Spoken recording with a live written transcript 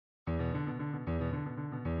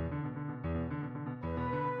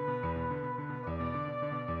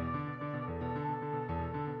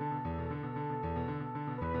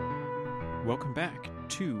Welcome back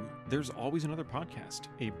to There's Always Another Podcast,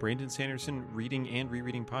 a Brandon Sanderson reading and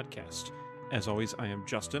rereading podcast. As always, I am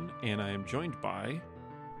Justin, and I am joined by...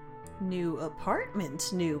 New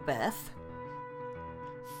apartment, New Beth.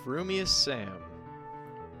 Frumious Sam.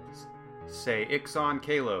 Say Ixon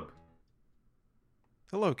Caleb.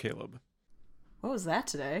 Hello, Caleb. What was that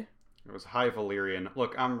today? It was High Valyrian.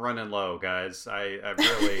 Look, I'm running low, guys. I'm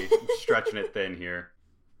really stretching it thin here.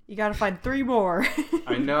 You gotta find 3 more.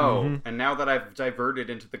 I know. And now that I've diverted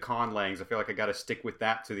into the conlangs, I feel like I gotta stick with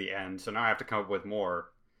that to the end. So now I have to come up with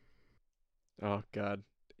more. Oh, God.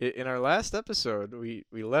 In our last episode, we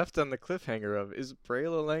left on the cliffhanger of, is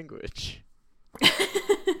Braille a language?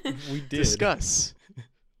 We did. Discuss.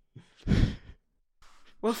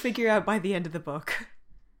 We'll figure out by the end of the book.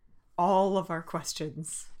 All of our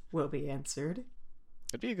questions will be answered.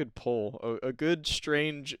 That'd be a good poll. A good,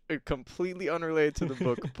 strange, completely unrelated to the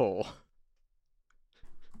book poll.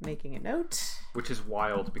 Making a note. Which is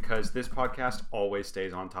wild, because this podcast always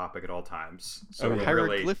stays on topic at all times. So Are we're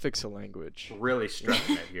hieroglyphics a language? really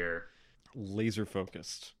stretching it here. Laser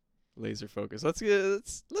focused. Laser focus. Let's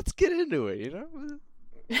get into it, you know?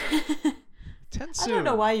 I don't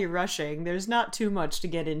know why you're rushing. There's not too much to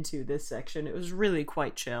get into this section. It was really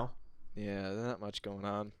quite chill. Yeah, not much going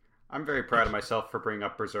on. I'm very proud of myself for bringing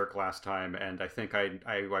up Berserk last time, and I think I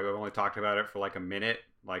only talked about it for like a minute.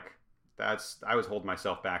 Like, I was holding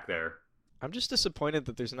myself back there. I'm just disappointed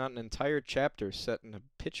that there's not an entire chapter set in a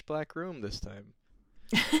pitch black room this time.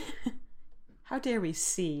 How dare we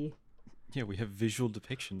see? Yeah, we have visual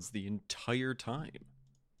depictions the entire time.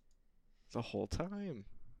 The whole time.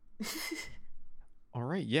 All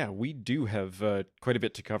right, yeah, we do have quite a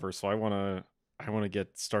bit to cover, so I want to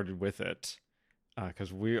get started with it.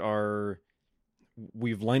 Because we've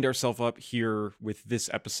lined ourselves up here with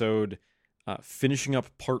this episode, finishing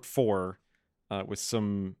up part 4 with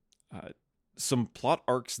some plot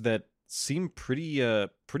arcs that seem pretty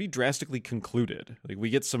drastically concluded. Like,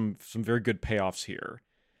 we get some very good payoffs here,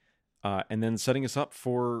 and then setting us up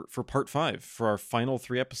for part 5 for our final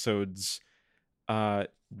 3 episodes.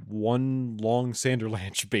 One long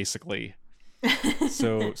Sanderlanche, basically.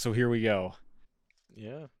 So here we go.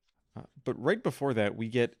 Yeah. But right before that, we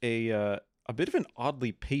get a bit of an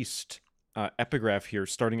oddly paced epigraph here,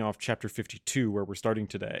 starting off chapter 52, where we're starting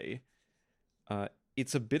today.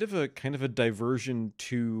 It's a bit of a kind of a diversion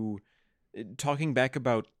to talking back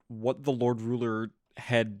about what the Lord Ruler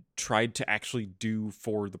had tried to actually do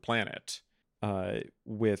for the planet,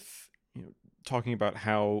 with talking about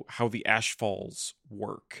how the ash falls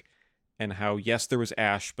work, and how, yes, there was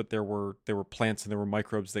ash, but there were plants and there were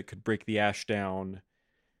microbes that could break the ash down.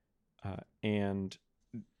 And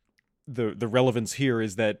the relevance here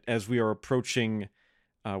is that as we are approaching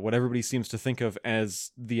what everybody seems to think of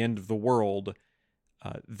as the end of the world,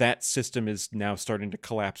 that system is now starting to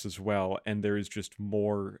collapse as well, and there is just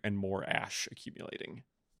more and more ash accumulating.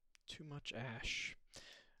 Too much ash.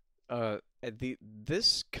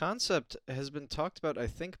 This concept has been talked about, I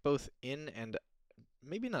think, both in and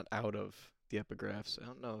maybe not out of the epigraphs. I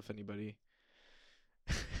don't know if anybody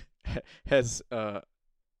has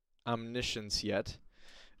omniscience yet,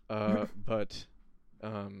 but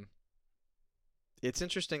it's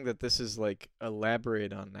interesting that this is like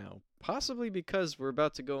elaborated on now, possibly because we're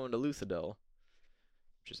about to go into Luthadel,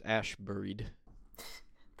 which is ash buried.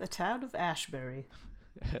 The town of Ashbury.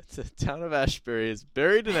 The town of Ashbury is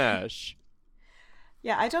buried in ash.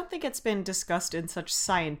 Yeah, I don't think it's been discussed in such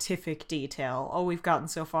scientific detail. All we've gotten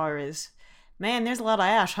so far is, man, there's a lot of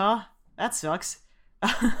ash, huh? That sucks.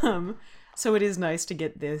 So it is nice to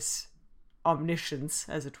get this omniscience,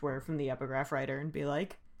 as it were, from the epigraph writer and be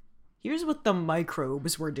like, here's what the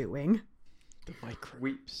microbes were doing. The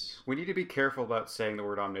microbes. We need to be careful about saying the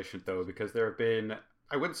word omniscient, though, because there have been,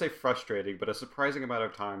 I wouldn't say frustrating, but a surprising amount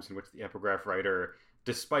of times in which the epigraph writer,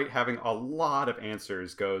 despite having a lot of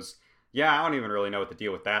answers, goes, yeah, I don't even really know what the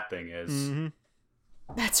deal with that thing is.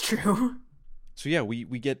 Mm-hmm. That's true. So yeah, we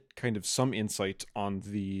get kind of some insight on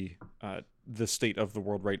the state of the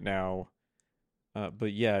world right now.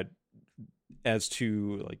 But yeah, as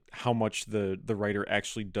to like how much the writer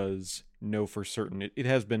actually does know for certain, it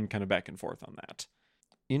has been kind of back and forth on that.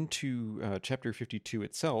 Into chapter 52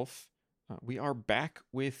 itself, we are back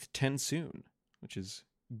with TenSoon, which is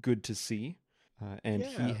good to see. And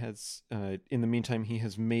he has, in the meantime, he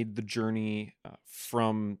has made the journey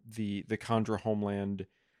from the Kandra homeland.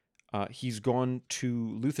 He's gone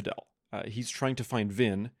to Luthadel. He's trying to find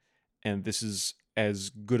Vin, and this is as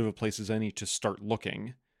good of a place as any to start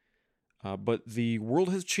looking. But the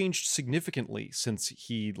world has changed significantly since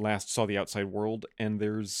he last saw the outside world, and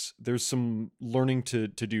there's some learning to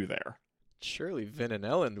do there. Surely Vin and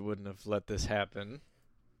Ellen wouldn't have let this happen.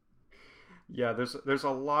 Yeah, there's a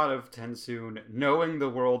lot of Tensoon knowing the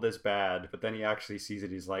world is bad, but then he actually sees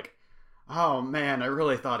it. He's like, "Oh man, I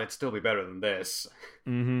really thought it'd still be better than this."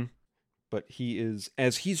 Mm-hmm. But he is,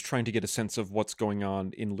 as he's trying to get a sense of what's going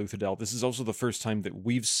on in Luthadel, this is also the first time that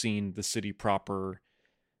we've seen the city proper,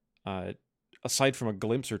 aside from a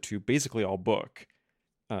glimpse or two, basically all book.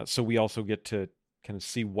 So we also get to kind of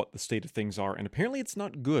see what the state of things are, and apparently it's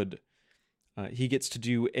not good. He gets to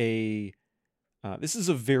do this is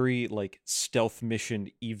a very like stealth mission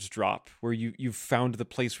eavesdrop, where you've found the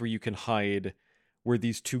place where you can hide, where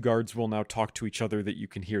these two guards will now talk to each other that you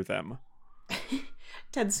can hear them.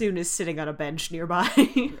 Tensoon is sitting on a bench nearby.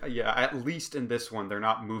 Yeah, at least in this one, they're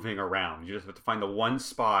not moving around. You just have to find the one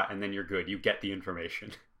spot, and then you're good. You get the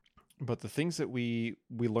information. But the things that we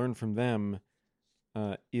learn from them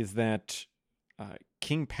is that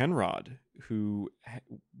King Penrod, who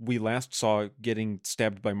we last saw getting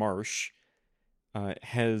stabbed by Marsh,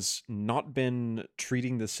 has not been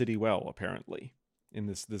treating the city well, apparently, in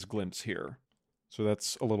this glimpse here. So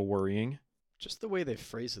that's a little worrying. Just the way they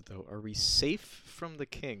phrase it, though. Are we safe from the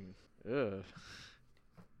king? Ugh.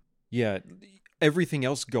 Yeah, everything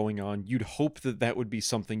else going on, you'd hope that would be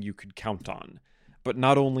something you could count on. But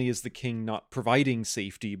not only is the king not providing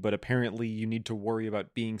safety, but apparently you need to worry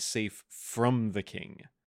about being safe from the king.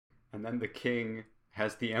 And then the king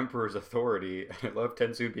has the emperor's authority. And I love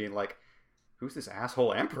Tensoon being like, "Who's this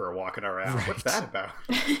asshole emperor walking around? Right. What's that about?"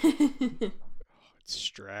 It's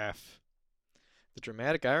Straff. The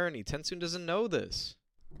dramatic irony, Tensoon doesn't know this.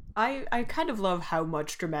 I kind of love how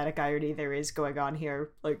much dramatic irony there is going on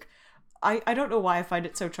here. Like, I don't know why I find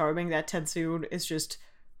it so charming that Tensoon is just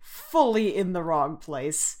fully in the wrong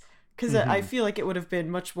place. Because I feel like it would have been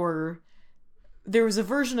much more... There was a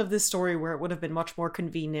version of this story where it would have been much more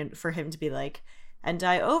convenient for him to be like, "And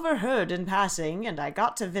I overheard in passing, and I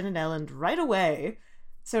got to Vin and Ellen right away."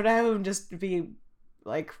 So to have him just be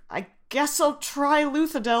like, "I guess I'll try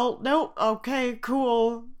Luthadel. Nope, okay,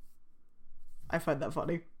 cool." I find that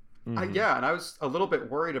funny. Mhm. Yeah, and I was a little bit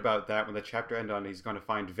worried about that when the chapter ended on he's going to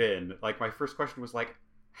find Vin. Like, my first question was like,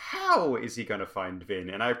 how is he going to find Vin?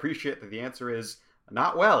 And I appreciate that the answer is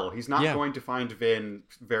not well. He's not going to find Vin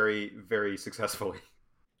very, very successfully.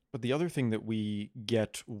 But the other thing that we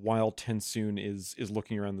get while Tensoon is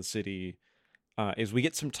looking around the city is we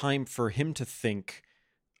get some time for him to think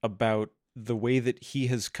about the way that he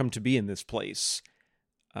has come to be in this place.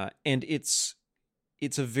 And it's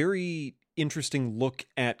a very interesting look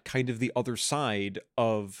at kind of the other side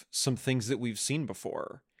of some things that we've seen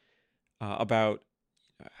before, about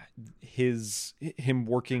him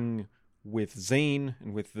working with Zane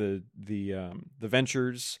and with the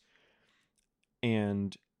Ventures,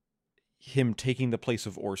 and him taking the place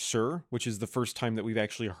of Orsur, which is the first time that we've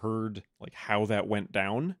actually heard like how that went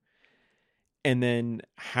down, and then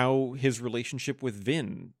how his relationship with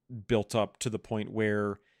Vin built up to the point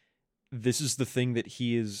where this is the thing that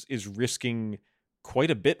he is risking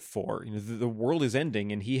quite a bit for. You know, the world is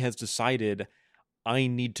ending, and he has decided, I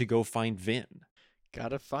need to go find Vin.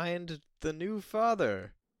 Gotta find the new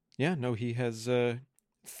father. Yeah, no, he has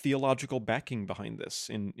theological backing behind this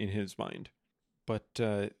in his mind. But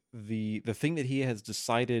the thing that he has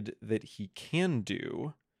decided that he can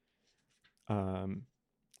do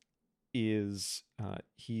is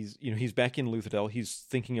he's back in Luthadel. He's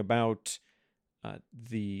thinking about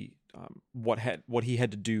what he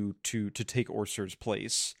had to do to take Orsur's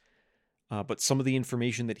place. But some of the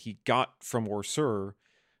information that he got from Orsur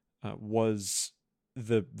was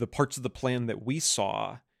the parts of the plan that we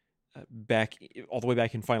saw back all the way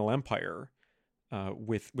back in Final Empire,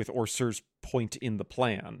 with Orsur's point in the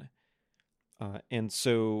plan. And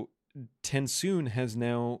so Tensoon has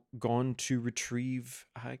now gone to retrieve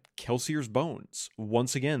Kelsier's bones.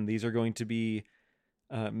 Once again, these are going to be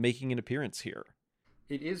making an appearance here.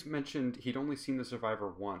 It is mentioned he'd only seen the survivor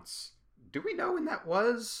once. Do we know when that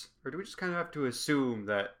was? Or do we just kind of have to assume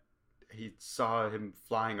that he saw him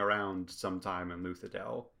flying around sometime in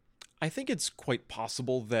Luthadel? I think it's quite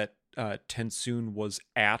possible that Tensoon was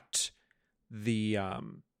at the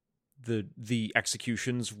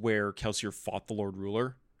executions where Kelsier fought the Lord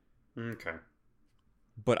Ruler. Okay.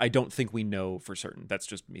 But I don't think we know for certain. That's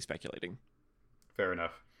just me speculating. Fair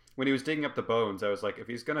enough. When he was digging up the bones, I was like, if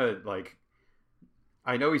he's gonna, like...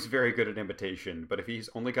 I know he's very good at imitation, but if he's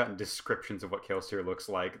only gotten descriptions of what Kelsier looks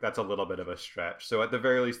like, that's a little bit of a stretch. So at the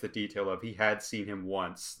very least, the detail of he had seen him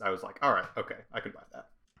once, I was like, all right, okay, I can buy that.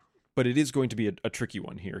 But it is going to be a tricky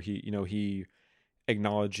one here. He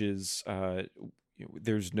acknowledges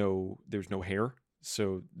there's no hair,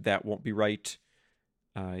 so that won't be right.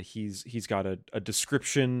 He's got a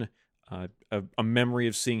description a memory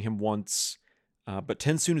of seeing him once, but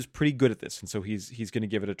Tensoon is pretty good at this, and so he's going to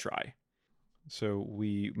give it a try. So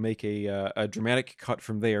we make a dramatic cut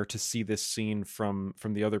from there to see this scene from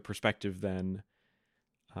the other perspective. Then,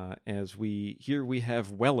 as we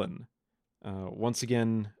have Wellen, once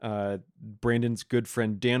again, Brandon's good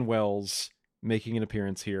friend Dan Wells making an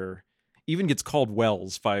appearance here. Even gets called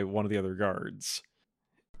Wells by one of the other guards.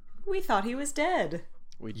 We thought he was dead.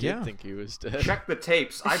 We did think he was dead. Check the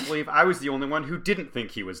tapes. I believe I was the only one who didn't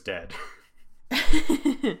think he was dead.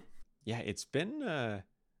 Yeah, it's been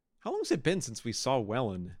how long has it been since we saw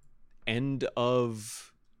Wellen? Endish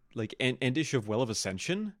of Well of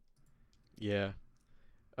Ascension? Yeah.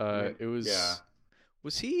 It was. Yeah.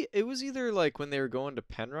 Was he? It was either like when they were going to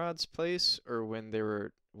Penrod's place, or when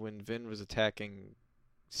Vin was attacking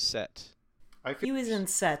Set. He was in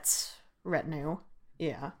Set's retinue.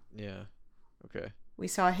 Yeah. Yeah. Okay. We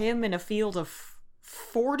saw him in a field of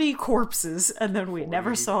 40 corpses, and then we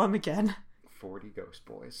never saw him again. 40 ghost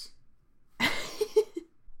boys.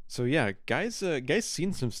 So yeah, guys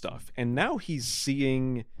seen some stuff, and now he's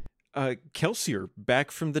seeing Kelsier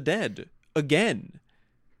back from the dead again.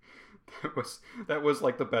 That was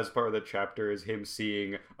like the best part of the chapter, is him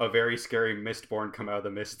seeing a very scary Mistborn come out of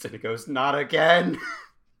the mists, and he goes, "Not again!"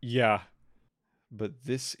 Yeah. But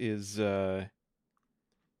this is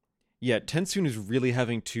Tensoon is really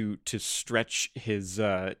having to stretch his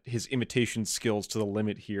imitation skills to the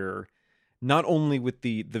limit here. Not only with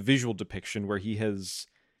the visual depiction, where he has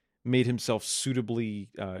made himself suitably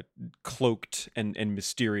cloaked and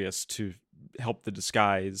mysterious to help the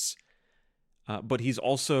disguise, but he's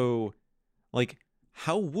also, like,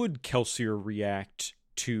 how would Kelsier react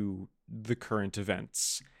to the current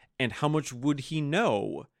events? And how much would he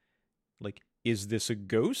know? Like, is this a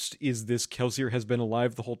ghost? Is this Kelsier has been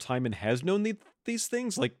alive the whole time and has known these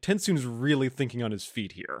things? Like, Tensoon's really thinking on his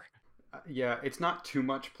feet here. Yeah, it's not too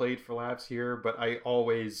much played for laughs here, but I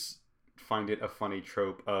always find it a funny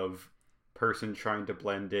trope of person trying to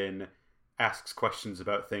blend in, asks questions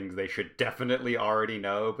about things they should definitely already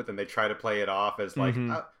know, but then they try to play it off as like,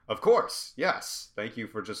 of course, yes, thank you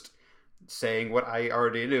for just saying what I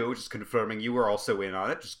already knew, just confirming you were also in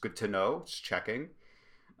on it, just good to know, just checking.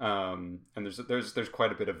 And there's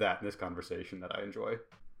quite a bit of that in this conversation that I enjoy.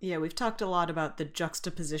 Yeah, we've talked a lot about the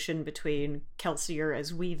juxtaposition between Kelsier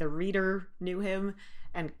as we, the reader, knew him,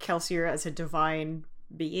 and Kelsier as a divine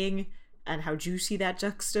being, and how juicy that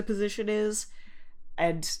juxtaposition is.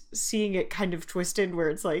 And seeing it kind of twisted, where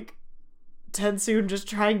it's like Tensoon just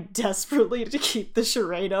trying desperately to keep the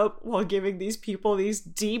charade up while giving these people these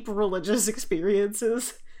deep religious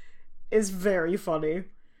experiences, is very funny.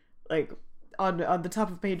 Like, on the top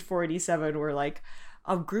of page 487, we're like,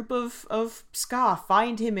 a group of Ska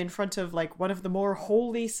find him in front of, like, one of the more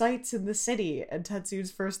holy sites in the city, and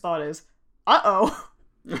Tetsu's first thought is, uh-oh.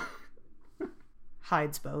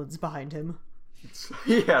 Hides bones behind him.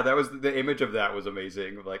 Yeah, that was the image of that was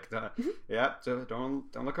amazing. Like, yeah, so don't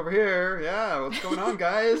look over here. Yeah, what's going on,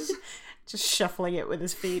 guys? Just shuffling it with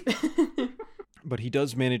his feet. But he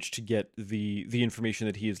does manage to get the information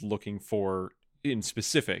that he is looking for in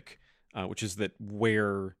specific, which is that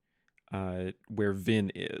where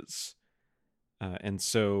Vin is, and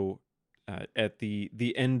so at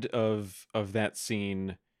the end of that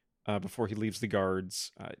scene, before he leaves the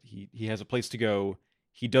guards, he has a place to go.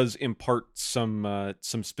 He does impart some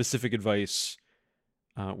specific advice,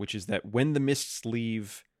 which is that when the mists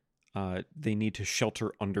leave, they need to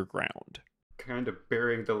shelter underground. Kind of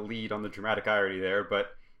burying the lead on the dramatic irony there,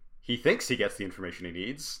 but he thinks he gets the information he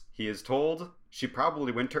needs. He is told she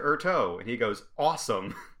probably went to Urto, and he goes,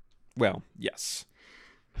 awesome. Well, yes.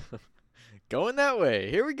 Going that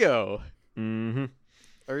way. Here we go. Mm-hmm.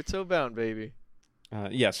 Urto bound, baby.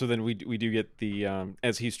 Yeah, so then we do get the,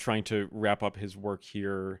 as he's trying to wrap up his work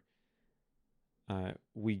here,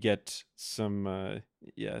 we get some,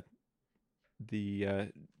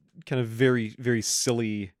 the kind of very, very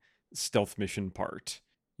silly stealth mission part.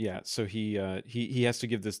 Yeah, so he has to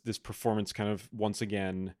give this performance kind of once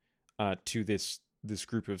again to this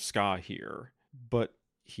group of Ska here, but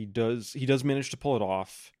he does manage to pull it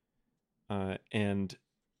off, and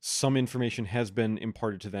some information has been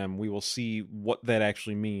imparted to them. We will see what that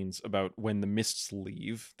actually means about when the mists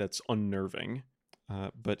leave. That's unnerving,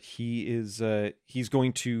 but he's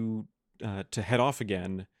going to head off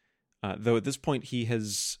again. Though at this point he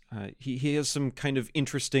has some kind of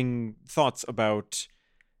interesting thoughts about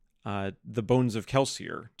the bones of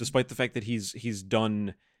Kelsier, despite the fact that he's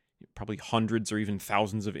done probably hundreds or even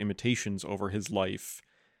thousands of imitations over his life.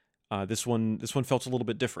 This one felt a little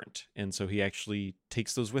bit different, and so he actually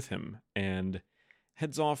takes those with him and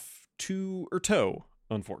heads off to Urto,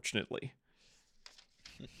 unfortunately.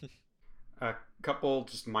 A couple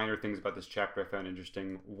just minor things about this chapter I found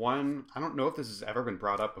interesting. One, I don't know if this has ever been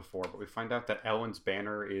brought up before, but we find out that Ellen's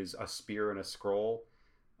banner is a spear and a scroll,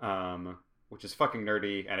 which is fucking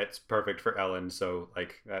nerdy, and it's perfect for Ellen. So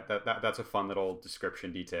like that's a fun little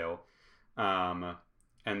description detail. And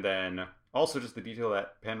then also just the detail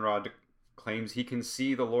that Penrod claims he can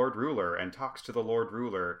see the Lord Ruler and talks to the Lord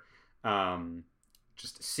Ruler.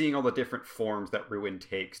 Just seeing all the different forms that Ruin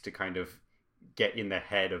takes to kind of get in the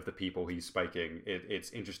head of the people he's spiking.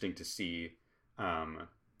 It's interesting to see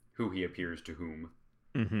who he appears to whom.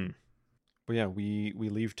 Mm-hmm. But yeah, we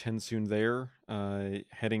leave TenSoon there,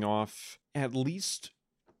 heading off at least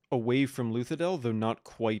away from Luthadel, though not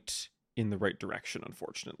quite in the right direction,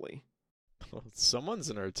 unfortunately. Well, someone's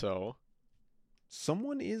in her tow.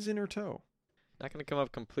 Someone is in her tow. Not going to come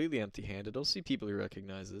up completely empty-handed. He'll see people he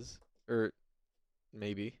recognizes. Or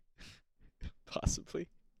maybe. Possibly.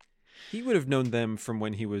 He would have known them from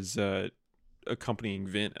when he was accompanying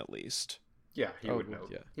Vin, at least. Yeah, he would know.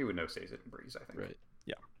 Yeah. He would know Sazed and Breeze, I think. Right.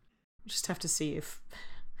 Yeah. Just have to see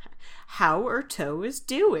how Urto is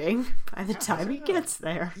doing by the time he gets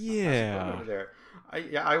there. Yeah.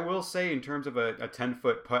 I will say, in terms of a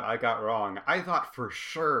 10-foot putt I got wrong, I thought for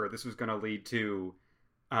sure this was going to lead to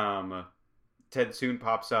TenSoon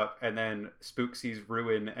pops up, and then Spook sees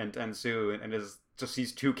Ruin and TenSoon, and just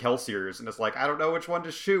sees two Kelsiers, and is like, I don't know which one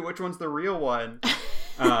to shoot, which one's the real one.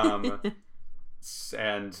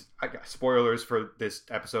 And I got spoilers for this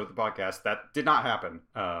episode of the podcast, that did not happen.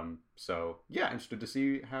 So yeah, interested to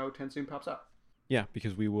see how TenSoon pops up. Yeah,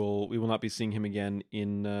 because we will not be seeing him again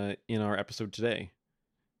in our episode today.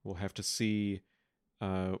 We'll have to see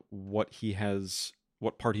what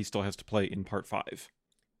part he still has to play in part 5.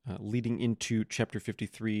 Leading into chapter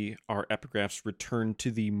 53, our epigraphs return to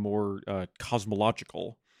the more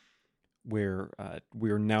cosmological, where we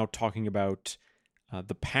are now talking about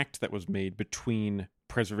the pact that was made between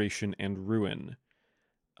Preservation and Ruin.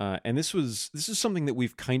 And this is something that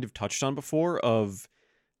we've kind of touched on before, of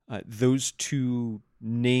those two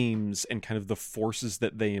names and kind of the forces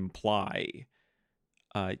that they imply.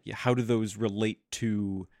 How do those relate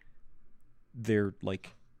to their,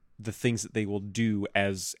 like, the things that they will do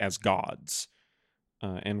as gods?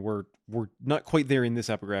 And we're not quite there in this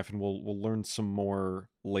epigraph, and we'll learn some more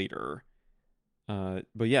later.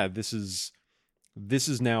 But yeah, this is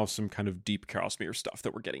now some kind of deep Cosmere stuff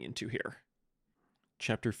that we're getting into here.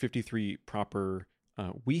 Chapter 53 proper,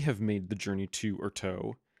 we have made the journey to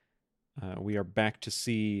Urto. We are back to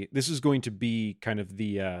see. This is going to be kind of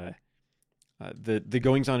the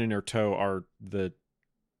goings on in Urto are the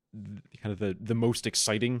most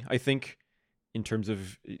exciting, I think, in terms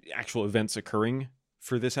of actual events occurring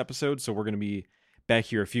for this episode. So we're going to be back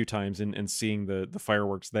here a few times and seeing the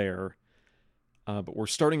fireworks there. But we're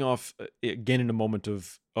starting off again in a moment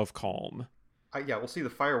of calm. Yeah, we'll see the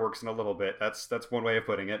fireworks in a little bit. That's one way of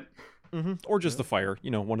putting it. Mm-hmm. Or just the fire,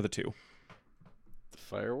 one of the two. The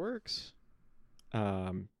fireworks?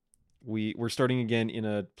 We're starting again in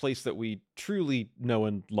a place that we truly know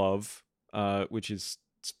and love, which is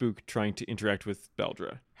Spook trying to interact with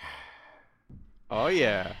Beldra. Oh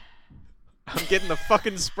yeah. I'm getting the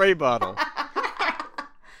fucking spray bottle.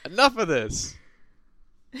 Enough of this.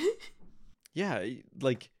 Yeah,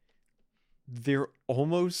 like, they're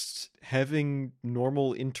almost having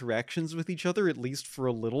normal interactions with each other, at least for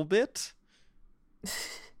a little bit.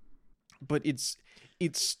 But it's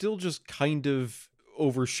still just kind of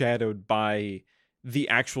overshadowed by the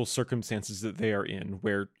actual circumstances that they are in,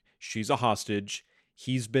 where she's a hostage.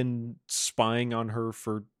 He's been spying on her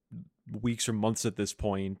for weeks or months at this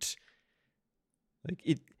point.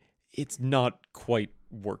 Like, it's not quite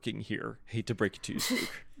working here. Hate to break it to you, Spook.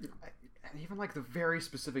 And even like the very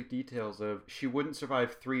specific details of she wouldn't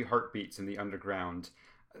survive 3 heartbeats in the underground.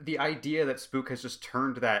 The idea that Spook has just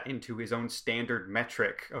turned that into his own standard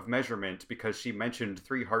metric of measurement because she mentioned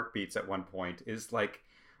 3 heartbeats at one point is like,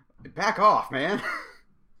 back off, man.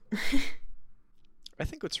 I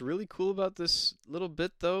think what's really cool about this little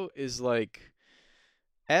bit, though, is like,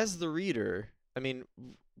 as the reader, I mean,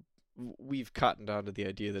 we've cottoned on to the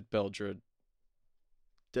idea that Beldra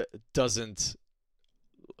doesn't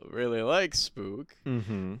really like Spook,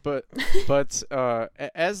 but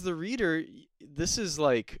as the reader, this is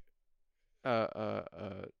like a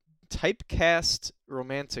typecast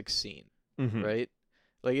romantic scene, right?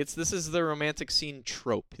 Like, this is the romantic scene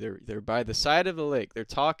trope. They're by the side of the lake. They're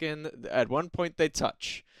talking. At one point, they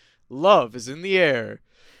touch. Love is in the air.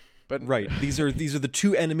 But right, these are the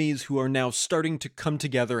two enemies who are now starting to come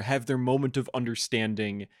together, have their moment of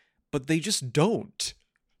understanding, but they just don't.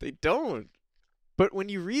 They don't. But when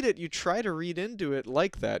you read it, you try to read into it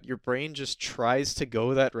like that. Your brain just tries to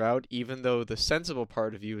go that route, even though the sensible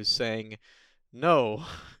part of you is saying, no,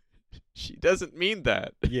 she doesn't mean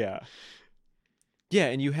that. Yeah. Yeah,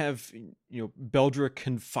 and you have, Beldra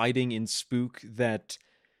confiding in Spook that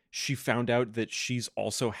she found out that she's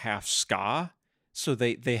also half Ska, so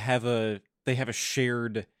they have a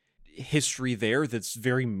shared history there that's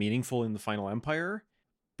very meaningful in the Final Empire.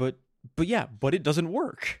 But it doesn't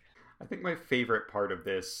work. I think my favorite part of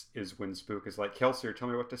this is when Spook is like, Kelsier, tell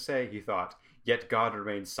me what to say, he thought, yet God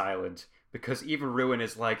remains silent, because even Ruin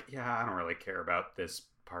is like, yeah, I don't really care about this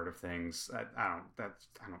part of things. I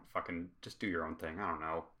don't fucking, just do your own thing. I don't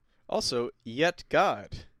know. Also, yet God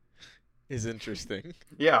is interesting.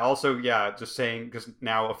 Yeah, also, yeah, just saying, just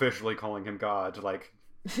now officially calling him God, like,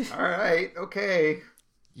 all right, okay.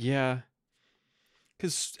 Yeah.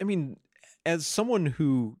 Because, I mean, as someone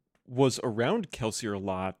who was around Kelsier a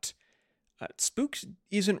lot, Spook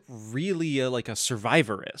isn't really a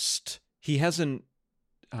survivorist. He hasn't.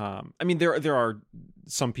 I mean, there are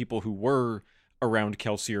some people who were around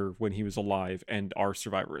Kelsier when he was alive and are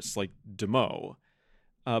survivorists, like Demo.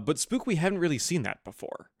 But Spook, we haven't really seen that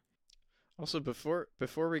before. Also, before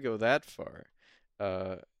we go that far,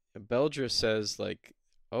 Beldra says, like,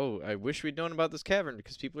 oh, I wish we'd known about this cavern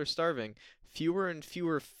because people are starving. Fewer and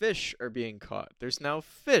fewer fish are being caught. There's now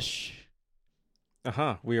fish.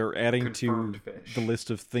 We are adding Confirmed to fish. the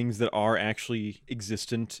list of things that are actually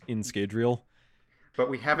existent in Scadrial. But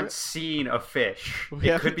we haven't seen a fish.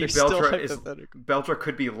 Yeah, It could be they're still Beldra. Beldra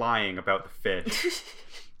could be lying about the fish.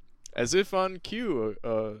 As if on cue,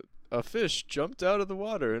 a fish jumped out of the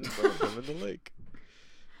water and fell them in the lake.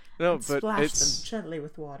 No, but Splash it's them gently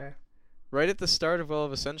with water. right at the start of Well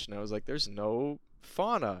of Ascension. I was like, "There's no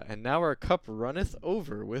fauna," and now our cup runneth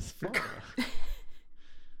over with fauna.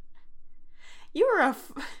 You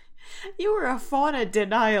were a fauna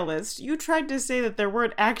denialist. You tried to say that there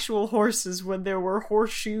weren't actual horses when there were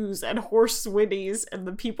horseshoes and horse swinnies and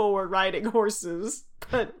the people were riding horses.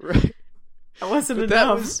 But Right. that wasn't But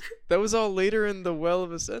enough. that was all later in the Well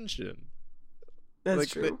of Ascension. That's like,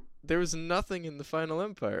 true. There was nothing in the Final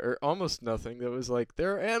Empire, or almost nothing, that was like,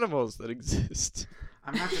 there are animals that exist.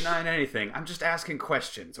 I'm not denying anything. I'm just asking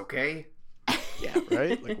questions, okay? Yeah,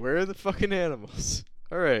 right? Like, where are the fucking animals?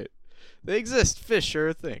 Alright. They exist. Fish are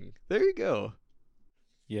a thing. There you go.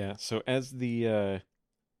 Yeah, so as the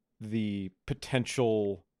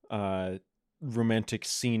potential romantic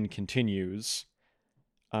scene continues,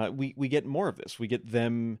 we get more of this. We get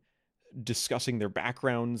them discussing their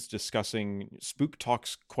backgrounds, discussing Spook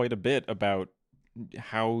talks quite a bit about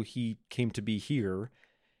how he came to be here.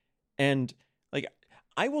 And like,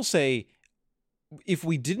 I will say, if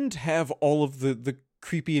we didn't have all of the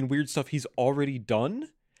creepy and weird stuff he's already done,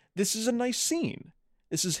 this is a nice scene.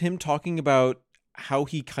 This is him talking about how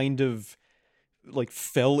he kind of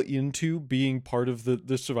fell into being part of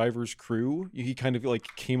the survivors crew. He kind of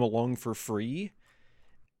came along for free,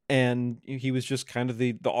 and he was just kind of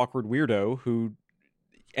the awkward weirdo who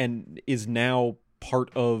and is now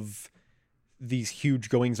part of these huge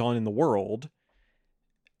goings on in the world.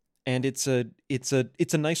 And it's a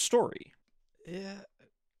nice story. Yeah.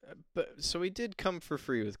 But so he did come for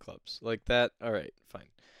free with clubs. Like that. All right, fine.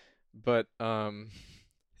 But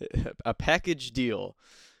a package deal.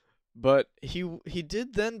 But he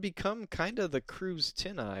did then become kind of the crew's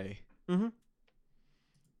tin eye. Mm-hmm.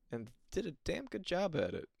 And did a damn good job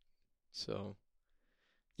at it. So,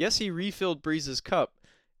 yes, he refilled Breeze's cup.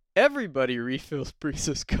 Everybody refills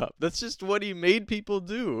Breeze's cup. That's just what he made people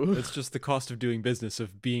do. It's just the cost of doing business,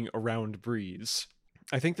 of being around Breeze.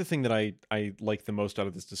 I think the thing that I like the most out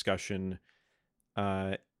of this discussion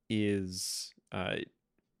is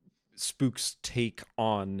Spook's take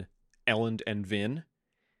on Elend and Vin,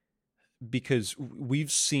 because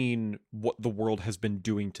we've seen what the world has been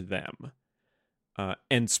doing to them.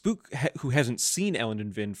 And Spook, who hasn't seen Elend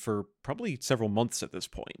and Vin for probably several months at this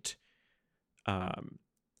point,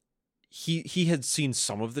 he had seen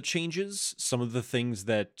some of the changes, some of the things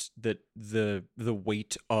that the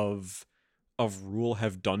weight of rule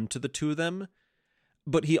have done to the two of them,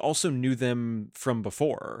 but he also knew them from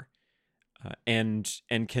before, and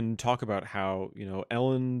can talk about how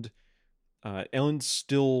Elend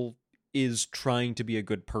still is trying to be a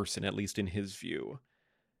good person, at least in his view.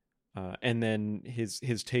 And then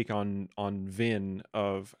his take on Vin,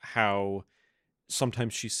 of how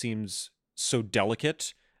sometimes she seems so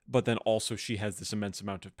delicate, but then also she has this immense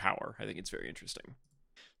amount of power. I think it's very interesting.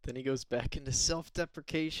 Then he goes back into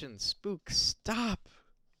self-deprecation. Spook, stop.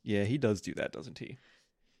 Yeah, he does do that, doesn't he?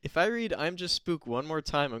 If I read I'm Just Spook one more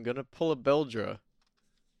time, I'm going to pull a Beldra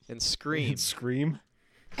and scream. Scream?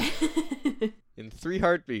 in 3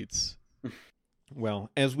 heartbeats.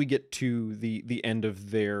 Well, as we get to the end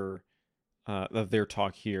of their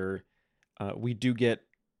talk here, we do get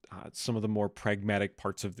some of the more pragmatic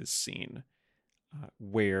parts of this scene,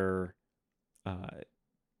 where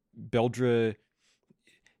Beldre,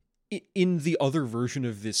 in the other version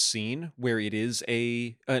of this scene, where it is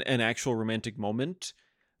an actual romantic moment,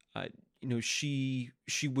 she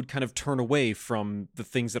would kind of turn away from the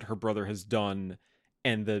things that her brother has done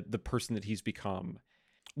and the person that he's become.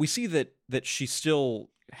 We see that she still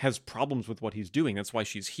has problems with what he's doing. That's why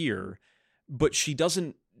she's here, but she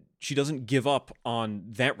doesn't give up on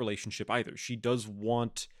that relationship either. She does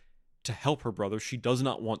want to help her brother. She does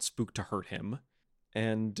not want Spook to hurt him.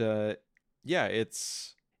 And it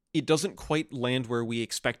doesn't quite land where we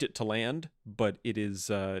expect it to land, but it is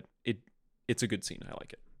it's a good scene. I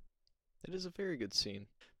like it. It is a very good scene.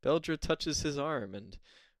 Beldre touches his arm, and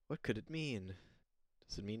what could it mean?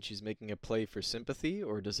 Does it mean she's making a play for sympathy,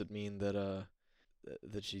 or does it mean that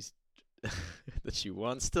she's that she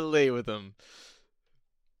wants to lay with him?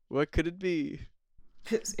 What could it be?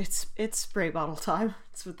 It's spray bottle time.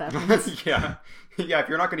 That's what that means. Yeah. If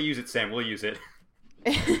you're not going to use it, Sam, we'll use it.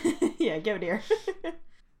 Yeah, give it here.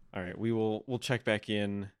 All right, we'll check back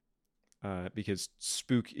in because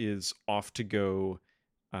Spook is off to go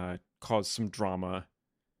cause some drama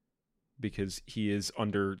because he is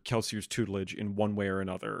under Kelsier's tutelage in one way or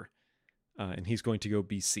another, and he's going to go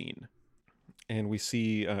be seen. And we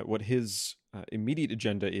see what his immediate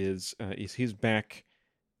agenda is he's back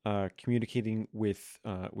communicating with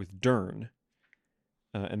Dern,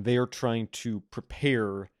 and they are trying to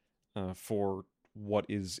prepare for what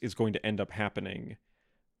is going to end up happening.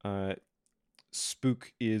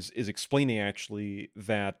 Spook is explaining actually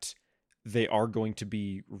that they are going to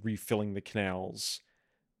be refilling the canals,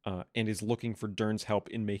 and is looking for Dern's help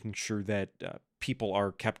in making sure that people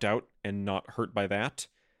are kept out and not hurt by that.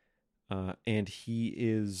 And he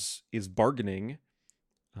is bargaining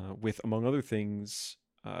with, among other things,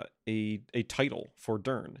 a title for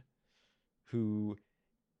Dern, who,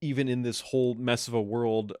 even in this whole mess of a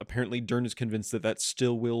world, apparently Dern is convinced that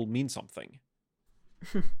still will mean something.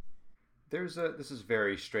 This is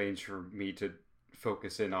very strange for me to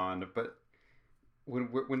focus in on, but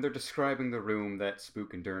when they're describing the room that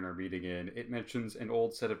Spook and Dern are meeting in, it mentions an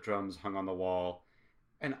old set of drums hung on the wall,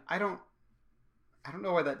 and I don't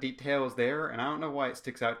know why that detail is there, and I don't know why it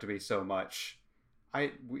sticks out to me so much.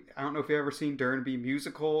 I don't know if you've ever seen Dern be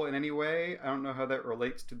musical in any way. I don't know how that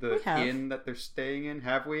relates to the inn that they're staying in.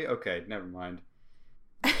 Have we? Okay, never mind.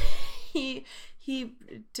 He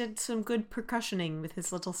did some good percussioning with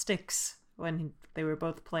his little sticks when they were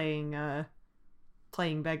both playing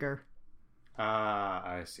beggar. Ah,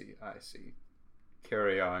 I see.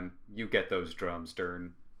 Carry on. You get those drums,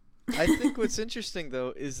 Dern. I think what's interesting,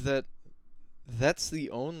 though, is that that's the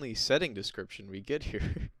only setting description we get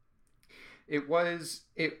here. It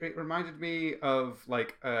reminded me of,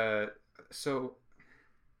 so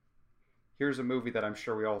here's a movie that I'm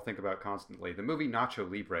sure we all think about constantly. The movie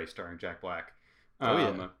Nacho Libre starring Jack Black.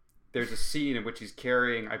 There's a scene in which he's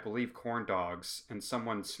carrying, I believe, corn dogs, and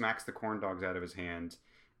someone smacks the corn dogs out of his hand.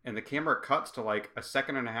 And the camera cuts to a 1.5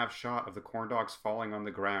 second shot of the corn dogs falling on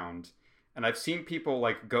the ground. And I've seen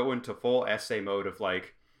people go into full essay mode of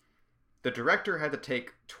the director had to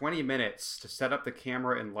take 20 minutes to set up the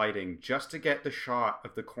camera and lighting just to get the shot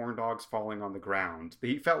of the corn dogs falling on the ground.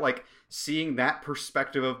 He felt like seeing that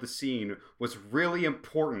perspective of the scene was really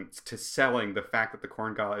important to selling the fact that the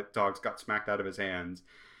corn dogs got smacked out of his hands.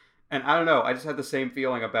 And I don't know, I just had the same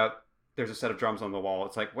feeling about there's a set of drums on the wall.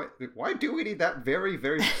 It's why do we need that very,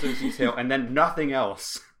 very specific detail and then nothing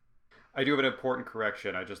else? I do have an important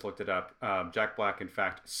correction. I just looked it up. Jack Black, in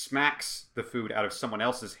fact, smacks the food out of someone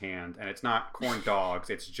else's hand, and it's not corn dogs.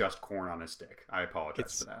 It's just corn on a stick. I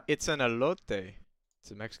apologize for that. It's an elote.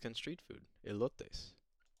 It's a Mexican street food. Elotes.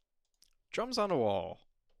 Drums on a wall.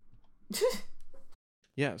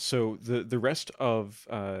 Yeah, so the rest of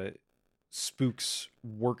Spook's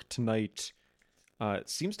work tonight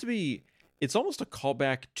seems to be, it's almost a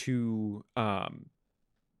callback to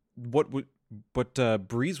what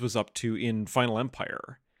Breeze was up to in Final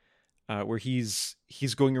Empire, where he's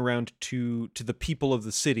going around to the people of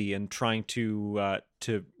the city and trying to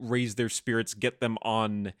raise their spirits, get them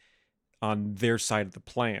on their side of the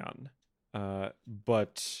plan.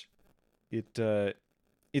 But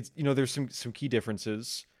it's there's some key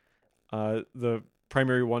differences. The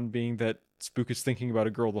primary one being that Spook is thinking about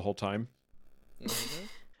a girl the whole time. Mm-hmm.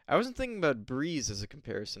 I wasn't thinking about Breeze as a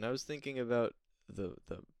comparison. I was thinking about the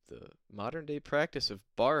modern day practice of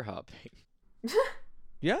bar hopping.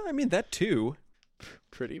 Yeah, I mean that too.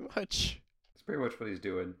 Pretty much. That's pretty much what he's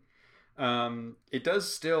doing. It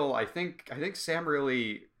does still. I think Sam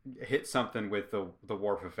really hit something with the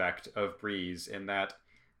Worf effect of Breeze in that,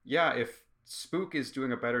 yeah, if Spook is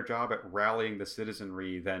doing a better job at rallying the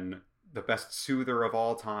citizenry than the best soother of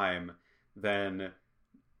all time, then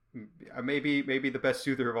maybe the best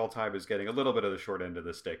soother of all time is getting a little bit of the short end of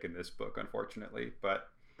the stick in this book, unfortunately. But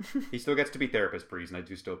he still gets to be therapist Breeze, and I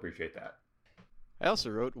do still appreciate that. I also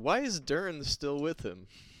wrote, why is Dern still with him?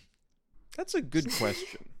 That's a good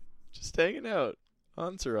question. Just hanging out.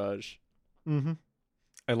 Entourage. Mm-hmm.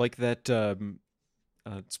 I like that,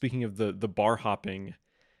 speaking of the bar hopping,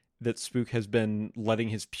 that Spook has been letting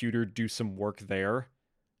his pewter do some work there.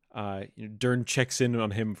 Dern checks in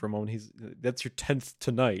on him for a moment. That's your 10th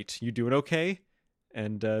tonight. You doing okay?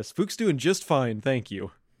 And Spook's doing just fine, thank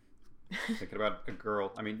you. Thinking about a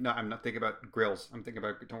girl. I mean, no, I'm not thinking about grills. I'm thinking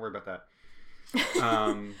about, don't worry about that.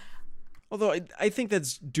 Although I think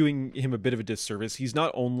that's doing him a bit of a disservice. He's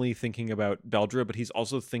not only thinking about Beldra, but he's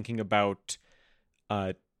also thinking about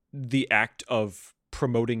the act of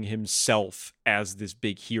promoting himself as this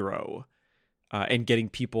big hero and getting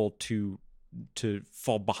people to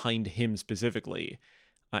fall behind him specifically,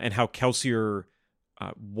 and how Kelsier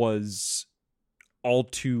was all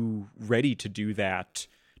too ready to do that,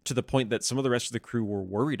 to the point that some of the rest of the crew were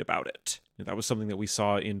worried about it. That was something that we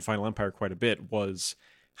saw in Final Empire quite a bit, was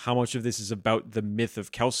how much of this is about the myth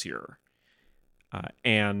of Kelsier.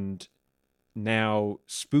 And now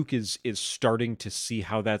Spook is starting to see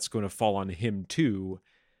how that's going to fall on him too,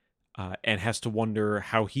 and has to wonder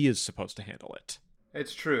how he is supposed to handle it.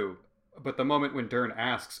 It's true. But the moment when Dern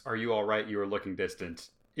asks, "Are you all right?" you are looking distant.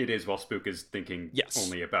 It is while Spook is thinking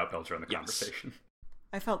only about Beldra in the conversation.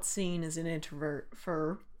 I felt seen as an introvert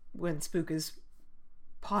for when Spook is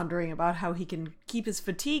pondering about how he can keep his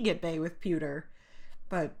fatigue at bay with pewter.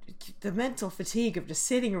 But the mental fatigue of just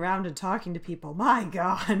sitting around and talking to people, my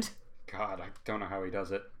God. God, I don't know how he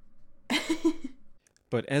does it.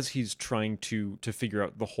 But as he's trying to figure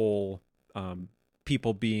out the whole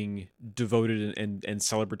people being devoted and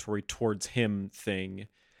celebratory towards him thing,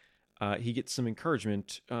 he gets some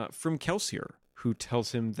encouragement from Kelsier, who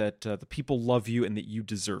tells him that the people love you and that you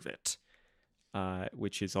deserve it,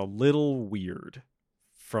 which is a little weird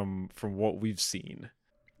from what we've seen.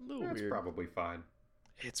 A little That's weird. probably fine.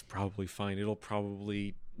 It's probably fine. It'll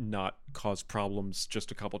probably not cause problems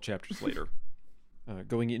just a couple chapters later.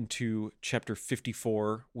 Going into chapter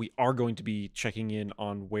 54, we are going to be checking in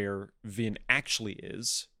on where Vin actually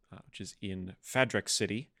is, which is in Fadrex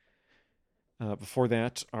City. Before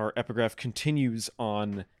that, our epigraph continues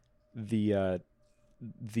on the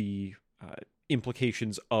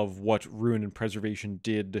implications of what Ruin and Preservation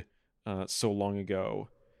did so long ago.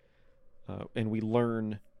 And we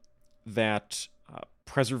learn that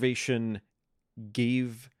Preservation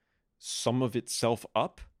gave some of itself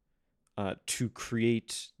up to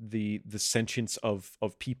create the sentience of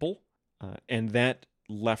people, and that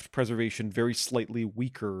left Preservation very slightly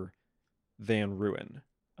weaker than Ruin.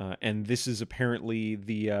 And this is apparently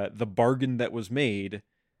the bargain that was made,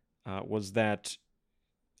 was that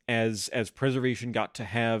as Preservation got to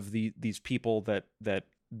have these people that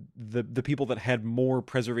the people that had more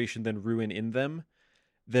Preservation than Ruin in them,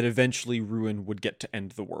 that eventually Ruin would get to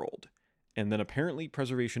end the world. And then apparently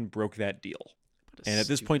Preservation broke that deal. And at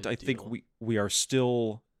this point, I think we are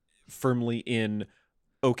still firmly in,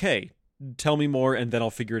 okay, tell me more and then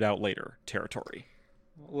I'll figure it out later territory.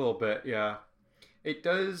 A little bit, yeah. It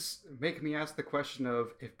does make me ask the question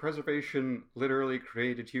of, if Preservation literally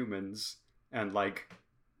created humans and,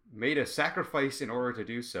 made a sacrifice in order to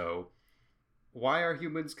do so, why are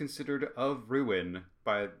humans considered of Ruin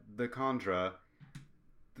by the Kandra?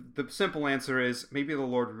 The simple answer is, maybe the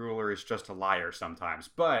Lord Ruler is just a liar sometimes.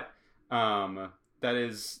 But that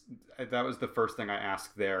was the first thing I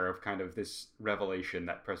asked there, of kind of this revelation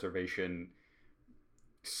that Preservation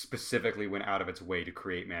specifically went out of its way to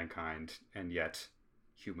create mankind, and yet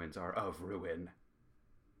humans are of Ruin.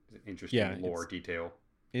 It's an interesting lore detail.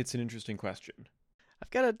 It's an interesting question. I've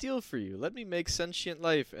got a deal for you. Let me make sentient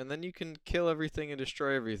life, and then you can kill everything and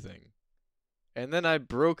destroy everything. And then I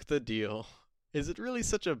broke the deal. Is it really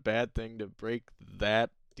such a bad thing to break that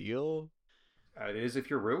deal? It is if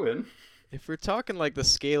you're Ruin. If we're talking like the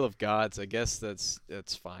scale of gods, I guess that's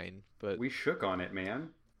fine. But we shook on it, man.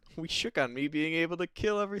 We shook on me being able to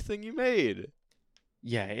kill everything you made.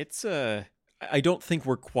 Yeah, it's I don't think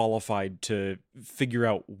we're qualified to figure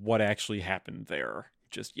out what actually happened there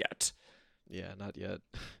just yet. Yeah, not yet.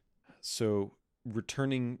 So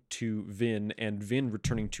returning to Vin, and Vin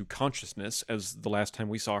returning to consciousness, as the last time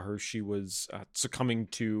we saw her, she was succumbing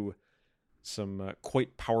to some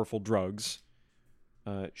quite powerful drugs.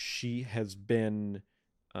 She has been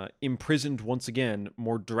imprisoned once again,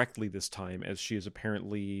 more directly this time, as she is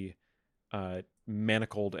apparently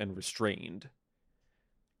manacled and restrained.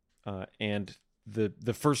 And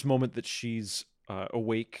the first moment that she's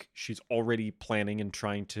awake, she's already planning and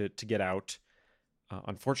trying to get out.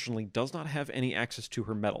 Unfortunately, does not have any access to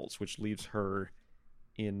her medals, which leaves her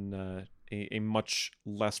in a much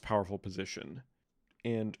less powerful position.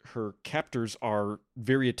 And her captors are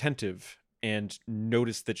very attentive and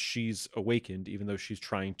notice that she's awakened, even though she's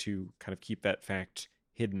trying to kind of keep that fact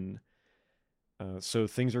hidden. So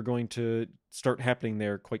things are going to start happening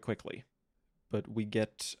there quite quickly. But we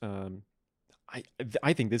get...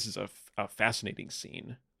 I think this is a fascinating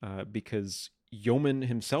scene, because Yeoman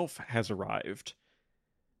himself has arrived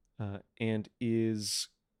and is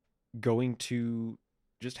going to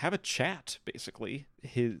just have a chat, basically.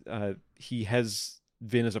 He has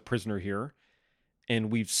Vin as a prisoner here,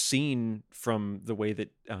 and we've seen from the way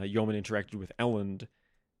that Yeoman interacted with Elend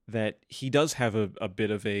that he does have a bit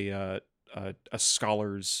of a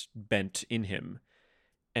scholar's bent in him.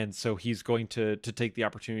 And so he's going to take the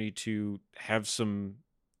opportunity to have some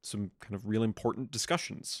kind of real important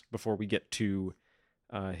discussions before we get to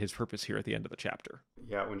his purpose here at the end of the chapter.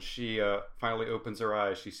 Yeah, when she finally opens her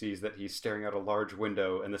eyes, she sees that he's staring out a large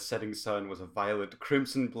window, and the setting sun was a violet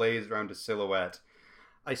crimson blaze around his silhouette.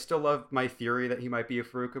 I still love my theory that he might be a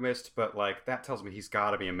Furuka Mist, but that tells me he's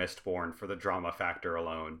got to be a Mistborn for the drama factor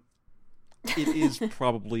alone. It is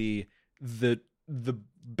probably the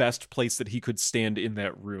best place that he could stand in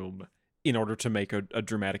that room in order to make a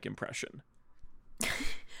dramatic impression.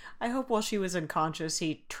 I hope while she was unconscious,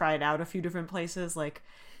 he tried out a few different places. Like,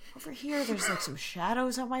 over here, there's some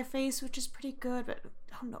shadows on my face, which is pretty good. But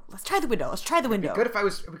oh no, let's try the window. It'd be good if I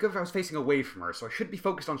was facing away from her, so I should be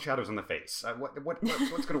focused on shadows on the face. What's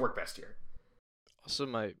going to work best here? Also,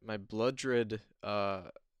 my Blood Dread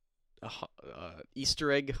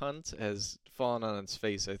Easter egg hunt has fallen on its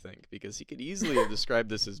face, I think, because he could easily have described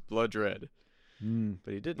this as blood red,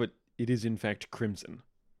 but he didn't. But it is in fact crimson.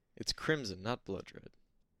 It's crimson, not blood red.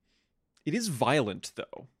 It is violent,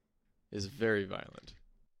 though. It is very violent,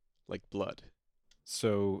 like blood.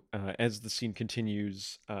 So as the scene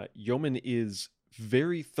continues, Yeoman is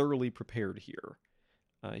very thoroughly prepared here.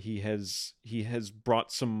 He has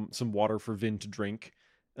brought some water for Vin to drink.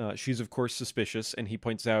 She's of course suspicious, and he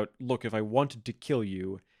points out, look, if I wanted to kill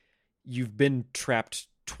you, you've been trapped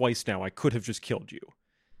twice now. I could have just killed you.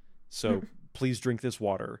 So please drink this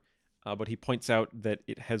water. But he points out that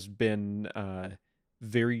it has been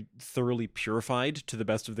very thoroughly purified to the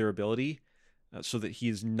best of their ability, so that he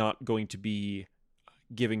is not going to be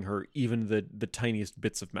giving her even the tiniest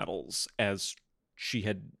bits of metals, as she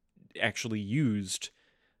had actually used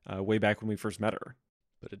way back when we first met her.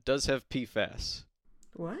 But it does have PFAS.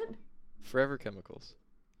 What? Forever chemicals.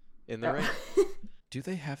 In the rain. Do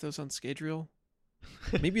they have those on Scadrial?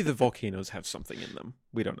 Maybe the volcanoes have something in them.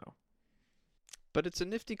 We don't know. But it's a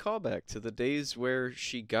nifty callback to the days where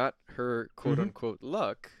she got her quote-unquote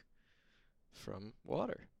luck from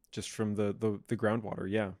water. Just from the groundwater,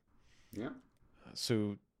 yeah. Yeah.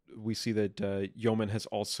 So we see that Yeoman has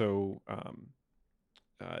also...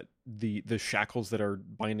 the shackles that are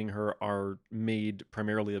binding her are made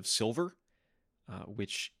primarily of silver,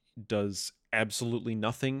 which does absolutely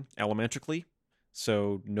nothing elementrically,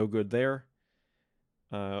 so no good there.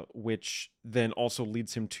 Which then also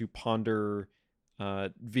leads him to ponder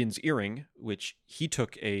Vin's earring, which he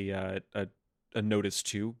took a notice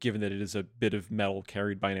to, given that it is a bit of metal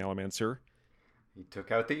carried by an Allomancer. He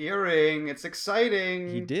took out the earring. It's exciting.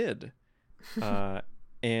 He did.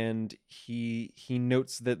 And he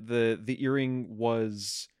notes that the earring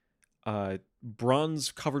was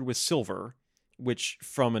bronze covered with silver, which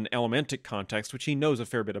from an Allomantic context, which he knows a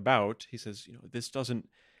fair bit about, he says, this doesn't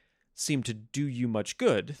seem to do you much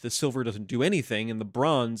good. The silver doesn't do anything, and the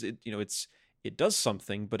bronze, it does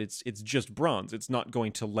something, but it's just bronze. It's not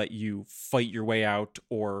going to let you fight your way out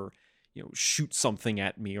or shoot something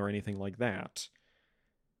at me or anything like that.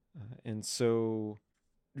 And so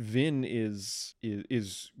Vin is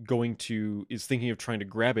thinking of trying to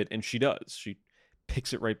grab it, and she does. She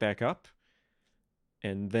picks it right back up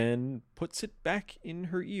and then puts it back in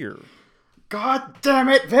her ear. God damn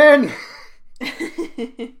it, Vin!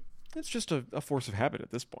 It's just a force of habit at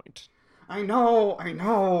this point. I know.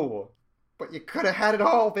 But you could have had it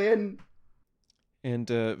all, Vin. And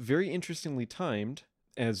very interestingly timed,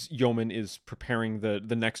 as Yeoman is preparing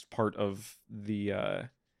the next part of the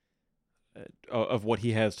of what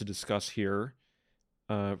he has to discuss here,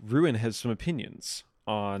 Ruin has some opinions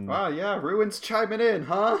on... Ah, yeah, Ruin's chiming in,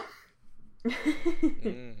 huh?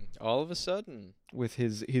 All of a sudden. With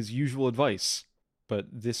his usual advice. But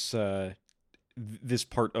this this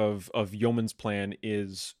part of Yeoman's plan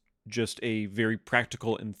is just a very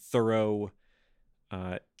practical and thorough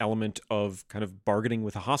element of kind of bargaining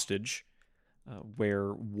with a hostage, where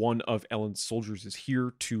one of Elend's soldiers is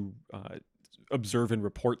here to observe and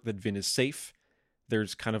report that Vin is safe.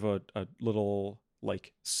 There's kind of a little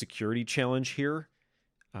like security challenge here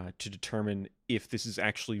to determine if this is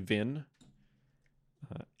actually Vin,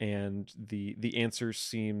 and the answer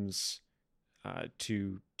seems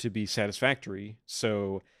to be satisfactory.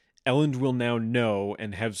 So Elend will now know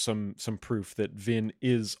and have some proof that Vin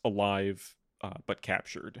is alive, but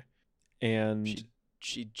captured. And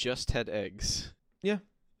she just had eggs. Yeah.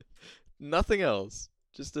 Nothing else.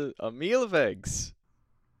 Just a meal of eggs.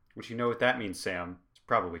 Which, you know what that means, Sam? It's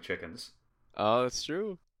probably chickens. Oh, that's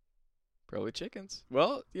true. Probably chickens.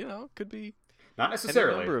 Well, could be not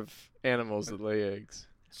necessarily any number of animals that lay eggs.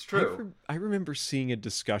 It's true. I remember seeing a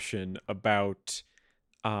discussion about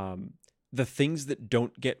the things that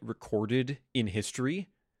don't get recorded in history,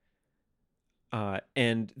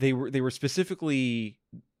 and they were specifically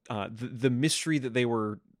the mystery that they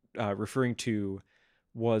were referring to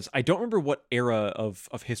was, I don't remember what era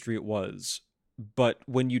of history it was, but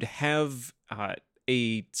when you'd have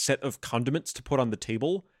a set of condiments to put on the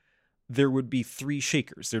table, there would be 3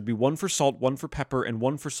 shakers. There'd be one for salt, one for pepper, and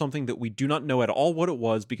one for something that we do not know at all what it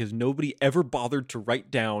was, because nobody ever bothered to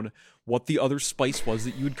write down what the other spice was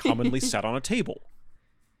that you would commonly set on a table.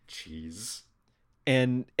 Jeez.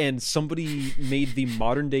 And somebody made the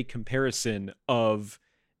modern day comparison of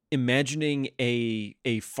imagining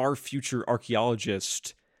a far future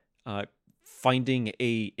archaeologist finding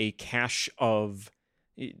a cache of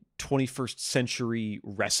 21st century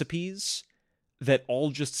recipes that all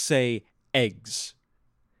just say eggs,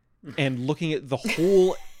 and looking at the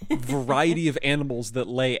whole variety of animals that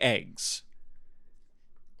lay eggs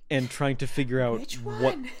and trying to figure out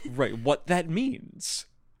what that means,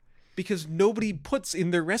 because nobody puts in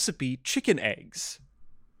their recipe chicken eggs.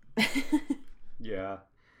 Yeah.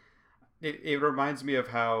 It reminds me of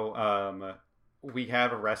how we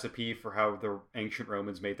have a recipe for how the ancient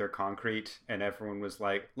Romans made their concrete, and everyone was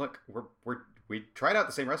like, look, we tried out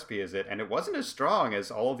the same recipe as it, and it wasn't as strong as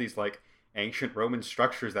all of these like ancient Roman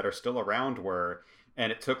structures that are still around were. And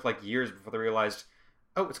it took like years before they realized,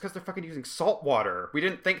 oh, it's because they're fucking using salt water. We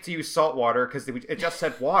didn't think to use salt water because it just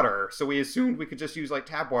said water, so we assumed we could just use like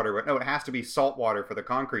tap water, but no, it has to be salt water for the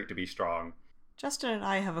concrete to be strong. Justin and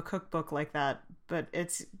I have a cookbook like that, but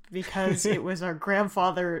it's because it was our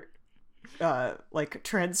grandfather like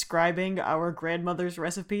transcribing our grandmother's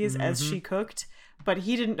recipes as she cooked, but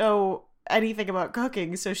he didn't know anything about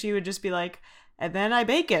cooking, so she would just be like, and then I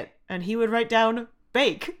bake it, and he would write down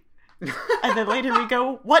bake. And then later we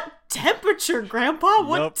go, what temperature, Grandpa?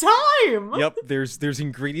 What time? Yep, there's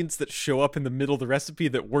ingredients that show up in the middle of the recipe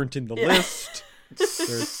that weren't in the list.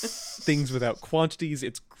 There's things without quantities.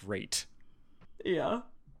 It's great. Yeah.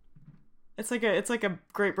 It's like a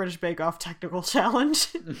Great British Bake Off technical challenge.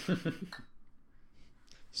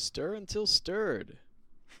 Stir until stirred.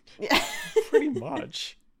 Yeah. Pretty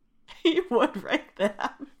much. He would write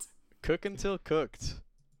that. Cook until cooked.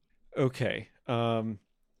 Okay.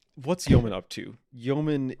 What's Yeoman up to?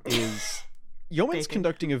 Yeoman's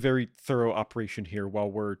conducting a very thorough operation here while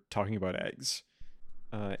we're talking about eggs.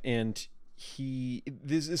 And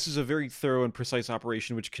this is a very thorough and precise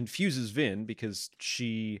operation, which confuses Vin, because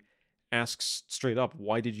she asks straight up,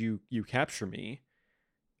 why did you capture me?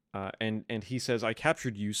 And he says, I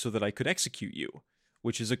captured you so that I could execute you,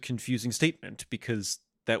 which is a confusing statement, because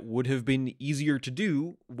that would have been easier to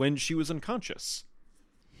do when she was unconscious.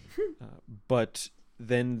 But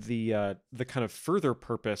then the kind of further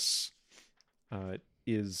purpose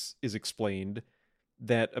is explained,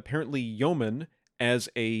 that apparently Yeoman, as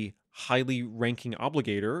a highly ranking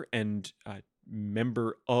obligator and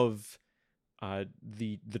member of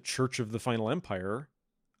the Church of the Final Empire,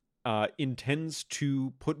 intends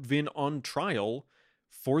to put Vin on trial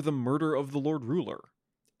for the murder of the Lord Ruler,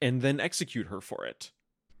 and then execute her for it.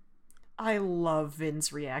 I love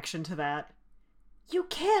Vin's reaction to that. You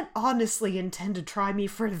can't honestly intend to try me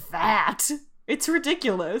for that. It's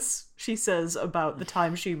ridiculous, she says about the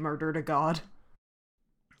time she murdered a god.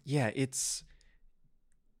 Yeah,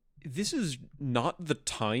 this is not the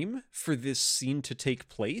time for this scene to take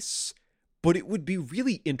place, but it would be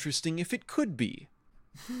really interesting if it could be.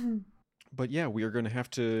 But yeah, we are going to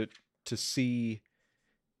have to see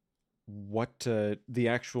what the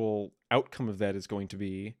actual outcome of that is going to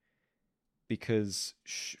be, because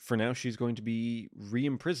for now she's going to be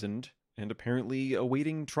re-imprisoned and apparently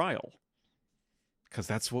awaiting trial, because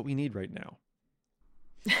that's what we need right now.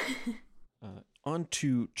 on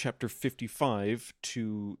to chapter 55,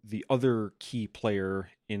 to the other key player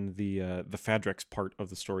in the Fadrex part of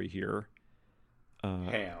the story here.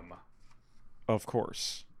 Ham. Of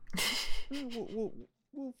course. We'll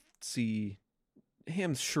see.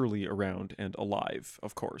 Ham's surely around and alive,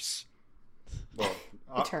 of course. Well,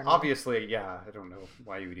 obviously, yeah. I don't know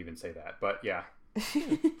why you would even say that, but yeah.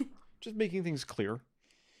 Just making things clear.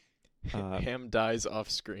 Ham dies off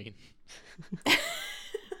screen.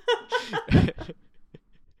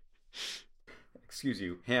 Excuse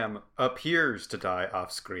you. Ham appears to die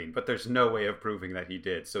off screen, but there's no way of proving that he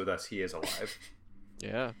did, so thus he is alive.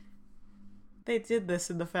 Yeah. They did this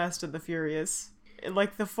in the Fast and the Furious. In,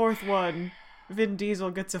 like, the fourth one, Vin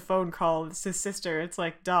Diesel gets a phone call. It's his sister. It's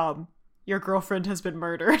like, Dom, your girlfriend has been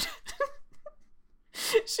murdered.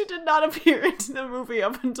 She did not appear in the movie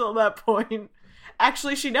up until that point.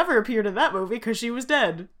 Actually, she never appeared in that movie because she was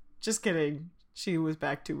dead. Just kidding. She was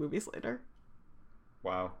back 2 movies later.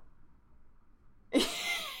 Wow.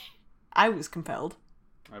 I was compelled.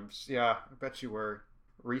 I bet you were.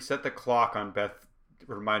 Reset the clock on Beth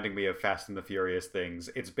reminding me of Fast and the Furious things.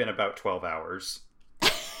 It's been about 12 hours.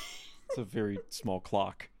 It's a very small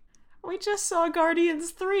clock. We just saw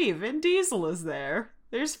Guardians 3. Vin Diesel is there.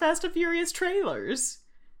 There's Fast and Furious trailers.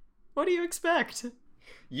 What do you expect?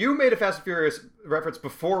 You made a Fast and Furious reference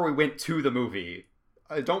before we went to the movie.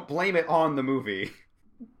 Don't blame it on the movie.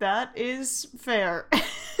 That is fair.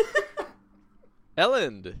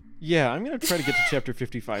 Elend. Yeah, I'm going to try to get to chapter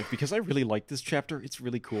 55 because I really like this chapter. It's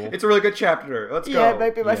really cool. It's a really good chapter. Let's go. Yeah, it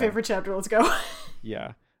might be my favorite chapter. Let's go.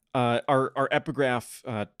 Yeah. Our epigraph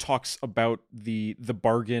talks about the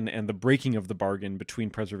bargain and the breaking of the bargain between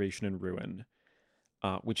Preservation and Ruin,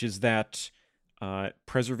 which is that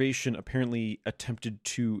Preservation apparently attempted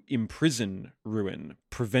to imprison Ruin,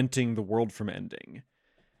 preventing the world from ending,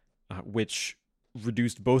 which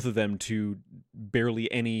reduced both of them to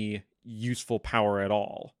barely any useful power at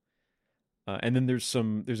all. And then there's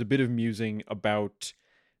a bit of musing about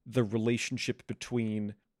the relationship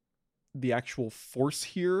between the actual force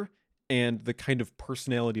here and the kind of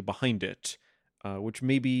personality behind it, which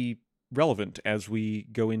may be relevant as we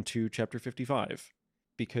go into chapter 55.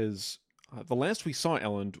 Because the last we saw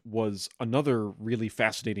Elend was another really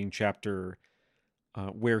fascinating chapter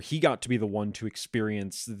where he got to be the one to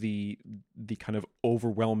experience the kind of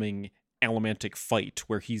overwhelming Allomantic fight,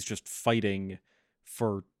 where he's just fighting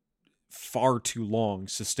for far too long,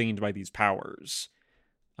 sustained by these powers,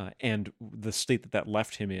 and the state that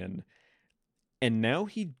left him in. And now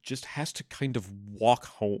he just has to kind of walk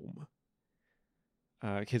home,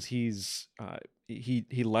 because he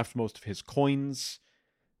left most of his coins.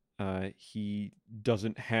 He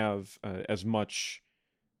doesn't have as much.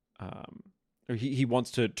 Or he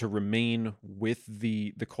wants to remain with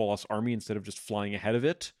the Koloss army instead of just flying ahead of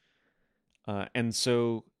it. And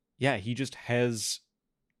so, yeah, he just has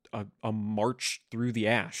a march through the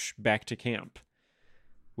ash back to camp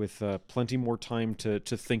with plenty more time to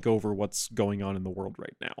think over what's going on in the world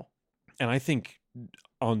right now. And I think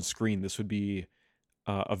on screen this would be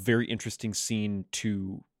a very interesting scene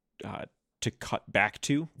to cut back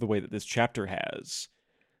to, the way that this chapter has,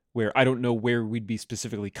 where I don't know where we'd be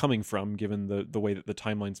specifically coming from given the way that the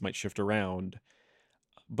timelines might shift around,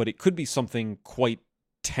 but it could be something quite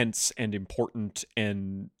tense and important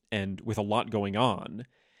and with a lot going on.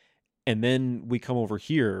 And then we come over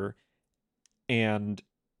here and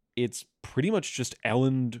it's pretty much just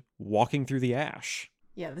Elend walking through the ash.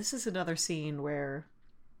 Yeah, this is another scene where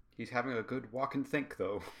he's having a good walk and think,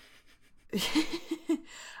 though.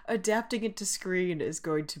 Adapting it to screen is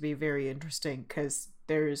going to be very interesting because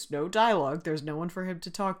there's no dialogue, there's no one for him to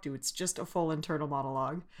talk to, it's just a full internal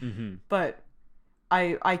monologue. Mm-hmm. But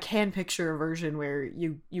I can picture a version where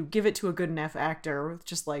you give it to a good enough actor with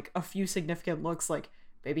just like a few significant looks, like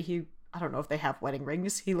maybe I don't know if they have wedding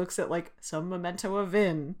rings, he looks at like some memento of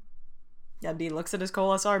Vin and he looks at his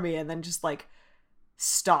Koloss army and then just like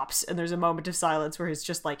stops and there's a moment of silence where it's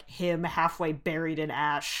just like him halfway buried in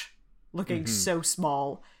ash looking so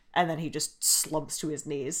small, and then he just slumps to his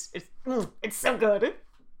knees. It's so good.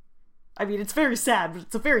 I mean, it's very sad, but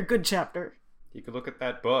it's a very good chapter. You could look at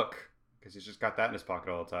that book because he's just got that in his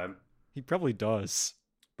pocket all the time. He probably does.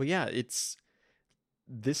 But yeah,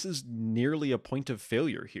 this is nearly a point of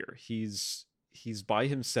failure here. He's by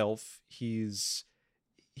himself. He's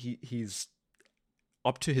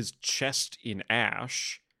up to his chest in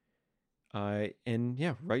ash. And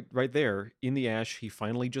yeah, right there in the ash, he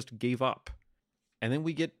finally just gave up. And then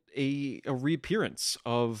we get a reappearance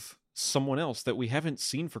of someone else that we haven't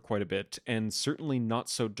seen for quite a bit, and certainly not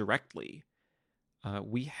so directly.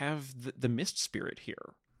 We have the Mist Spirit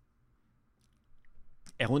here.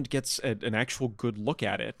 Elend gets an actual good look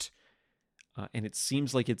at it, and it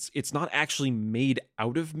seems like it's not actually made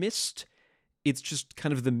out of mist. It's just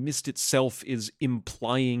kind of the mist itself is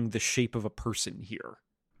implying the shape of a person here.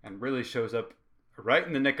 And really shows up right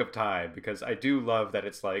in the nick of time, because I do love that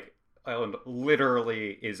it's like Elend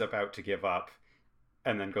literally is about to give up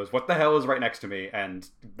and then goes, "What the hell is right next to me?" and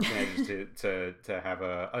manages to have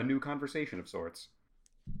a new conversation of sorts.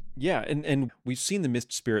 Yeah, and we've seen the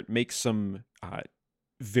Mist Spirit make some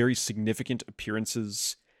very significant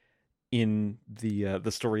appearances in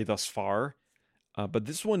the story thus far, but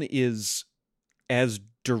this one is as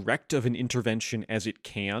direct of an intervention as it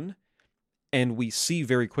can, and we see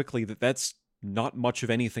very quickly that that's not much of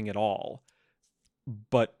anything at all.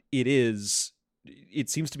 But it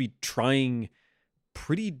seems to be trying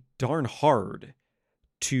pretty darn hard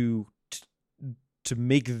to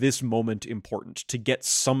make this moment important, to get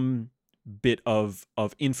some bit of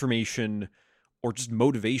information or just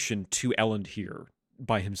motivation to Elend here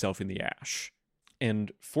by himself in the ash.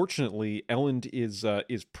 And fortunately, Elend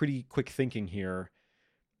is pretty quick thinking here,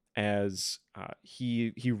 as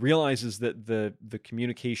he realizes that the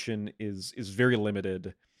communication is very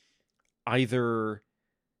limited. Either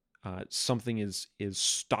something is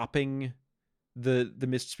stopping the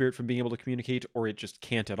Mist Spirit from being able to communicate, or it just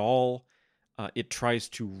can't at all. It tries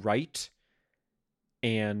to write,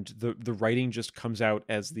 and the writing just comes out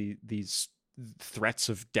as these threats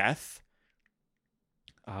of death.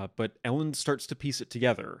 But Elend starts to piece it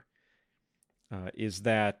together. Is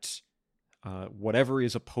that whatever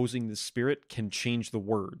is opposing the spirit can change the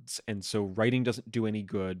words, and so writing doesn't do any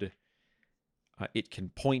good. It can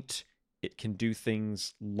point. It can do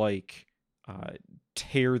things like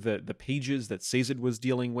tear the pages that Sazed was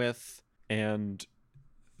dealing with, and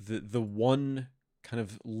the one kind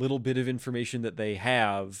of little bit of information that they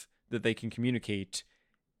have that they can communicate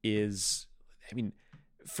is, I mean,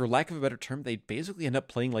 for lack of a better term, they basically end up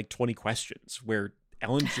playing like 20 questions, where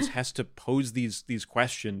Elend just has to pose these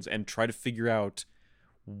questions and try to figure out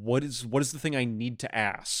what is the thing I need to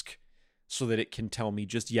ask so that it can tell me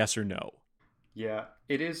just yes or no. Yeah,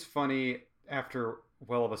 it is funny after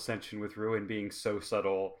Well of Ascension with Ruin being so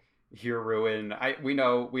subtle. Here, Ruin, we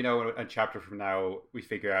know in a chapter from now we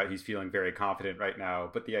figure out he's feeling very confident right now,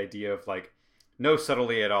 but the idea of like no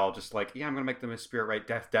subtlety at all, just like, yeah, I'm gonna make the Mist Spirit write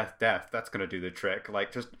death, death, death. That's gonna do the trick.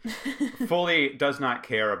 Like, just fully does not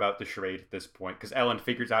care about the charade at this point, because Elend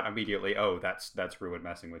figures out immediately, oh, that's Ruin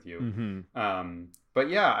messing with you. Mm-hmm. But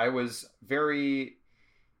yeah, I was very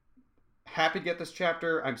happy to get this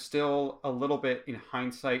chapter. I'm still a little bit, in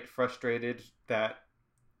hindsight, frustrated that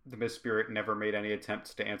the Mist Spirit never made any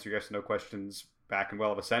attempts to answer yes or no questions back in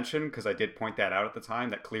Well of Ascension, because I did point that out at the time,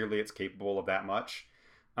 that clearly it's capable of that much.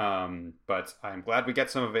 But I'm glad we get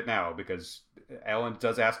some of it now, because Elend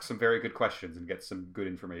does ask some very good questions and get some good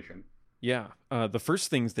information. Yeah. The first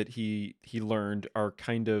things that he learned are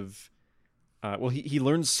kind of he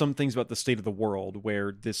learns some things about the state of the world,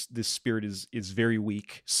 where this spirit is very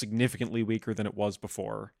weak, significantly weaker than it was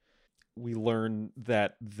before. We learn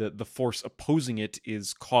that the force opposing it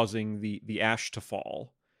is causing the ash to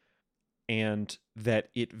fall, and that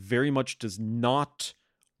it very much does not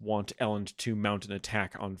want Elend to mount an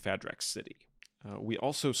attack on Fadrex City. We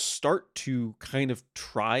also start to kind of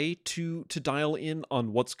try to dial in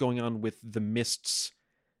on what's going on with the mists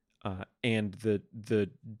and the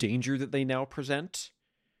danger that they now present.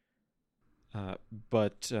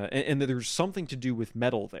 But there's something to do with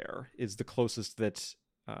metal. There is the closest that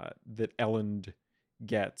Elend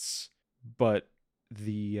gets, but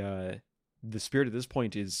the spirit at this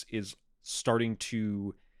point is starting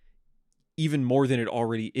to, even more than it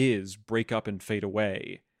already is, break up and fade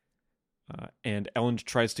away. And Elend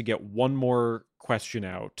tries to get one more question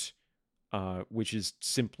out, which is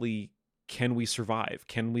simply, can we survive?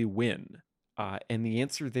 Can we win? And the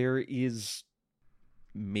answer there is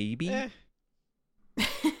maybe.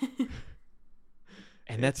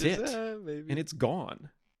 And that's it. Maybe. And it's gone.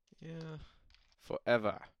 Yeah.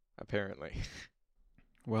 Forever, apparently.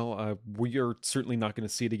 Well, we are certainly not going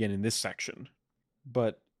to see it again in this section.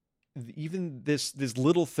 But even this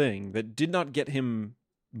little thing that did not get him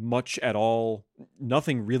much at all,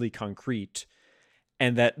 nothing really concrete,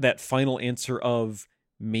 and that final answer of,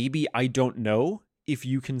 maybe I don't know if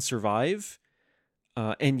you can survive,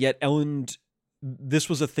 and yet Elend, this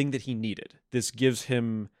was a thing that he needed. This gives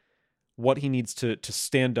him what he needs to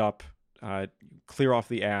stand up, clear off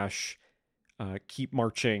the ash, keep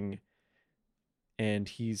marching, and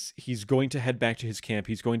he's going to head back to his camp.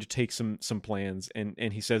 He's going to take some plans,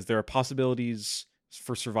 and he says there are possibilities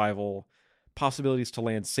for survival, possibilities to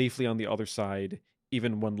land safely on the other side,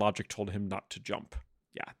 even when logic told him not to jump.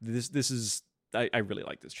 Yeah, this is I really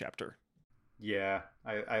like this chapter. Yeah,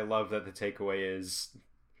 I love that the takeaway is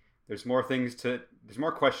there's more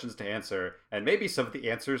questions to answer, and maybe some of the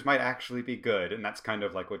answers might actually be good, and that's kind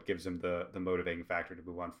of like what gives him the motivating factor to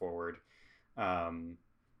move on forward. And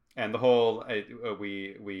the whole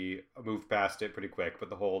we moved past it pretty quick, but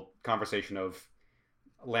the whole conversation of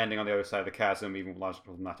landing on the other side of the chasm, even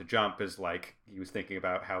logical not to jump, is like he was thinking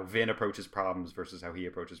about how Vin approaches problems versus how he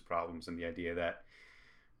approaches problems, and the idea that,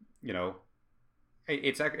 you know,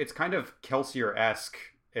 it's kind of Kelsier-esque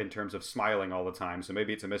in terms of smiling all the time. So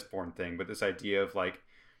maybe it's a Mistborn thing, but this idea of like,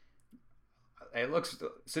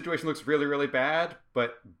 situation looks really, really bad,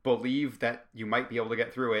 but believe that you might be able to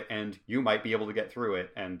get through it, and you might be able to get through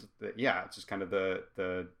it, and it's just kind of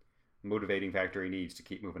the motivating factor he needs to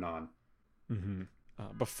keep moving on. Mm-hmm.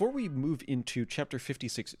 Before we move into chapter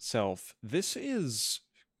 56 itself, this is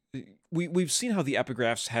we've seen how the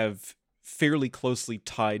epigraphs have fairly closely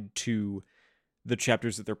tied to the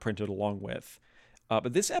chapters that they're printed along with.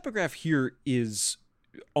 But this epigraph here is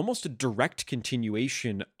almost a direct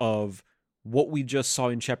continuation of what we just saw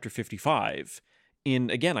in chapter 55 in,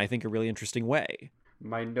 again, I think a really interesting way.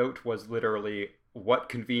 My note was literally, what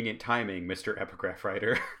convenient timing, Mr. Epigraph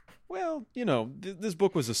Writer. Well, this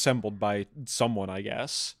book was assembled by someone, I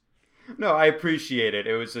guess. No, I appreciate it.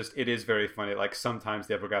 It is very funny. Like, sometimes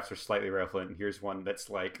the epigraphs are slightly relevant, and here's one that's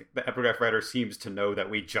like, the epigraph writer seems to know that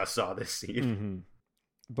we just saw this scene. Mm-hmm.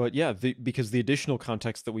 But yeah, because the additional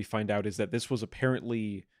context that we find out is that this was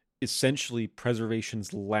apparently essentially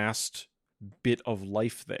Preservation's last bit of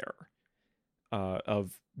life there,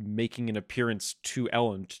 of making an appearance to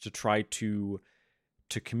Elend to try to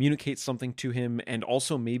communicate something to him, and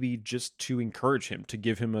also maybe just to encourage him, to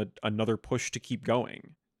give him another push to keep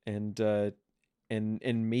going. And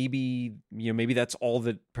maybe that's all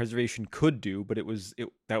that Preservation could do, but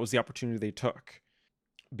that was the opportunity they took,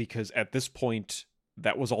 because at this point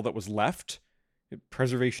that was all that was left.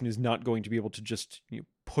 Preservation is not going to be able to just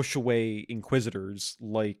push away Inquisitors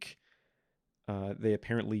like they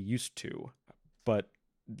apparently used to. But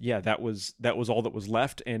yeah, that was all that was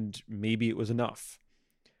left, and maybe it was enough.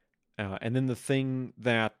 And then the thing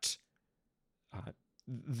that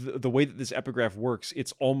the way that this epigraph works,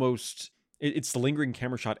 it's the lingering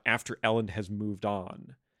camera shot after Elend has moved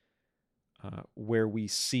on, where we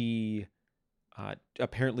see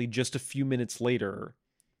apparently just a few minutes later,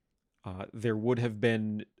 there would have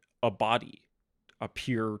been a body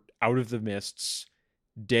appear out of the mists,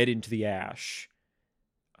 dead into the ash.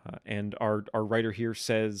 And our writer here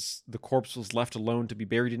says, the corpse was left alone to be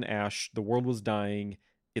buried in ash. The world was dying.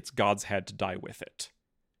 Its gods had to die with it.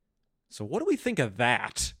 So what do we think of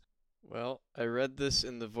that? Well, I read this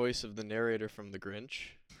in the voice of the narrator from The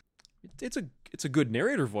Grinch. It's a good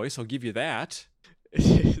narrator voice, I'll give you that.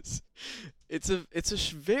 It's an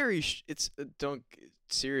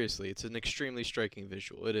extremely striking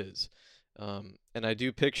visual. It is. And I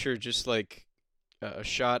do picture just like a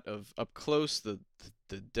shot of up close the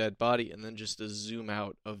dead body, and then just a zoom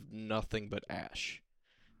out of nothing but ash.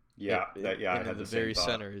 Yeah, and then the very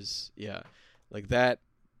center is like that.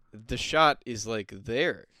 The shot is like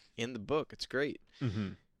there in the book. It's great. Mm-hmm.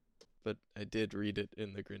 But I did read it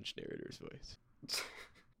in the Grinch narrator's voice.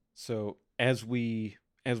 So as we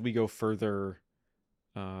go further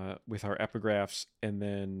with our epigraphs, and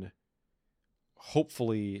then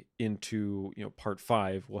hopefully into part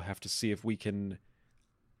 5, we'll have to see if we can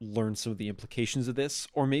learn some of the implications of this,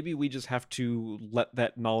 or maybe we just have to let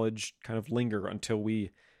that knowledge kind of linger until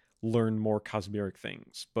we learn more cosmeric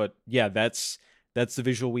things. But yeah, that's the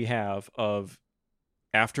visual we have of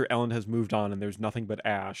after Elend has moved on and there's nothing but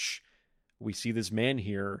ash. We see this man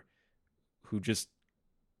here who just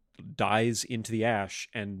dies into the ash,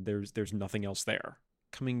 and there's nothing else there.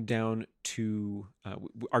 Coming down to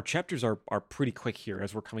our chapters are pretty quick here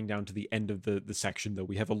as we're coming down to the end of the section, though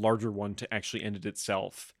we have a larger one to actually end it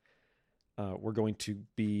itself. We're going to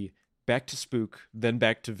be back to Spook, then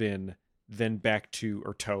back to Vin, then back to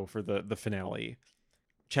Urteau for the finale.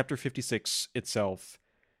 Chapter 56 itself,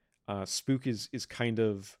 Spook is kind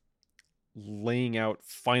of laying out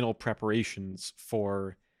final preparations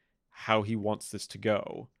for how he wants this to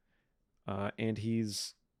go. And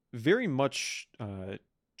he's very much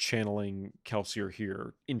channeling Kelsier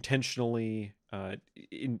here, intentionally,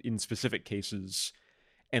 in specific cases,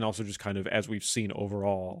 and also just kind of as we've seen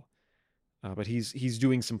overall. But he's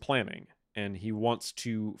doing some planning, and he wants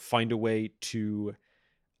to find a way to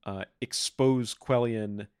expose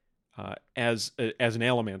Quellion as an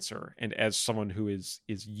Allomancer, and as someone who is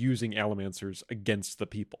using Allomancers against the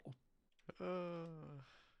people.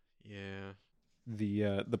 Yeah.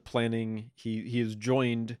 The planning, he is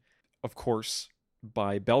joined, of course,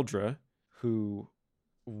 by Beldre, who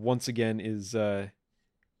once again is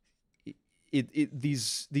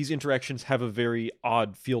these interactions have a very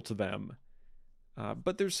odd feel to them,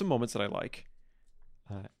 but there's some moments that I like,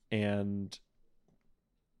 and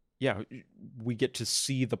yeah, we get to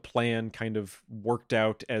see the plan kind of worked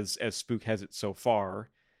out as Spook has it so far.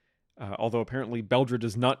 Although apparently Beldre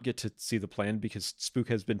does not get to see the plan because Spook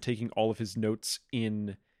has been taking all of his notes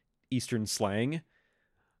in Eastern slang.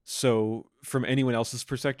 So from anyone else's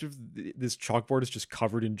perspective, this chalkboard is just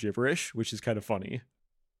covered in gibberish, which is kind of funny.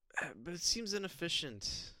 But it seems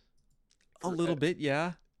inefficient. A little bit,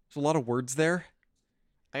 yeah. There's a lot of words there.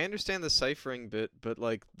 I understand the ciphering bit, but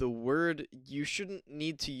like the word, you shouldn't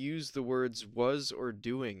need to use the words was or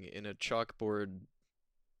doing in a chalkboard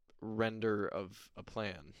render of a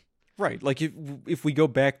plan. Right, like if we go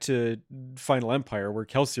back to Final Empire where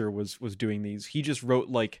Kelsier was doing these, he just wrote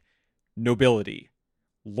like nobility,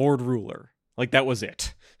 Lord Ruler. Like that was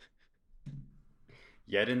it.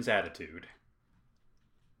 Yedin's attitude.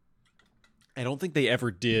 I don't think they ever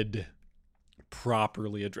did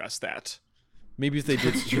properly address that. Maybe if they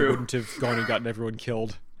did, they wouldn't have gone and gotten everyone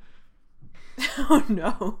killed. Oh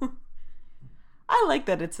no. I like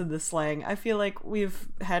that it's in the slang. I feel like we've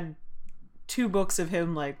had 2 books of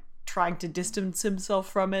him like trying to distance himself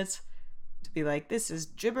from it, to be like, this is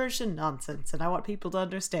gibberish and nonsense and I want people to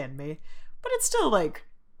understand me. But it's still like,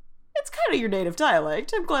 it's kind of your native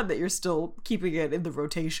dialect. I'm glad that you're still keeping it in the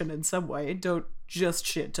rotation in some way. Don't just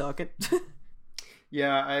shit talk it.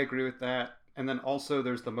 Yeah, I agree with that. And then also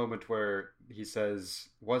there's the moment where he says,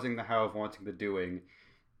 wasing the how of wanting the doing.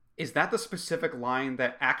 Is that the specific line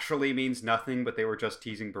that actually means nothing, but they were just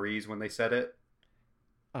teasing Breeze when they said it?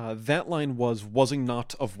 That line was, wasing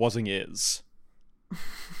not of wasing is.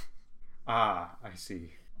 Ah, I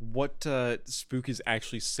see. What Spook is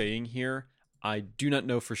actually saying here, I do not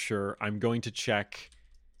know for sure. I'm going to check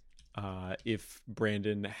if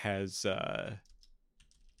Brandon has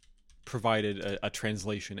provided a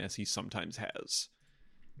translation, as he sometimes has.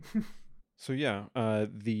 So yeah,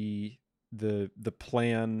 the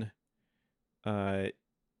plan,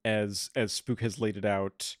 as Spook has laid it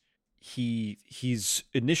out, he's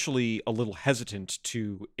initially a little hesitant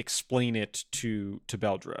to explain it to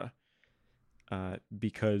Beldre,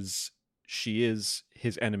 because she is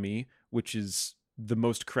his enemy, which is the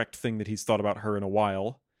most correct thing that he's thought about her in a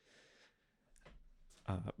while.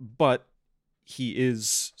 But he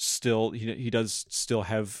is still, he does still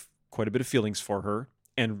have quite a bit of feelings for her,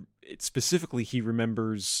 and specifically he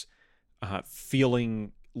remembers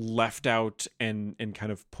feeling left out and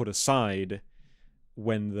kind of put aside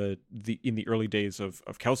when in the early days of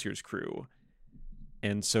Kelsier's crew,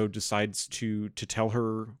 and so decides to tell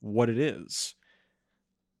her what it is,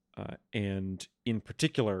 and in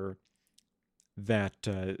particular that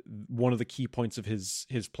one of the key points of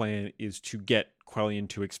his plan is to get Quellion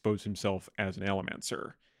to expose himself as an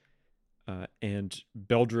Allomancer, and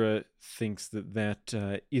Beldre thinks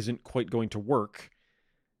that isn't quite going to work,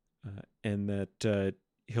 and that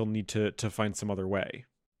he'll need to find some other way.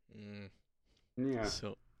 Yeah.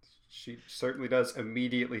 So she certainly does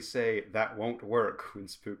immediately say that won't work when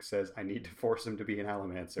Spook says, I need to force him to be an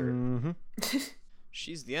Allomancer. Mm-hmm.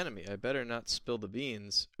 She's the enemy. I better not spill the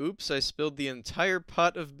beans. Oops, I spilled the entire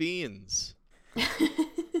pot of beans.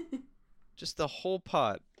 Just the whole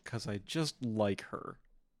pot. Because I just like her.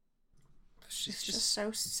 She's just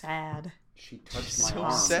so sad. She touched my So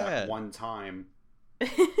arm sad. that one time.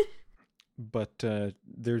 But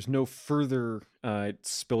there's no further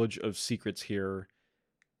spillage of secrets here,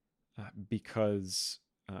 because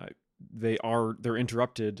they're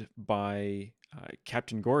interrupted by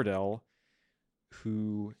Captain Gordel,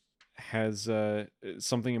 who has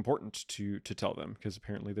something important to tell them, because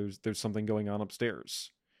apparently there's something going on upstairs,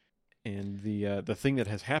 and the thing that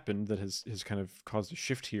has happened that has kind of caused a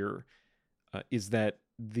shift here is that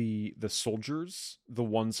the soldiers, the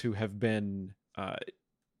ones who have been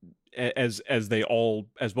as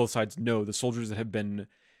both sides know, the soldiers that have been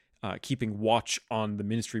keeping watch on the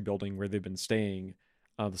ministry building where they've been staying,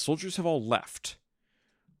 the soldiers have all left,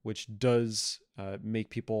 which does make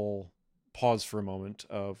people pause for a moment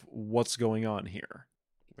of what's going on here.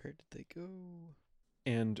 Where did they go?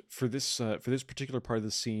 And for this particular part of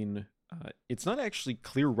the scene, it's not actually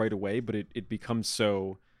clear right away, but it becomes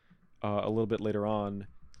so a little bit later on,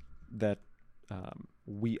 that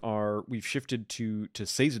we've shifted to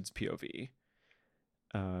Sazed's POV,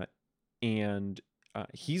 and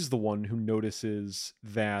he's the one who notices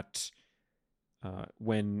that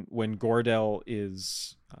when Gordel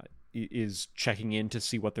is checking in to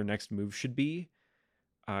see what their next move should be,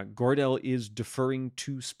 Gordel is deferring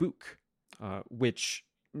to Spook, which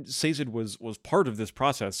Sazed was part of this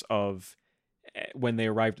process of when they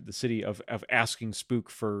arrived at the city of asking Spook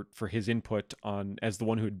for his input on as the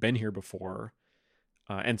one who had been here before.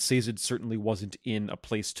 And Sazed certainly wasn't in a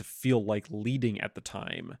place to feel like leading at the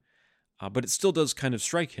time. But it still does kind of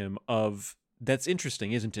strike him of, that's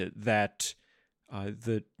interesting, isn't it? That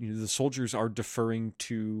the soldiers are deferring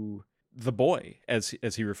to the boy, as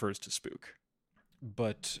he refers to Spook.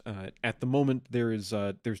 But at the moment, there's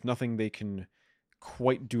nothing they can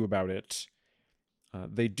quite do about it.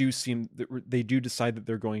 They do decide that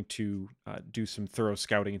they're going to do some thorough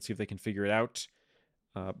scouting and see if they can figure it out.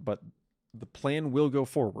 But the plan will go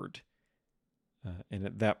forward, and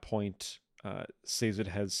at that point, Sazed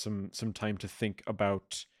has some time to think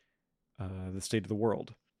about the state of the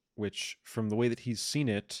world. Which, from the way that he's seen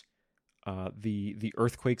it, the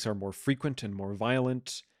earthquakes are more frequent and more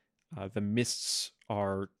violent. The mists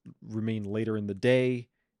remain later in the day.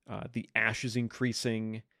 The ash is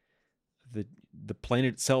increasing. The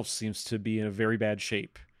planet itself seems to be in a very bad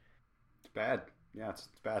shape. It's bad. Yeah, it's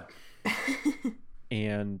bad.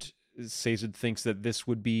 And Sazed thinks that this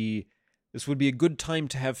would be a good time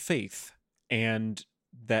to have faith, and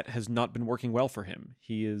that has not been working well for him.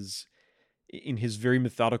 He is in his very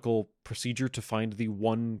methodical procedure to find the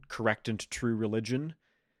one correct and true religion.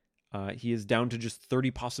 He is down to just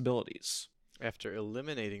 30 possibilities. After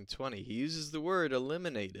eliminating 20, he uses the word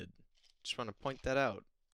eliminated. Just want to point that out.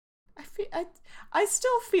 I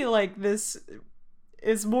still feel like this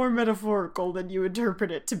is more metaphorical than you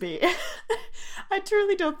interpret it to be. I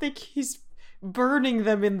truly don't think he's burning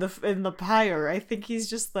them in the pyre. I think he's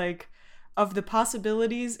just like, of the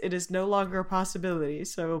possibilities, it is no longer a possibility.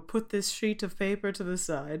 So put this sheet of paper to the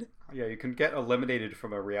side. Yeah, you can get eliminated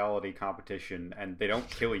from a reality competition, and they don't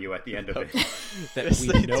kill you at the end of it. Yes,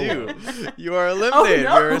 they do. You are eliminated. Oh,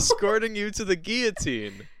 no. We're escorting you to the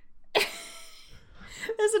guillotine.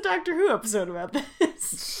 There's a Doctor Who episode about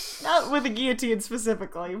this. Not with a guillotine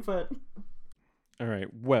specifically, but...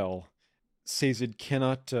 Alright, well, Sazed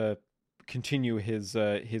cannot continue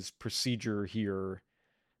his procedure here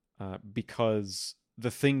because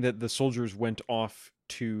the thing that the soldiers went off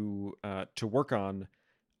to work on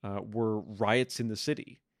were riots in the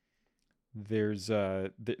city. There was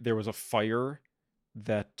a fire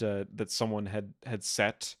that someone had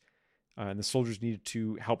set, and the soldiers needed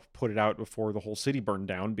to help put it out before the whole city burned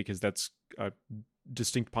down, because that's a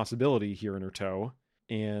distinct possibility here in Urteau.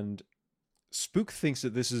 And Spook thinks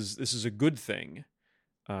that this is a good thing,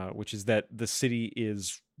 which is that the city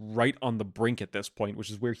is right on the brink at this point, which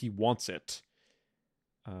is where he wants it.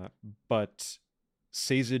 But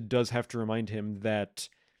Sazed does have to remind him that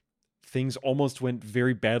things almost went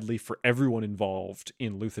very badly for everyone involved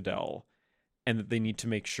in Luthadel, and that they need to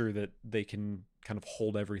make sure that they can kind of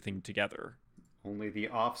hold everything together. Only the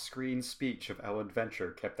off-screen speech of Ellen Venture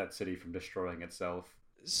kept that city from destroying itself.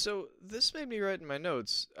 So this made me write in my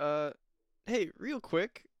notes. Hey, real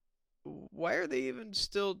quick, why are they even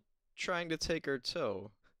still trying to take Urteau?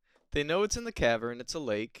 They know it's in the cavern, it's a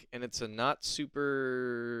lake, and it's a not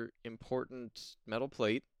super important metal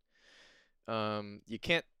plate. You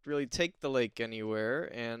can't really take the lake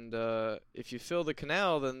anywhere, and if you fill the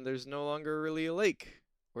canal, then there's no longer really a lake.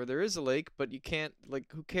 Or there is a lake, but you can't, like,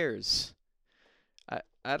 who cares?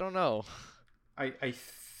 I don't know. I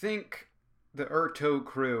think the Urteau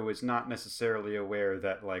crew is not necessarily aware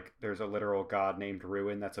that, like, there's a literal god named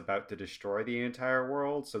Ruin that's about to destroy the entire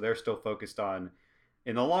world, so they're still focused on,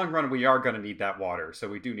 in the long run, we are going to need that water, so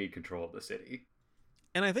we do need control of the city.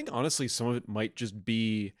 And I think, honestly, some of it might just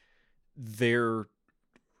be their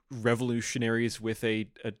revolutionaries with a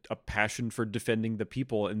passion for defending the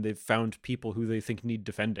people, and they've found people who they think need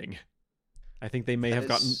defending. I think they may have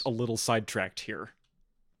gotten a little sidetracked here.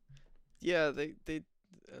 Yeah, they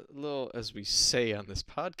a little, as we say on this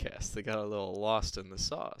podcast, they got a little lost in the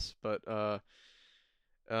sauce. But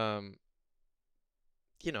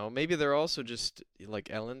maybe they're also just,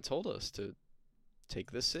 like Ellen told us, to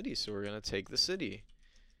take the city, so we're gonna take the city.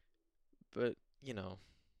 But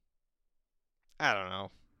I don't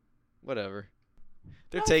know. Whatever.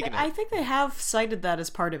 They're taking it. I think they have cited that as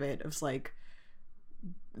part of it. It's like,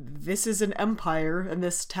 this is an empire, and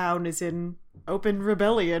this town is in open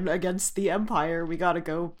rebellion against the empire. We gotta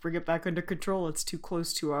go bring it back under control. It's too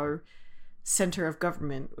close to our center of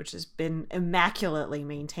government, which has been immaculately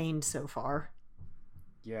maintained so far.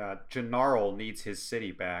 Yeah, Gennaro needs his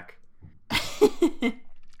city back.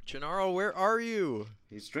 Gennaro, where are you?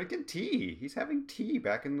 He's drinking tea. He's having tea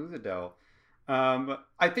back in Luthadel.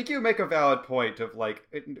 I think you make a valid point of, like,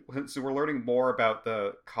 so we're learning more about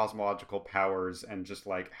the cosmological powers and just,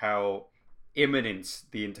 like, how imminent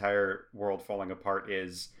the entire world falling apart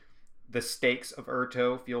is. The stakes of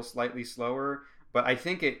Urteau feel slightly slower, but I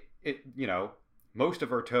think it most of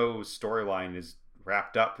Urto's storyline is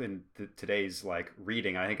wrapped up in today's like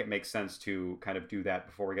reading. I think it makes sense to kind of do that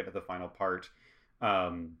before we get to the final part,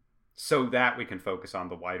 so that we can focus on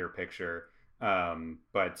the wider picture.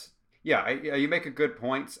 But yeah, you make a good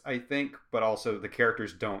point, I think, but also the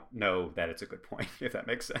characters don't know that it's a good point, if that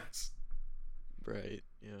makes sense. Right,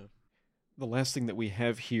 yeah. The last thing that we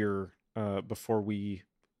have here before we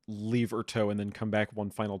leave Urto and then come back one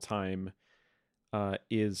final time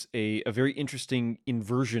is a very interesting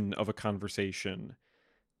inversion of a conversation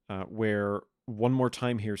where one more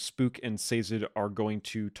time here, Spook and Sazed are going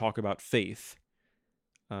to talk about faith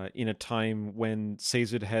in a time when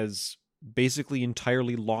Sazed has basically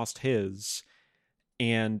entirely lost his,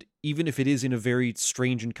 and even if it is in a very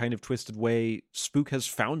strange and kind of twisted way, Spook has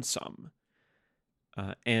found some.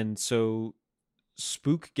 And so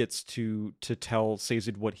Spook gets to tell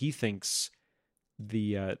Sazed what he thinks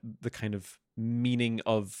the kind of meaning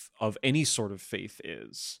of any sort of faith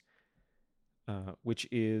is, which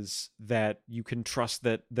is that you can trust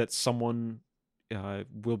that someone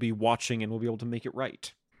will be watching and will be able to make it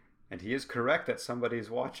right. And he is correct that somebody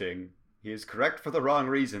is watching. He is correct for the wrong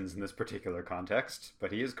reasons in this particular context,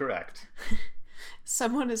 but he is correct.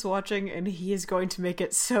 Someone is watching and he is going to make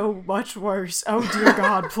it so much worse. Oh dear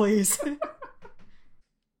God, please.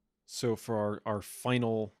 So for our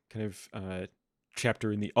final kind of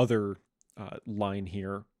chapter in the other line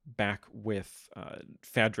here, back with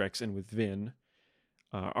Fadrex and with Vin,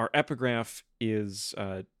 our epigraph is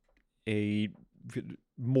a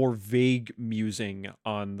more vague musing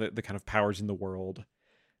on the kind of powers in the world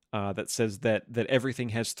that says that everything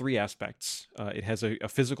has three aspects. It has a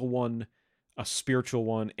physical one, a spiritual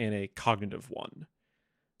one, and a cognitive one.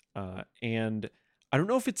 And I don't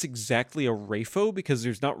know if it's exactly a Rapho because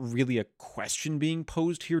there's not really a question being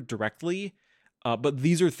posed here directly, but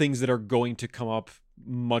these are things that are going to come up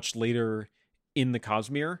much later in the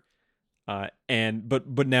Cosmere.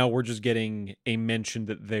 But now we're just getting a mention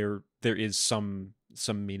that there is some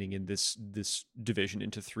meaning in this division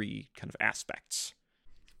into three kind of aspects.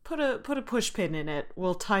 Put a push pin in it.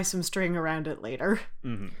 We'll tie some string around it later.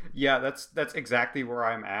 Mm-hmm. Yeah, that's exactly where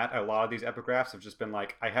I'm at. A lot of these epigraphs have just been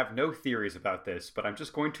like, I have no theories about this, but I'm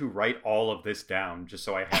just going to write all of this down just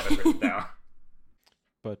so I have it written down.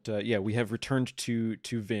 But yeah, we have returned to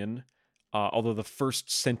Vin, although the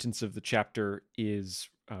first sentence of the chapter is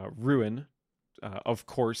Ruin. Of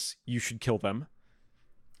course, you should kill them.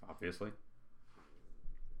 Obviously.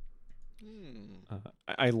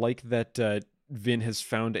 I like that Vin has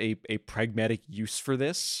found a pragmatic use for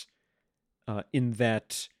this, in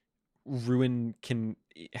that Ruin can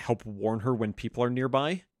help warn her when people are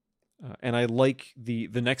nearby. And I like the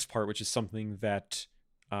next part, which is something that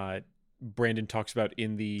Brandon talks about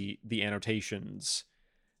in the annotations,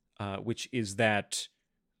 which is that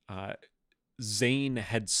Zane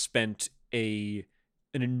had spent an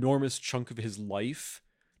enormous chunk of his life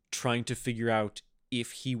trying to figure out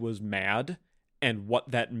if he was mad and what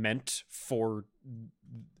that meant for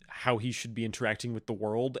how he should be interacting with the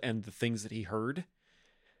world and the things that he heard.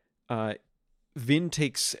 Vin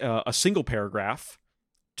takes a single paragraph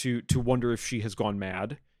to wonder if she has gone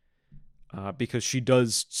mad, because she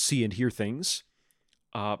does see and hear things,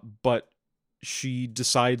 but she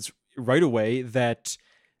decides right away that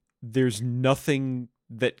there's nothing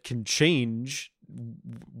that can change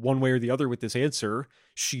one way or the other with this answer.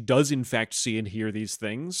 She does in fact see and hear these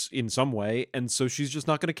things in some way, and so she's just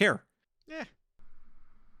not going to care. Yeah.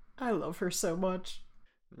 I love her so much.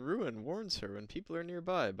 Ruin warns her when people are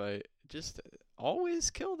nearby by just always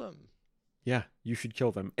kill them. Yeah, you should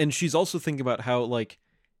kill them. And she's also thinking about how, like,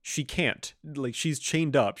 she can't. Like, she's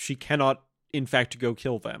chained up. She cannot, in fact, go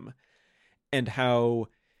kill them. And how,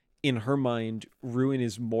 in her mind, Ruin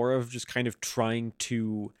is more of just kind of trying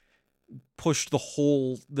to push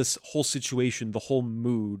this whole situation, the whole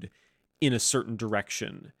mood, in a certain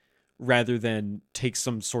direction, rather than take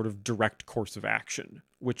some sort of direct course of action,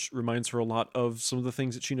 which reminds her a lot of some of the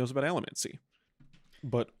things that she knows about Allomancy.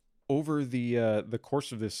 But over the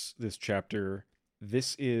course of this chapter,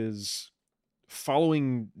 this is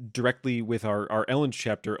following directly with our Elend's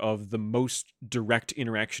chapter of the most direct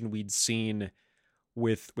interaction we'd seen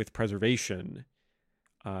with preservation.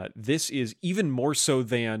 This is even more so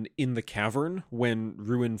than in the cavern when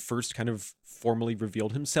Ruin first kind of formally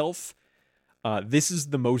revealed himself. This is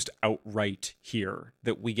the most outright here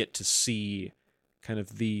that we get to see kind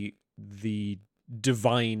of the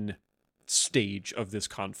divine stage of this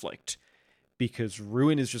conflict, because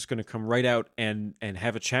Ruin is just going to come right out and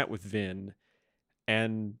have a chat with Vin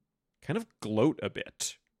and kind of gloat a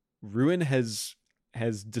bit. Ruin has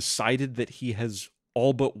decided that he has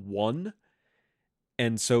all but won,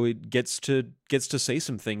 and so it gets to say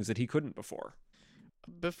some things that he couldn't before.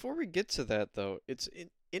 Before we get to that, though, it's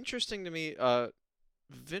interesting to me.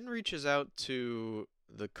 Vin reaches out to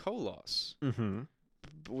the Koloss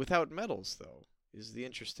without medals, though, is the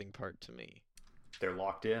interesting part to me. They're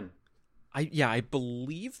locked in. I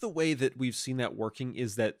believe the way that we've seen that working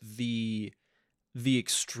is that the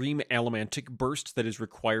extreme allomantic burst that is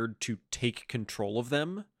required to take control of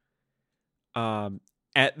them,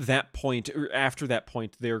 at that point, or after that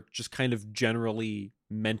point, they're just kind of generally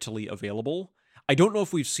mentally available. I don't know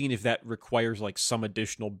if we've seen if that requires like some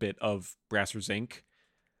additional bit of brass or zinc,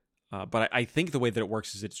 but I think the way that it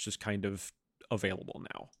works is it's just kind of available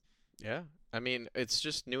now. Yeah, I mean, it's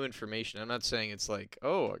just new information. I'm not saying it's like,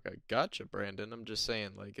 oh, I gotcha, Brandon. I'm just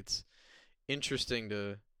saying, like, it's interesting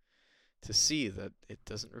to see that it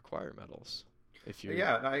doesn't require metals if you're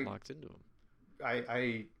locked into them.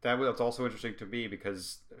 That's also interesting to me,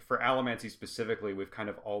 because for Allomancy specifically, we've kind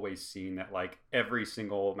of always seen that like every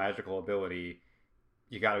single magical ability,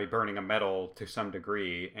 you got to be burning a metal to some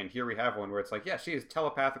degree, and here we have one where it's like, yeah, she is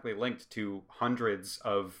telepathically linked to hundreds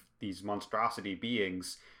of these monstrosity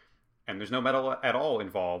beings, and there's no metal at all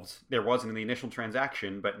involved. There wasn't in the initial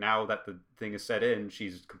transaction, but now that the thing is set in,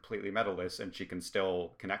 she's completely metalless and she can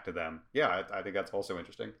still connect to them. Yeah, I think that's also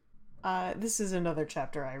interesting. This is another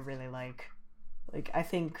chapter I really like. Like, I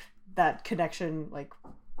think that connection, like,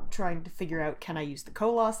 trying to figure out, can I use the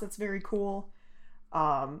Koloss? That's very cool.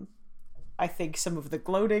 I think some of the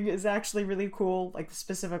gloating is actually really cool. Like, the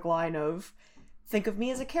specific line of, think of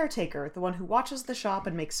me as a caretaker, the one who watches the shop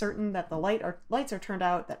and makes certain that the lights are turned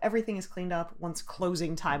out, that everything is cleaned up once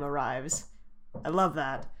closing time arrives. I love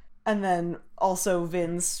that. And then also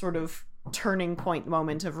Vin's sort of turning point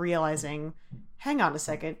moment of realizing, hang on a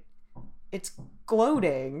second, it's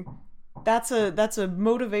gloating. That's a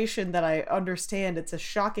motivation that I understand. It's a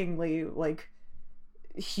shockingly, like,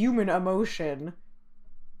 human emotion.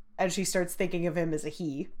 And she starts thinking of him as a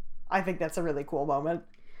he. I think that's a really cool moment.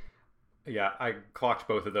 Yeah, I clocked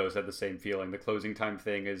both of those, had the same feeling. The closing time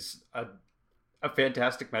thing is a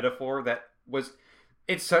fantastic metaphor that was...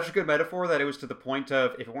 It's such a good metaphor that it was to the point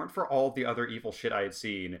of, if it weren't for all the other evil shit I had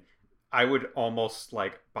seen, I would almost,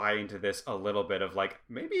 like, buy into this a little bit of, like,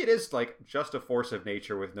 maybe it is, like, just a force of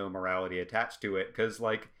nature with no morality attached to it. Because,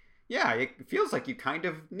 like, yeah, it feels like you kind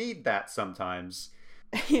of need that sometimes.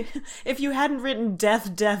 If you hadn't written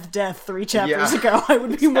death, death, death 3 chapters ago, I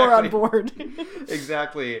would be more on board.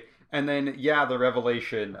 Exactly. And then, yeah, the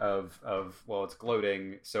revelation of well, it's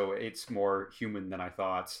gloating, so it's more human than I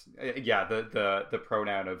thought. Yeah, the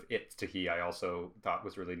pronoun of it to he I also thought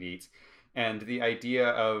was really neat. And the idea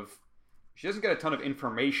of, she doesn't get a ton of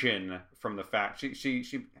information from the fact, she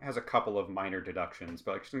has a couple of minor deductions,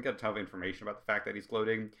 but like, she doesn't get a ton of information about the fact that he's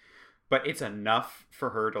gloating, but it's enough for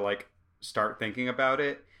her to like start thinking about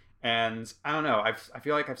it. And I don't know, I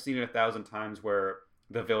feel like I've seen it 1,000 times where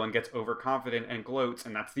the villain gets overconfident and gloats,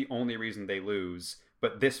 and that's the only reason they lose.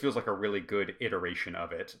 But this feels like a really good iteration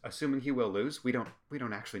of it. Assuming he will lose, we don't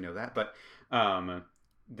actually know that. But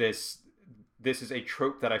this is a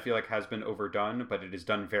trope that I feel like has been overdone, but it is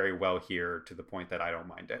done very well here to the point that I don't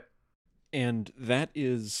mind it. And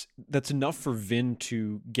that's enough for Vin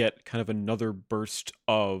to get kind of another burst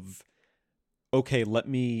of, okay, let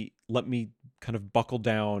me kind of buckle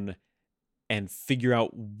down and figure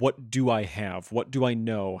out, what do I have? What do I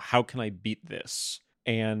know? How can I beat this?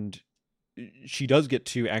 And she does get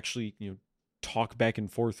to actually, talk back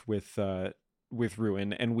and forth with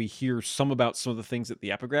Ruin, and we hear some of the things that the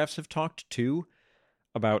epigraphs have talked to,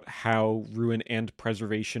 about how Ruin and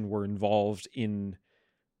Preservation were involved in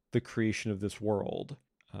the creation of this world.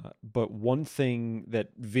 But one thing that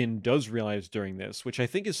Vin does realize during this, which I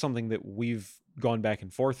think is something that we've gone back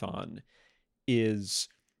and forth on, is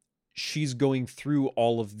she's going through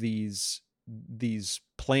all of these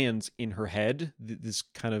plans in her head, this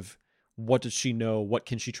kind of, what does she know, what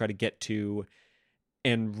can she try to get to,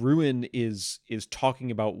 and Ruin is talking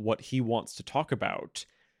about what he wants to talk about,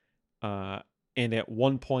 and at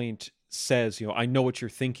one point says, I know what you're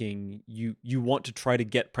thinking, you want to try to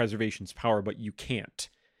get Preservation's power, but you can't,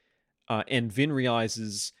 and Vin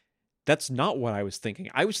realizes, that's not what I was thinking.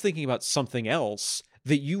 I was thinking about something else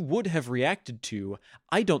that you would have reacted to.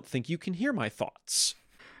 I don't think you can hear my thoughts.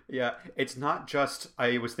 Yeah, it's not just,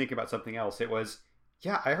 I was thinking about something else. It was,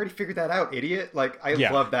 yeah, I already figured that out, idiot. Like, I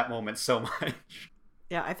love that moment so much.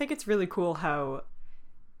 Yeah, I think it's really cool how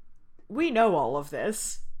we know all of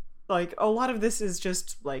this. Like, a lot of this is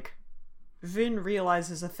just, like, Vin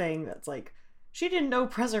realizes a thing that's, like, she didn't know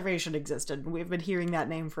Preservation existed. We've been hearing that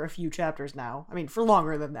name for a few chapters now. I mean, for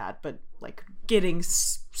longer than that, but, like, getting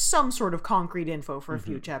some sort of concrete info for a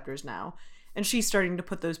few chapters now. and she's starting to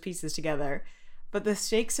put those pieces together. But the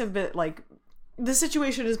stakes have been, like, the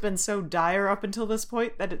situation has been so dire up until this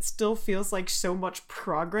point that it still feels like so much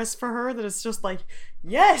progress for her that it's just like,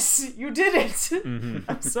 yes, you did it. Mm-hmm.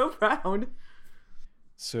 I'm so proud.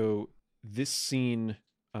 So this scene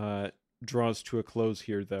draws to a close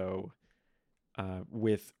here, though,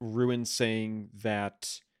 with Ruin saying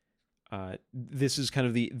that this is kind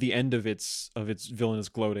of the end of its villainous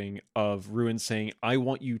gloating, of Ruin saying, I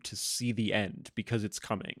want you to see the end because it's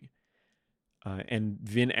coming. And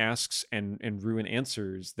Vin asks and Ruin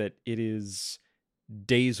answers that it is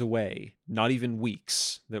days away, not even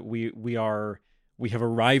weeks, that we have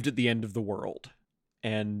arrived at the end of the world.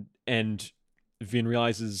 And Vin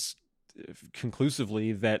realizes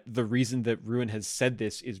conclusively that the reason that Ruin has said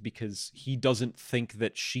this is because he doesn't think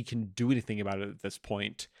that she can do anything about it at this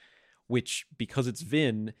point, which, because it's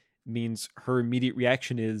Vin, means her immediate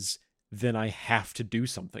reaction is, then I have to do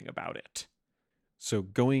something about it. So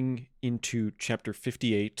going into chapter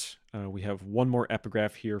 58, we have one more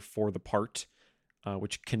epigraph here for the part,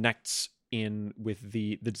 which connects in with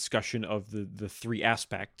the discussion of the three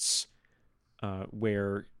aspects,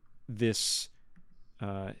 where this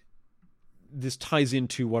ties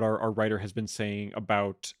into what our writer has been saying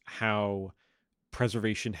about how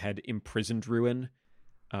preservation had imprisoned Ruin,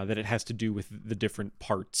 that it has to do with the different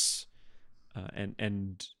parts,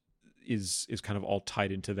 and is kind of all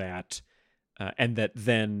tied into that. And that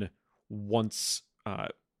then once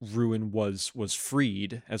Ruin was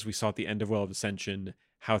freed, as we saw at the end of Well of Ascension,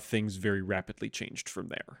 how things very rapidly changed from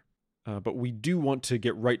there. But we do want to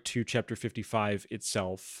get right to chapter 55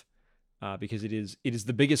 itself, because it is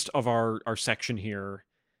the biggest of our section here.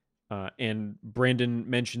 And Brandon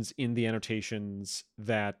mentions in the annotations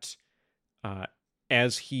that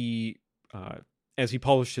as he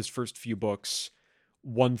published his first few books,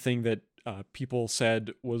 one thing that people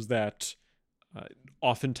said was that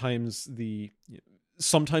oftentimes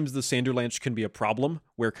sometimes the Sanderlanche can be a problem,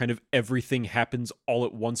 where kind of everything happens all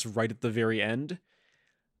at once right at the very end.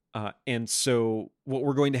 And so what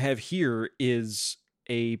we're going to have here is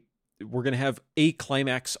we're going to have a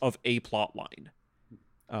climax of a plot line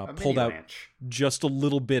pulled out just a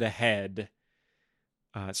little bit ahead,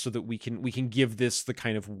 so that we can give this the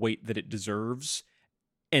kind of weight that it deserves,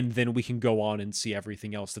 and then we can go on and see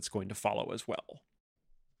everything else that's going to follow as well.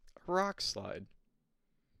 Rock slide.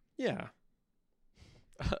 Yeah.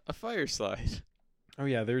 A fire slide. Oh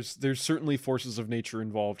yeah, there's certainly forces of nature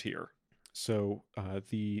involved here. So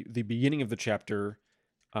the beginning of the chapter,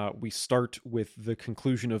 we start with the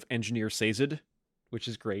conclusion of Engineer Sazed, which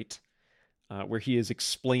is great, where he is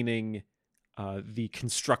explaining the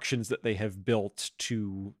constructions that they have built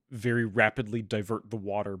to very rapidly divert the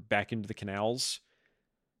water back into the canals,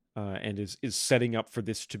 and is setting up for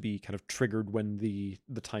this to be kind of triggered when the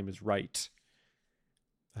time is right,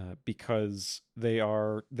 because they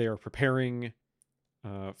are preparing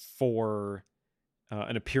for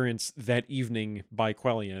an appearance that evening by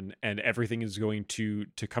Quellion, and everything is going to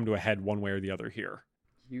come to a head one way or the other here.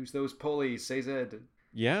 Use those pulleys, Sazed.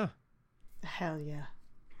 Yeah. Hell yeah.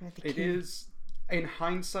 It is, in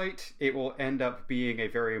hindsight, it will end up being a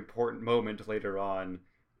very important moment later on.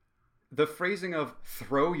 The phrasing of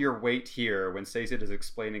 "throw your weight here" when Sazed is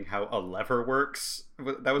explaining how a lever works,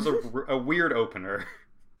 that was a weird opener.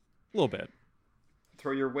 A little bit.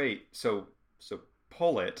 Throw your weight, so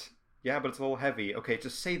pull it. Yeah, but it's a little heavy. Okay,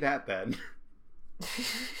 just say that then.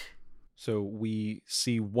 So we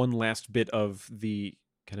see one last bit of the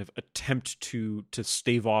kind of attempt to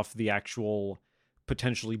stave off the actual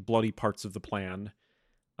potentially bloody parts of the plan,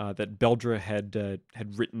 that Beldre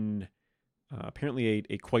had written. Apparently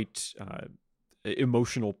a quite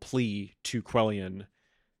emotional plea to Quellion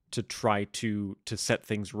to try to set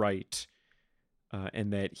things right,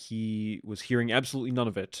 and that he was hearing absolutely none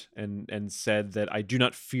of it, and said that I do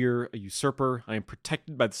not fear a usurper. I am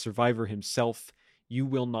protected by the survivor himself. You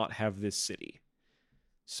will not have this city.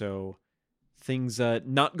 So things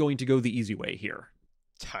not going to go the easy way here.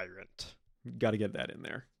 Tyrant. Got to get that in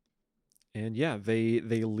there. And yeah, they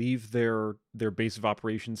leave their base of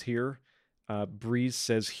operations here. Breeze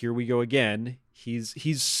says, "Here we go again."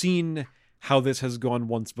 He's seen how this has gone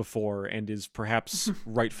once before and is perhaps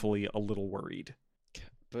rightfully a little worried.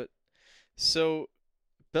 But so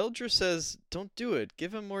Beldre says, "Don't do it.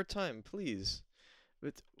 Give him more time, please."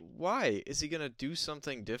 But why? Is he gonna do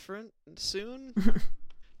something different soon?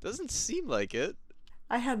 Doesn't seem like it.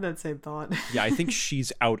 I had that same thought. Yeah, I think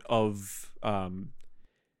she's out of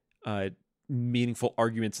meaningful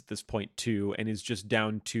arguments at this point too, and is just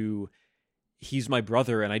down to, he's my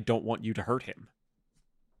brother and I don't want you to hurt him.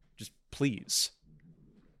 Just please.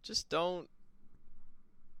 Just don't.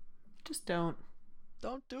 Just don't.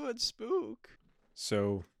 Don't do it, Spook.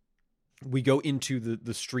 So we go into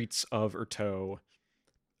the streets of Urteau.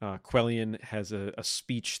 Quellion has a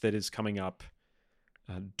speech that is coming up.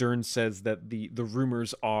 Dern says that the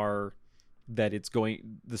rumors are that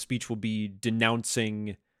the speech will be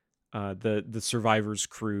denouncing the survivors'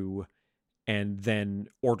 crew and then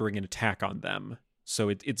ordering an attack on them. So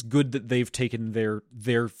it's good that they've taken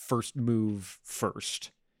their first move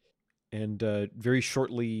first. And very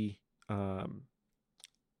shortly,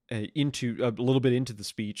 into a little bit into the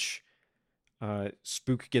speech,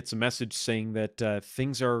 Spook gets a message saying that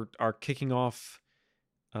things are kicking off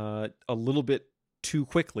a little bit too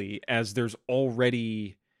quickly, as there's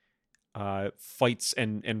already fights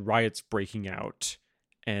and riots breaking out,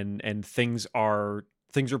 and things are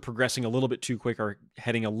progressing a little bit too quick, are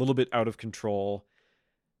heading a little bit out of control.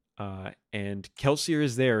 And Kelsier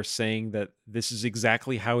is there saying that this is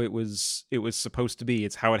exactly how it was supposed to be.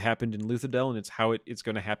 It's how it happened in Luthadel, and it's how it's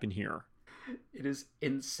going to happen here. It is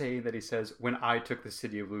insane that he says, when I took the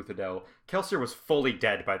city of Luthadel, Kelsier was fully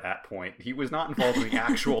dead by that point. He was not involved in the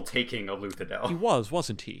actual taking of Luthadel. He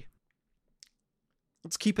wasn't he?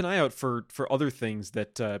 Let's keep an eye out for other things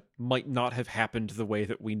that might not have happened the way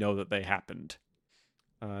that we know that they happened.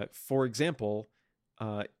 For example,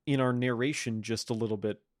 in our narration just a little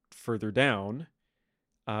bit further down,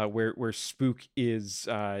 where Spook is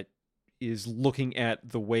looking at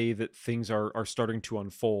the way that things are starting to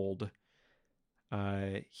unfold,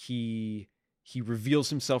 he reveals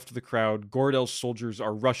himself to the crowd. Goradel's soldiers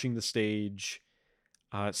are rushing the stage.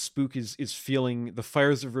 Spook is feeling the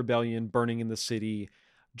fires of rebellion burning in the city,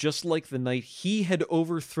 just like the night he had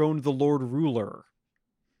overthrown the Lord Ruler.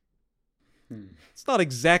 It's not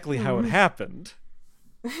exactly how it happened.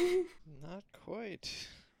 Not quite.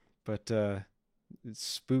 But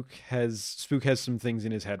Spook has some things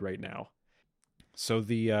in his head right now. So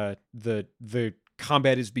the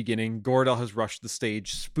combat is beginning. Goradel has rushed the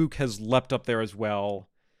stage. Spook has leapt up there as well.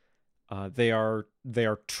 They are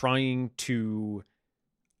trying to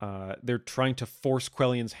force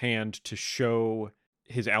Quellion's hand to show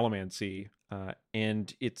his allomancy,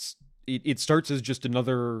 and it starts as just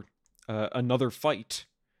another fight.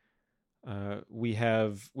 We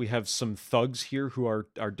have some thugs here who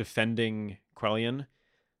are defending Quellion,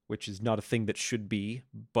 which is not a thing that should be,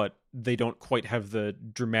 but they don't quite have the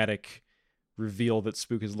dramatic reveal that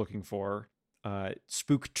Spook is looking for.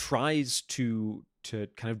 Spook tries to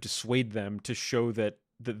kind of dissuade them, to show that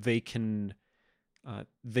they can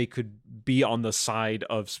they could be on the side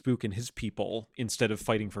of Spook and his people instead of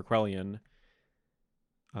fighting for Quellion.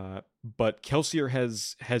 But Kelsier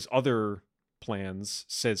has other plans,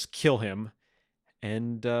 says kill him,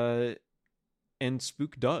 and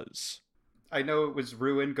Spook does. I know it was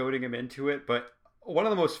Ruin goading him into it, but one of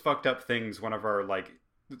the most fucked up things one of our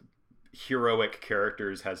heroic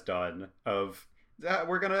characters has done of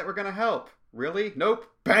we're gonna help. Really? Nope.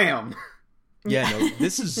 Bam. Yeah, no,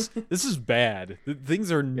 this is bad.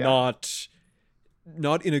 Things are not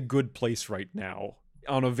in a good place right now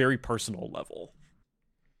on a very personal level.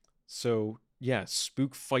 So yeah,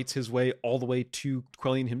 Spook fights his way all the way to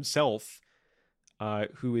Quellion himself,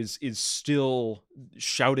 who is still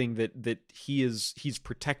shouting that he's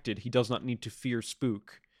protected. He does not need to fear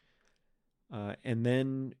Spook. And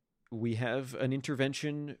then we have an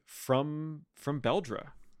intervention from Beldra.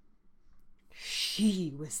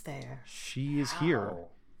 She was there. She is here.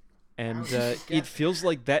 And it feels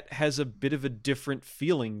like that has a bit of a different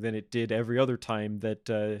feeling than it did every other time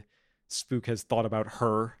that Spook has thought about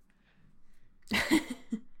her.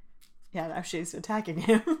 Yeah, now she's attacking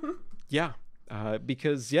him. Yeah,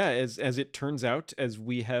 because as it turns out, as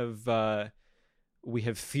we have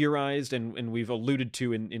theorized and we've alluded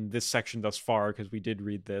to in this section thus far, because we did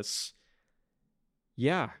read this.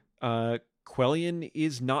 Yeah, Quellion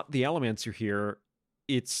is not the Allomancer here.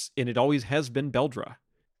 It always has been Beldra.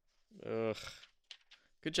 Ugh.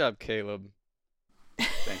 Good job, Caleb.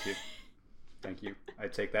 Thank you. I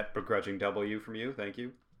take that begrudging W from you. Thank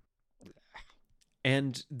you.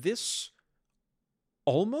 And this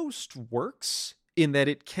almost works in that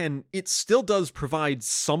it still does provide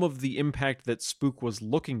some of the impact that Spook was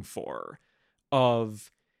looking for.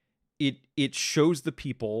 Of it shows the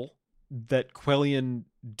people that Quellion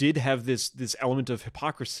did have this element of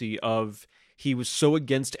hypocrisy of he was so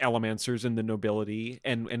against Allomancers and the nobility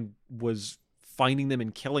and was finding them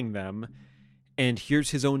and killing them, and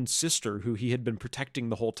here's his own sister who he had been protecting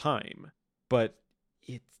the whole time. But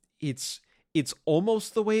it's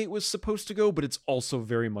almost the way it was supposed to go, but it's also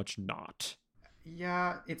very much not.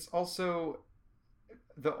 Yeah, it's also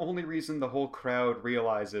the only reason the whole crowd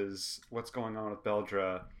realizes what's going on with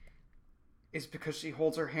Beldra is because she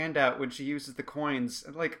holds her hand out when she uses the coins.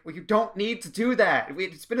 And like, well, you don't need to do that.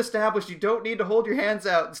 It's been established you don't need to hold your hands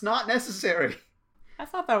out. It's not necessary. I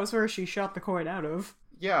thought that was where she shot the coin out of.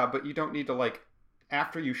 Yeah, but you don't need to, like,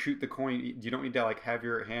 after you shoot the coin, you don't need to, like, have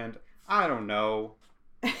your hand... I don't know.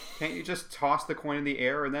 Can't you just toss the coin in the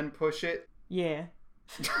air and then push it? Yeah.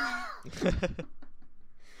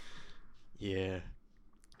 Yeah.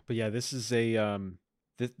 But yeah, this is a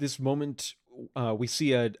this moment we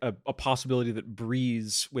see a possibility that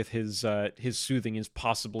Breeze with his soothing is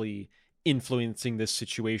possibly influencing this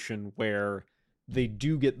situation where they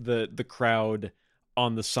do get the crowd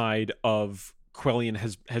on the side of Quellion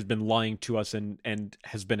has been lying to us and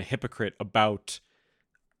has been a hypocrite about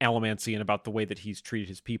Allomancy and about the way that he's treated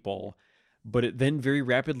his people. But it then very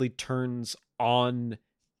rapidly turns on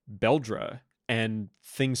Beldre and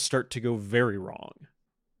things start to go very wrong.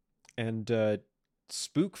 And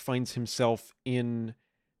Spook finds himself in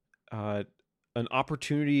an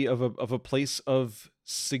opportunity of a place of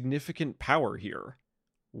significant power here,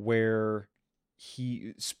 where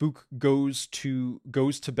Spook goes to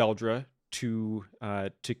Beldre to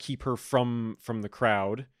keep her from the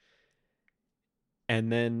crowd, and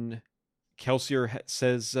then Kelsier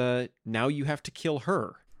says, now you have to kill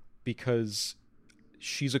her because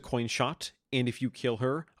she's a coin shot, and if you kill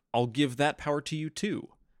her, I'll give that power to you too.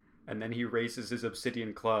 And then he raises his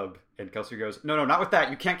obsidian club, and Kelsier goes, no, not with that.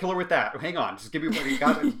 You can't kill her with that. Hang on. Just give me what you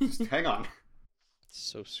got. Just hang on.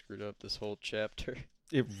 So screwed up, this whole chapter.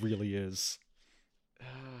 It really is.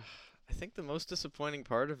 I think the most disappointing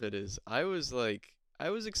part of it is I was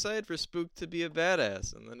excited for Spook to be a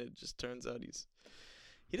badass, and then it just turns out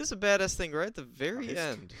he does a badass thing right at the very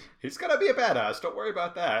end. He's gonna be a badass. Don't worry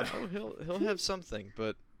about that. Oh, he'll have something,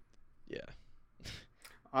 but yeah.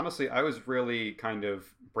 Honestly, I was really kind of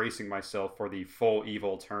bracing myself for the full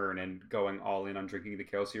evil turn and going all in on drinking the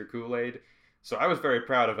Kelsier Kool-Aid. So I was very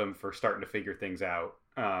proud of him for starting to figure things out.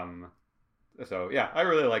 So yeah, I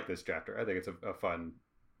really like this chapter. I think it's a fun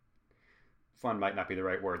might not be the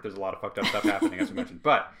right word. There's a lot of fucked up stuff happening, as we mentioned,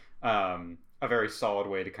 but a very solid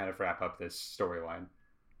way to kind of wrap up this storyline.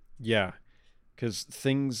 Yeah, because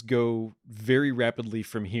things go very rapidly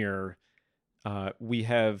from here.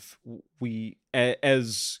 As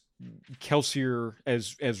Kelsier,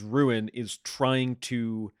 as Ruin is trying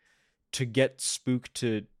to get Spook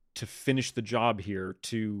to finish the job here,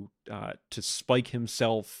 to spike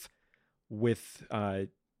himself with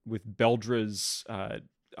Beldre's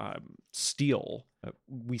steel.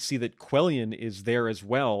 We see that Quellion is there as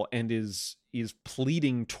well and is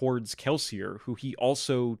pleading towards Kelsier, who he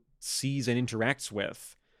also sees and interacts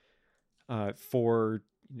with, for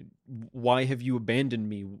why have you abandoned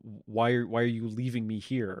me? Why are you leaving me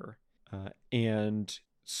here? And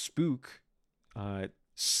Spook,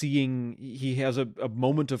 seeing, he has a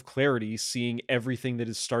moment of clarity, seeing everything that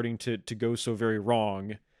is starting to go so very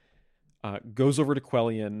wrong, goes over to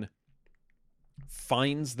Quellion,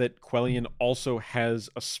 finds that Quellion also has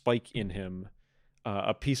a spike in him,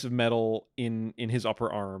 a piece of metal in his upper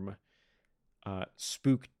arm.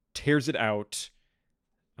 Spook tears it out,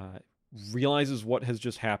 realizes what has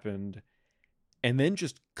just happened, and then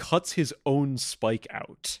just cuts his own spike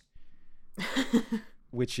out.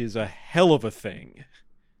 Which is a hell of a thing.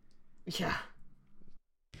 Yeah.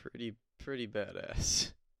 Pretty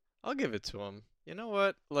badass. I'll give it to him. You know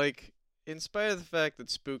what? Like, in spite of the fact that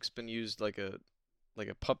Spook's been used like a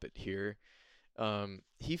puppet here,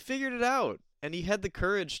 he figured it out, and he had the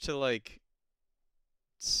courage to like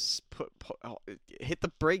hit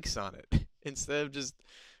the brakes on it instead of just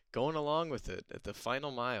going along with it at the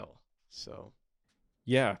final mile. So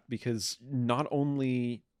yeah, because not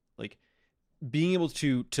only like being able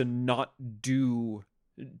to not do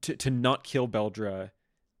to not kill Beldre,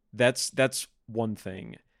 that's one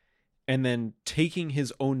thing, and then taking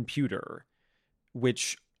his own pewter,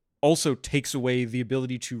 which also takes away the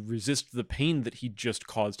ability to resist the pain that he just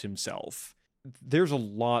caused himself. There's a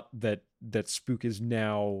lot that Spook is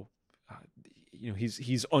now,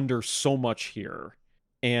 he's under so much here,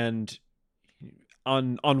 and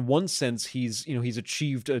on one sense, he's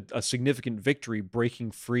achieved a significant victory,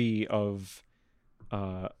 breaking free of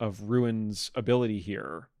Ruin's ability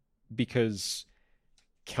here, because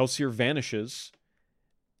Kelsier vanishes,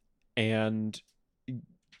 and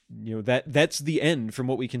that's the end. From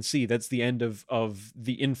what we can see, that's the end of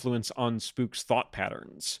the influence on Spook's thought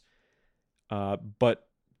patterns. But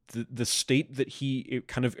the state that it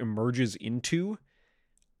kind of emerges into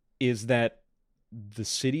is that the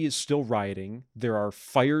city is still rioting. There are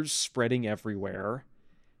fires spreading everywhere.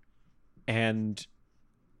 And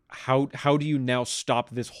how do you now stop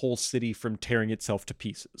this whole city from tearing itself to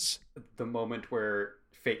pieces? The moment where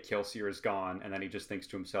fake Kelsier is gone, and then he just thinks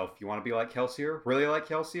to himself, you want to be like Kelsier? Really like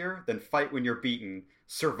Kelsier? Then fight when you're beaten.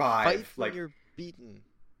 Survive. Fight when you're beaten.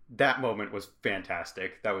 That moment was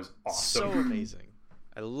fantastic. That was awesome. So amazing.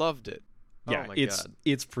 I loved it. Yeah, oh my God.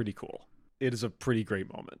 It's pretty cool. It is a pretty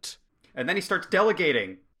great moment. And then he starts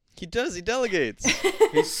delegating. He does. He delegates.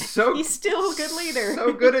 He's still a good leader.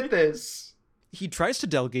 So good at this. He tries to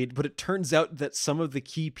delegate, but it turns out that some of the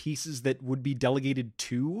key pieces that would be delegated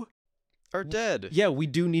to are dead. Yeah, we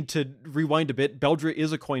do need to rewind a bit. Beldra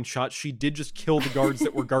is a coin shot. She did just kill the guards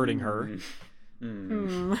that were guarding her.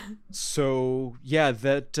 So yeah,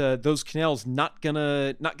 that those canals not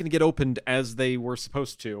gonna get opened as they were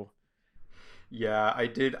supposed to. Yeah,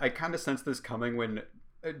 I kind of sensed this coming when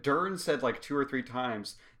Dern said like 2 or 3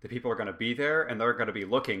 times that people are going to be there and they're going to be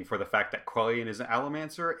looking for the fact that Quellion is an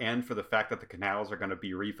Allomancer and for the fact that the canals are going to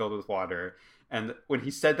be refilled with water. And when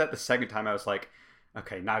he said that the second time, I was like,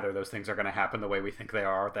 okay, neither of those things are going to happen the way we think they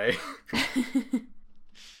are they?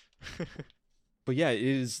 But yeah, it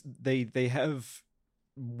is they have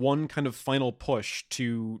one kind of final push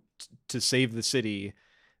to save the city.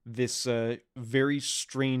 This very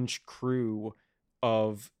strange crew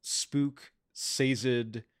of Spook,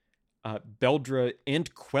 Sazed, Beldra,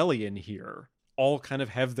 and Quellion here all kind of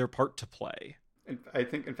have their part to play. And I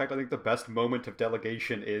think the best moment of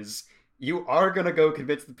delegation is, you are going to go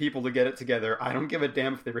convince the people to get it together. I don't give a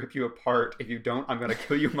damn if they rip you apart. If you don't, I'm going to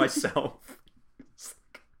kill you myself.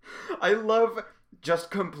 I love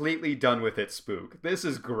just completely done with it, Spook. This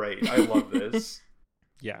is great. I love this.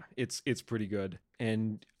 Yeah, it's pretty good.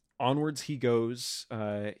 And onwards he goes.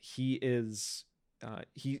 He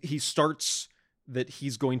starts that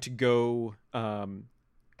he's going to go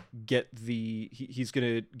he's going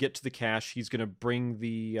to get to the cache. He's going to bring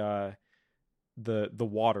the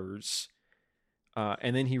waters.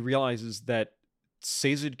 And then he realizes that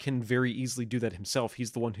Sazed can very easily do that himself.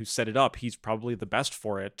 He's the one who set it up. He's probably the best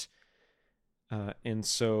for it. And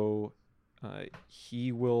so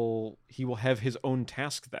he will have his own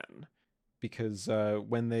task then, because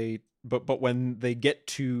when they get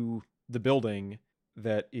to the building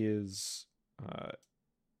that is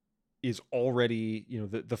already,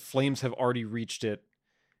 the flames have already reached it.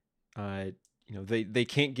 They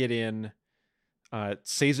can't get in.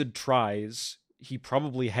 Sazed tries. He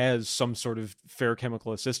probably has some sort of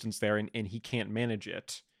ferrochemical assistance there, and he can't manage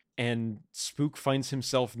it. And Spook finds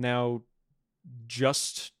himself now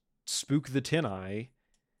just Spook the Tin Eye.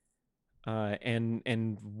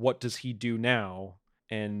 And what does he do now?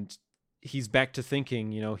 And he's back to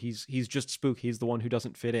thinking, he's just Spook. He's the one who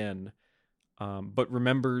doesn't fit in. But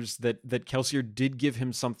remembers that Kelsier did give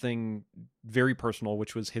him something very personal,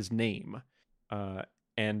 which was his name.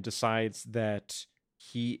 And decides that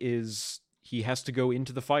he has to go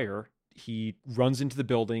into the fire. He runs into the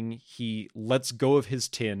building. He lets go of his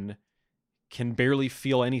tin, can barely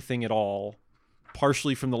feel anything at all,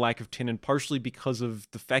 partially from the lack of tin and partially because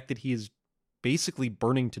of the fact that he is basically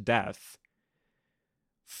burning to death.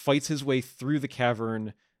 Fights his way through the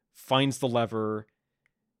cavern, finds the lever,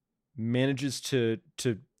 manages to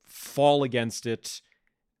fall against it,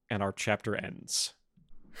 and our chapter ends.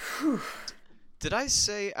 Did I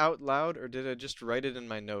say out loud, or did I just write it in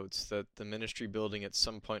my notes that the Ministry building at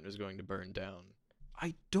some point was going to burn down?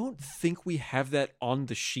 I don't think we have that on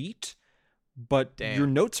the sheet, but Damn. Your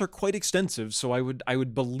notes are quite extensive, so I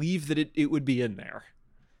would believe that it would be in there.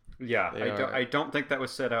 Yeah, I don't think that was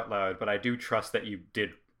said out loud, but I do trust that you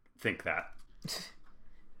did think that.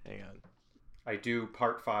 Hang on. I do,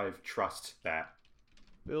 part 5, trust that.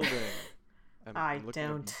 Building. I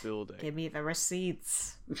don't. Building. Give me the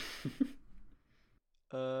receipts.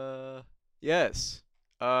 Yes.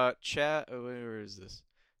 Where is this?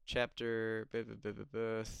 Chapter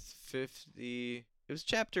 50. It was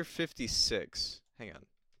chapter 56. Hang on.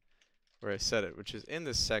 Where I said it, which is in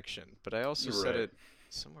this section, but I also said it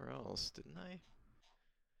somewhere else, didn't I?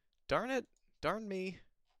 Darn it. Darn me.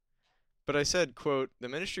 But I said, quote, the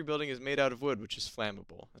Ministry building is made out of wood, which is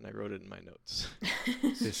flammable, and I wrote it in my notes.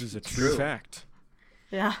 This is a true fact.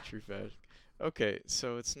 Yeah. True fact. Okay,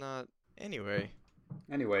 so it's not... Anyway,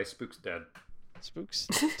 Spook's dead. Spook's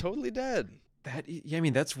totally dead.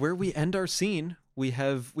 That's where we end our scene. We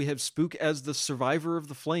have Spook as the survivor of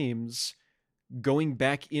the flames, going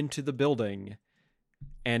back into the building,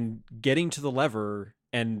 and getting to the lever,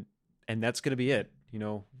 and that's gonna be it.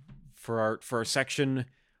 For our section,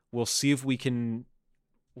 we'll see if we end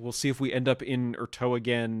up in Urteau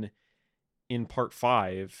again in part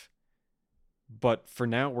 5. But for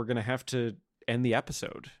now, we're gonna have to end the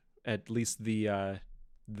episode. At least the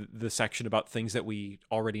section about things that we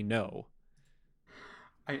already know.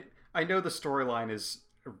 I know the storyline is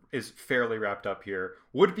is fairly wrapped up here.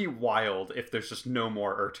 Would be wild if there's just no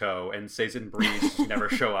more Urto and Sazin Breeze never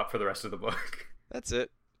show up for the rest of the book. That's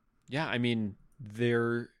it. Yeah, I mean,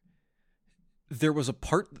 there was a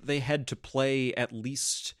part that they had to play, at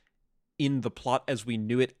least in the plot as we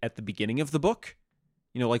knew it at the beginning of the book.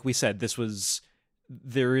 Like we said,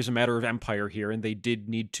 there is a matter of empire here, and they did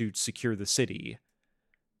need to secure the city.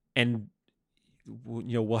 And,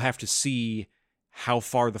 we'll have to see how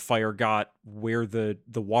far the fire got, where the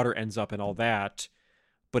water ends up and all that.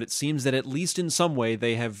 But it seems that at least in some way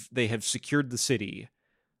they have secured the city.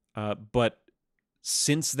 But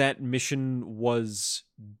since that mission was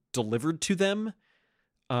delivered to them,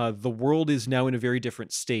 the world is now in a very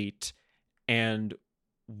different state. And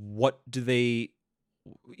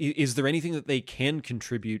is there anything that they can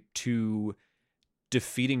contribute to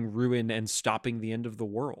defeating Ruin and stopping the end of the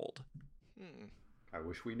world? I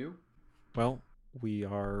wish we knew. Well,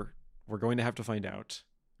 we're going to have to find out,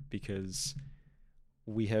 because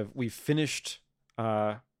we've finished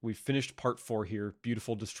part 4 here,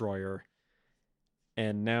 Beautiful Destroyer,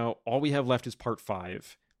 and now all we have left is part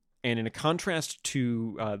 5. And in a contrast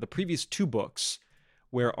to the previous 2 books,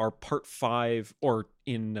 where our part 5, or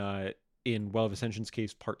in Well of Ascension's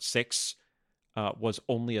case, part 6, was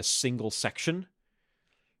only a single section,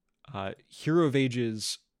 Hero of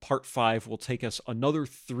Ages part 5 will take us another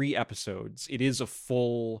 3 episodes. It is a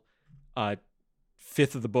full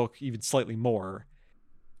fifth of the book, even slightly more.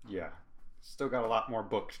 Yeah. Still got a lot more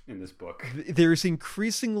book in this book. There's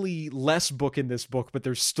increasingly less book in this book, but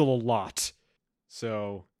there's still a lot.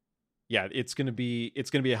 So, yeah, it's gonna be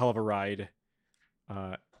a hell of a ride.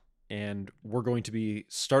 And we're going to be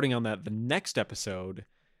starting on that the next episode.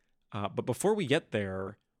 But before we get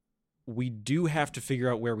there, we do have to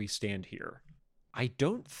figure out where we stand here. I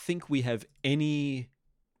don't think we have any.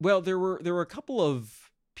 Well, there were a couple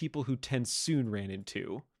of people who Tensoon ran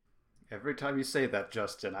into. Every time you say that,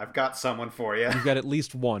 Justin, I've got someone for you. You've got at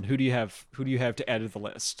least one. Who do you have to add to the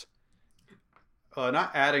list?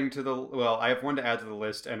 Not adding to the. Well, I have one to add to the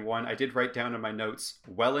list, and one I did write down in my notes.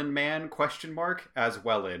 Wellin Man ? As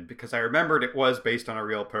Wellin, because I remembered it was based on a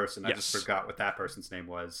real person. I just forgot what that person's name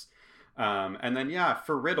was. And then,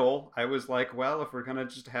 for Riddle, I was like, well, if we're going to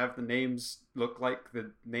just have the names look like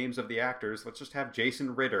the names of the actors, let's just have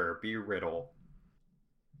Jason Ritter be Riddle.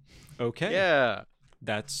 Okay. Yeah.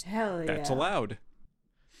 That's Hell yeah. That's allowed.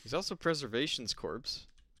 He's also Preservation's corpse.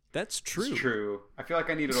 That's true. It's true. I feel like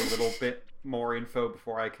I needed a little bit more info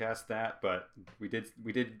before I cast that, but we did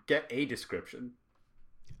get a description.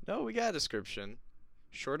 No, we got a description.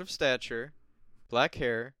 Short of stature, black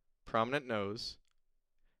hair, prominent nose.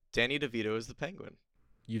 Danny DeVito is the Penguin.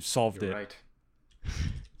 You've solved You're it.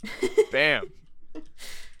 right. Bam.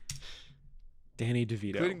 Danny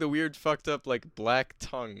DeVito. Including the weird fucked up black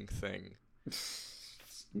tongue thing.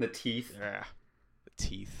 The teeth. Yeah. The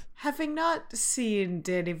teeth. Having not seen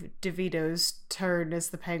Danny DeVito's turn as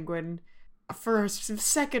the Penguin, for a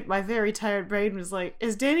second my very tired brain was like,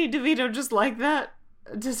 is Danny DeVito just like that?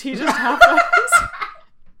 Does he just have those?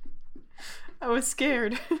 I was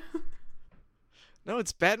scared. No,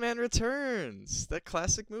 it's Batman Returns. That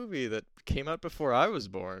classic movie that came out before I was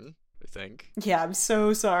born, I think. Yeah, I'm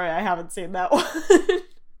so sorry I haven't seen that one.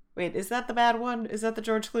 Wait, is that the bad one? Is that the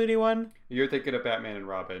George Clooney one? You're thinking of Batman and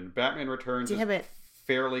Robin. Batman Returns is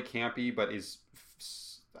fairly campy, but is,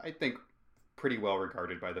 I think, pretty well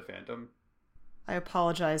regarded by the fandom. I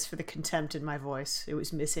apologize for the contempt in my voice. It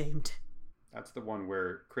was misaimed. That's the one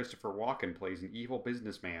where Christopher Walken plays an evil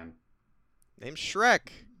businessman. Named Shrek.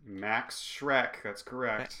 Max Shrek, that's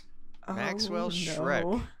correct. Maxwell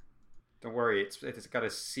Shrek. Don't worry, it's got a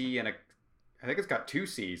C and I think it's got 2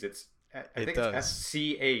 C's. It's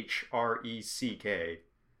SCHRECK.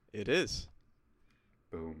 It is.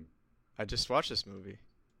 Boom. I just watched this movie.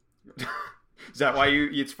 Is that why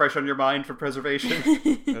it's fresh on your mind for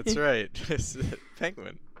preservation? That's right.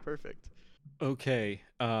 Penguin. Perfect. Okay.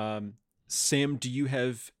 Sam, do you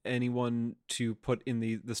have anyone to put in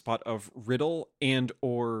the spot of Riddle, and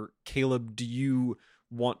or Caleb, do you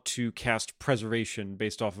want to cast Preservation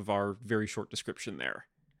based off of our very short description there?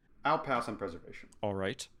 I'll pass on Preservation. All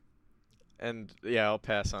right. And yeah, I'll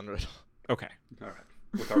pass on Riddle. Okay. All right.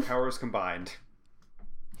 With our powers combined.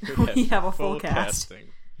 We have a full cast. Casting.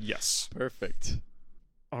 Yes. Perfect.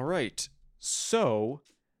 All right. So,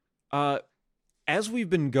 as we've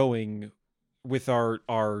been going with our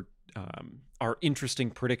interesting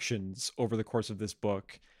predictions over the course of this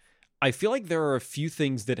book, I feel like there are a few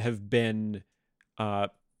things that have been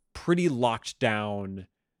pretty locked down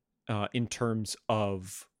in terms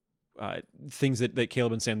of things that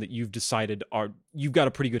Caleb and Sam that you've decided you've got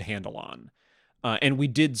a pretty good handle on. And we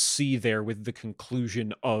did see there with the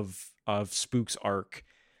conclusion of Spook's arc,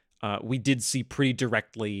 we did see pretty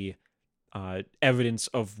directly evidence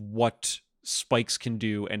of what spikes can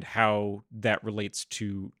do and how that relates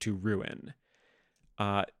to Ruin.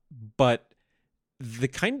 But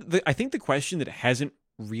I think the question that hasn't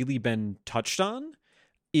really been touched on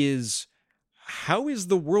is, how is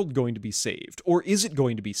the world going to be saved, or is it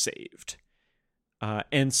going to be saved?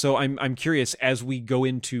 And so I'm curious, as we go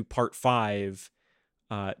into part 5,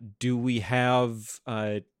 do we have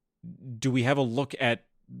a look at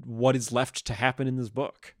what is left to happen in this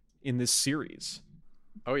book, in this series?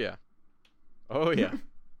 Oh yeah.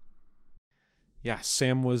 Yeah,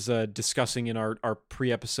 Sam was discussing in our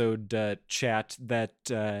pre-episode chat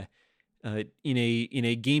that in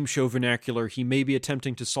a game show vernacular, he may be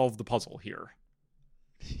attempting to solve the puzzle here.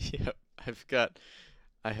 Yep,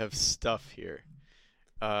 I have stuff here.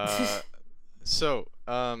 So,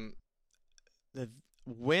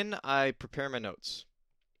 when I prepare my notes,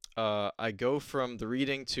 I go from the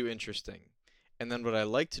reading to interesting. And then what I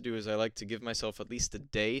like to do is I like to give myself at least a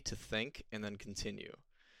day to think and then continue.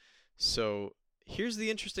 So, here's the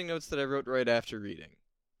interesting notes that I wrote right after reading.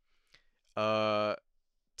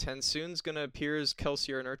 TenSoon's gonna appear as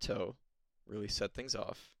Kelsier Arto. Really set things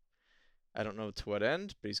off. I don't know to what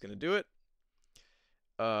end, but he's gonna do it.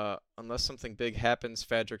 Unless something big happens,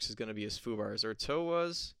 Fadrix is gonna be as Fubar as Arto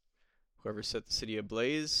was. Whoever set the city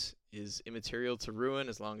ablaze is immaterial to Ruin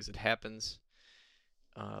as long as it happens.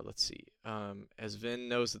 Let's see. As Vin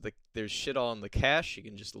knows that there's shit all in the cache, he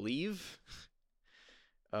can just leave.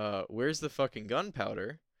 Where's the fucking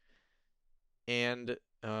gunpowder? And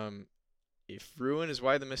if Ruin is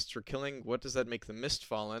why the mists were killing, what does that make the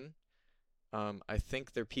Mistfallen? I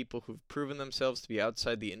think they're people who've proven themselves to be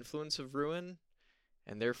outside the influence of Ruin,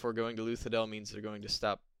 and therefore going to Luthadel means they're going to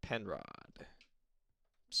stop Penrod.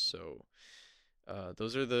 So,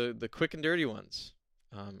 those are the quick and dirty ones.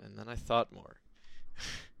 And then I thought more.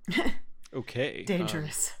 Okay.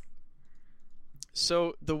 Dangerous.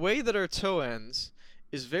 So, the way that Arto ends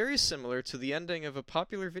is very similar to the ending of a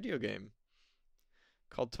popular video game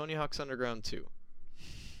called Tony Hawk's Underground 2.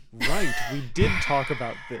 Right, we did talk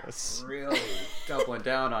about this. Really doubling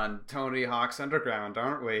down on Tony Hawk's Underground,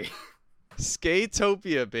 aren't we?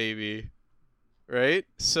 Skatopia, baby. Right?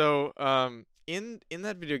 So, in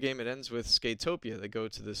that video game, it ends with Skatopia. They go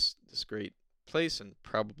to this great place in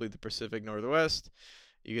probably the Pacific Northwest.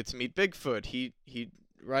 You get to meet Bigfoot. He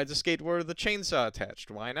rides a skateboard with a chainsaw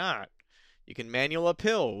attached. Why not? You can manual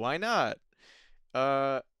uphill. Why not?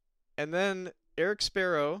 And then Eric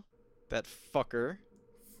Sparrow, that fucker.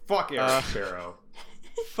 Fuck Eric Sparrow.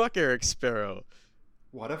 Fuck Eric Sparrow.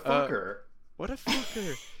 What a fucker. What a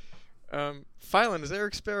fucker. Phylon is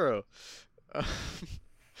Eric Sparrow.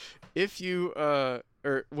 If you,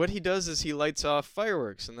 or what he does is he lights off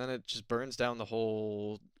fireworks, and then it just burns down the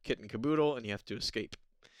whole kit and caboodle, and you have to escape.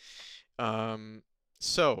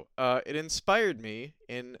 So, it inspired me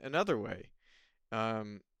in another way.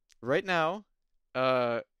 Right now,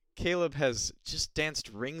 Caleb has just danced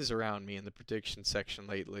rings around me in the prediction section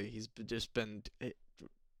lately. He's just been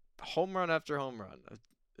home run after home run,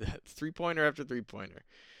 three-pointer after three-pointer.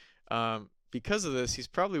 Because of this, he's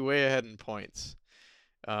probably way ahead in points.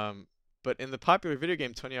 But in the popular video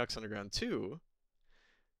game Tony Hawk's Underground 2,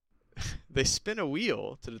 they spin a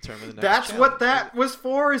wheel to determine the next That's challenge. what that was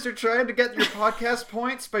for? Is you're trying to get your podcast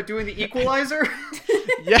points by doing the equalizer?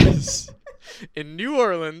 Yes! In New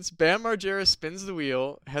Orleans, Bam Margera spins the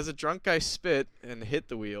wheel, has a drunk guy spit and hit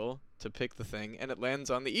the wheel to pick the thing, and it lands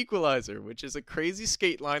on the equalizer, which is a crazy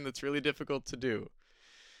skate line that's really difficult to do.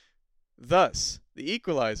 Thus, the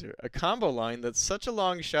equalizer, a combo line that's such a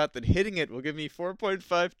long shot that hitting it will give me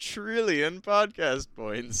 4.5 trillion podcast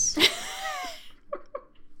points.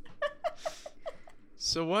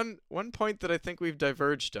 So one point that I think we've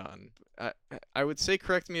diverged on, I would say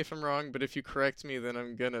correct me if I'm wrong, but if you correct me, then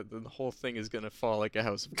the whole thing is gonna fall like a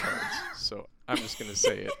house of cards. So I'm just gonna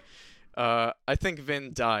say it. I think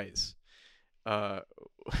Vin dies.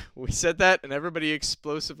 We said that, and everybody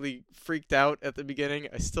explosively freaked out at the beginning.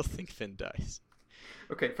 I still think Vin dies.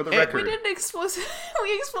 Okay, for the We record. didn't we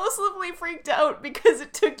explosively freaked out because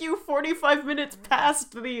it took you 45 minutes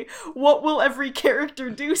past the what will every character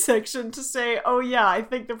do section to say, oh yeah, I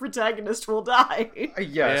think the protagonist will die. Yes,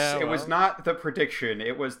 Yeah, it was well. not the prediction.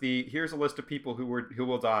 It was the here's a list of people who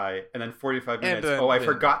will die, and then 45 minutes. then I Vin.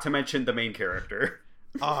 forgot to mention the main character.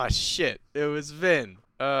 Aw, shit. It was Vin.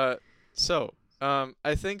 I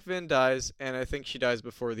think Vin dies, and I think she dies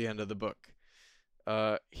before the end of the book.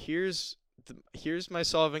 Here's my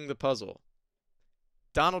solving the puzzle.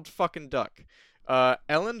 Donald fucking Duck.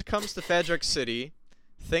 Elend comes to Fadrix City,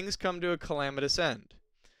 things come to a calamitous end.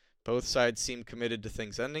 Both sides seem committed to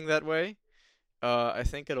things ending that way. I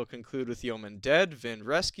think it'll conclude with Yeoman dead, Vin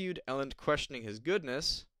rescued, Elend questioning his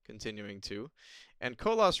goodness, continuing to, and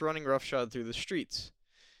Kolos running roughshod through the streets.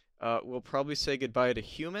 We'll probably say goodbye to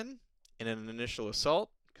Human in an initial assault,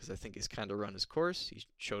 because I think he's kind of run his course. He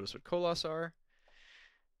showed us what Kolos are.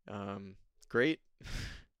 Great.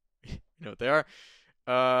 You know what they are.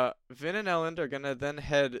 Vin and Elend are going to then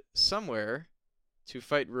head somewhere to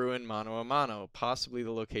fight Ruin mano a mano, possibly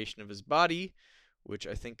the location of his body, which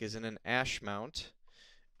I think is in an ash mount.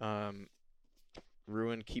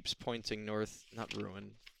 Ruin keeps pointing north. Not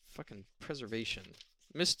Ruin. Fucking Preservation.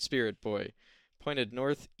 Mist Spirit Boy pointed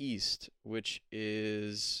northeast, which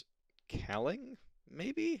is Calling,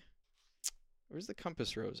 maybe? Where's the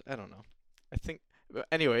compass rose? I don't know. I think.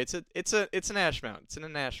 Anyway, it's an ash mount. It's in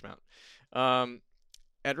an ash mount.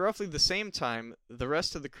 At roughly the same time, the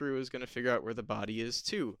rest of the crew is going to figure out where the body is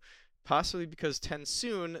too. Possibly because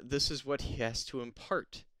TenSoon, this is what he has to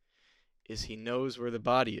impart, is he knows where the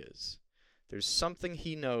body is. There's something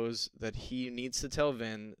he knows that he needs to tell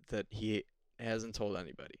Vin that he hasn't told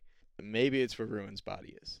anybody. Maybe it's where Ruin's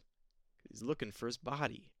body is. He's looking for his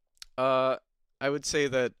body. I would say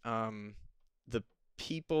that the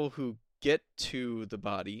people who get to the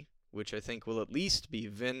body, which I think will at least be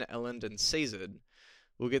Vin, Elend, and Sazed,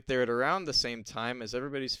 will get there at around the same time as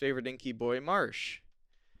everybody's favorite inky boy, Marsh.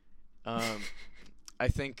 I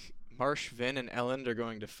think Marsh, Vin, and Elend are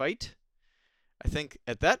going to fight. I think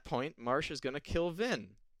at that point, Marsh is going to kill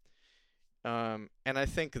Vin. And I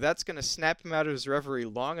think that's going to snap him out of his reverie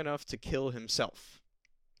long enough to kill himself.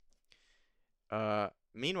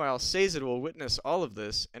 Meanwhile, Sazed will witness all of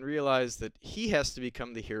this and realize that he has to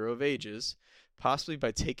become the hero of ages, possibly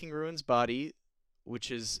by taking Ruin's body,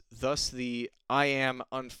 which is thus the I am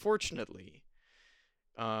unfortunately.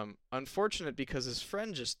 Unfortunate because his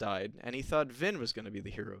friend just died, and he thought Vin was going to be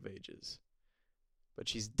the hero of ages. But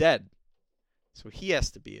she's dead, so he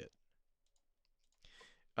has to be it.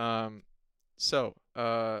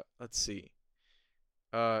 Let's see.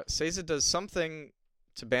 Sazed does something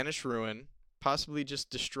to banish Ruin, possibly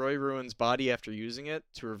just destroy Ruin's body after using it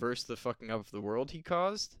to reverse the fucking up of the world he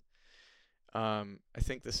caused. I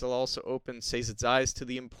think this will also open Sazed's eyes to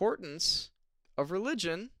the importance of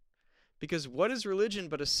religion, because what is religion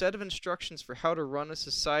but a set of instructions for how to run a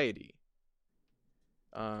society?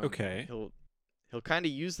 Okay. He'll kind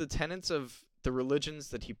of use the tenets of the religions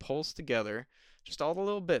that he pulls together, just all the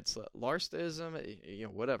little bits,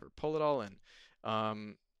 Larstaism, whatever, pull it all in,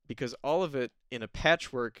 because all of it in a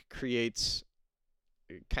patchwork creates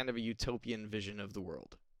kind of a utopian vision of the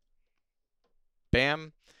world.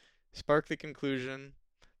 Bam, spark the conclusion.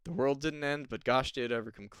 The world didn't end, but gosh, did it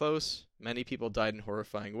ever come close. Many people died in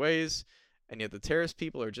horrifying ways, and yet the Terrace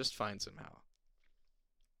people are just fine somehow.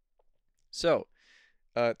 So,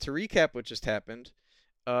 to recap what just happened,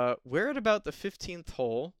 we're at about the 15th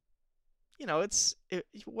hole.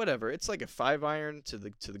 Whatever. It's like a 5-iron to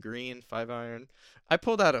the green, 5-iron. I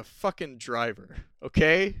pulled out a fucking driver,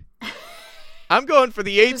 okay? I'm going for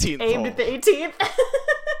the 18th hole. Aimed at the 18th.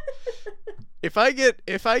 If I get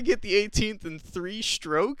the 18th in 3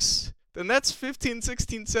 strokes, then that's 15,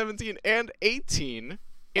 16, 17, and 18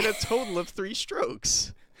 in a total of 3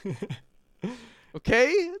 strokes.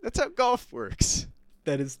 Okay? That's how golf works.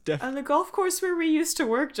 That is definitely... On the golf course where we used to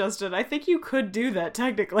work, Justin, I think you could do that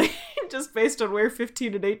technically, just based on where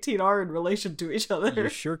 15 and 18 are in relation to each other. You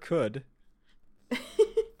sure could.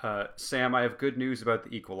 Sam, I have good news about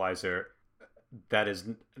the equalizer. That is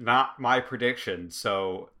not my prediction,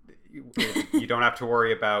 so you don't have to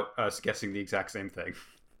worry about us guessing the exact same thing.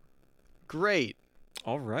 Great.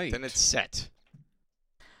 All right. Then it's set.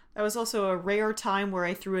 That was also a rare time where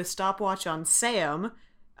I threw a stopwatch on Sam.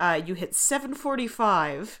 You hit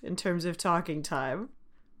 7:45 in terms of talking time.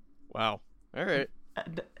 Wow. All right.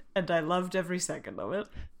 And I loved every second of it.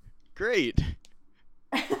 Great.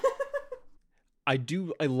 I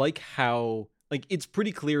like how, it's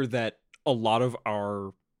pretty clear that a lot of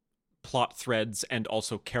our plot threads and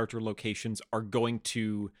also character locations are going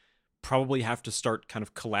to probably have to start kind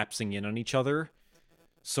of collapsing in on each other.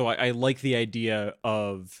 So I like the idea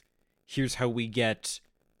of, here's how we get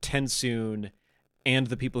TenSoon and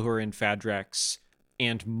the people who are in Fadrex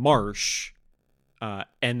and Marsh,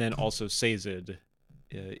 and then also Sazed,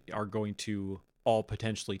 are going to all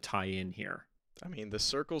potentially tie in here. I mean, the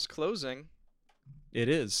circle's closing. It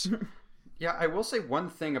is. Yeah, I will say one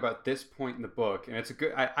thing about this point in the book, and it's a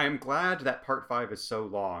good... I am glad that part 5 is so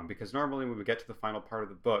long, because normally when we get to the final part of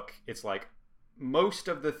the book, it's like most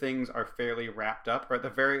of the things are fairly wrapped up, or at the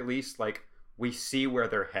very least, we see where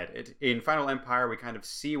they're headed. In Final Empire, we kind of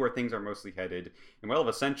see where things are mostly headed. In Well of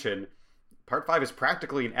Ascension, Part 5 is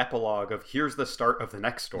practically an epilogue of here's the start of the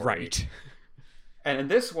next story. Right. And in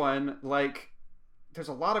this one, like, there's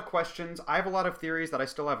a lot of questions. I have a lot of theories that I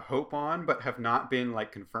still have hope on, but have not been,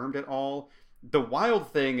 like, confirmed at all. The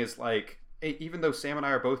wild thing is, like, even though Sam and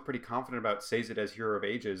I are both pretty confident about Sazed as Hero of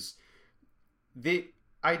Ages, the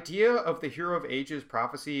idea of the Hero of Ages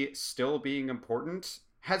prophecy still being important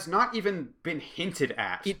has not even been hinted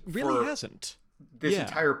at. It really hasn't. This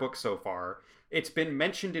entire book so far. It's been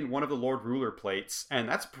mentioned in one of the Lord Ruler plates, and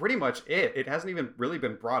that's pretty much it. It hasn't even really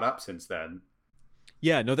been brought up since then.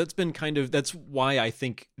 Yeah, no, that's been that's why I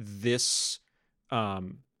think this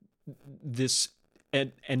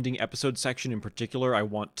ending episode section in particular, I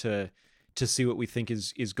want to see what we think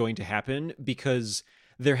is going to happen, because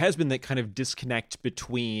there has been that kind of disconnect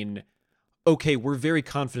between, okay, we're very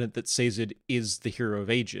confident that Sazed is the Hero of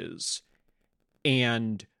Ages,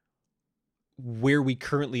 and where we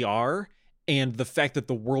currently are, and the fact that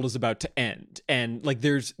the world is about to end. And like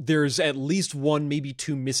there's at least one, maybe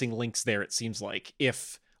two missing links there, it seems like,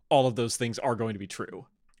 if all of those things are going to be true.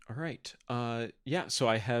 All right. Yeah, so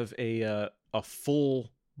I have a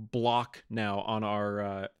full block now on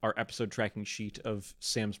our episode tracking sheet of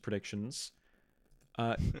Sam's predictions.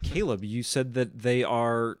 Caleb, you said that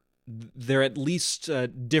they're at least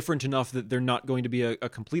different enough that they're not going to be a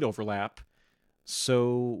complete overlap.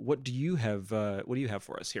 So what do you have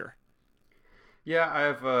for us here? Yeah, I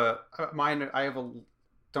have mine.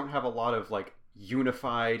 Don't have a lot of like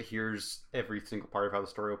unified. Here's every single part of how the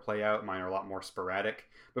story will play out. Mine are a lot more sporadic.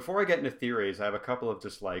 Before I get into theories, I have a couple of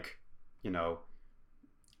just like, you know,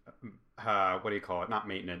 what do you call it? Not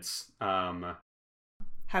maintenance.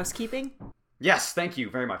 Housekeeping? Yes, thank you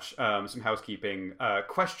very much. Some housekeeping.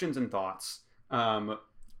 Questions and thoughts.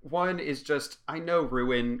 One is just, I know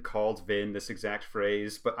Ruin called Vin this exact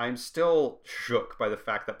phrase, but I'm still shook by the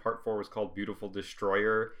fact that Part 4 was called Beautiful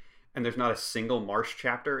Destroyer, and there's not a single Marsh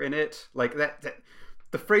chapter in it. Like, that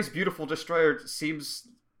the phrase Beautiful Destroyer seems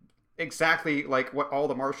exactly like what all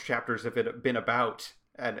the Marsh chapters have been about.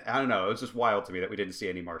 And I don't know, it was just wild to me that we didn't see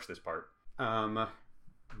any Marsh this part.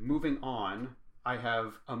 Moving on, I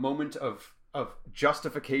have a moment of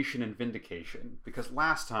justification and vindication, because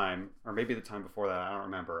last time, or maybe the time before that, I don't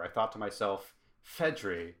remember, I thought to myself,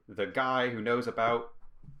 Fedri, the guy who knows about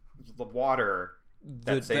the water,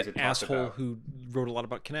 that asshole who wrote a lot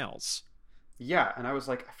about canals. Yeah, and I was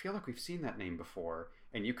like, I feel like we've seen that name before,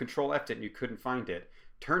 and you Control-F'd it and you couldn't find it.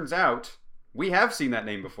 Turns out, we have seen that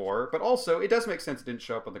name before, but also, it does make sense it didn't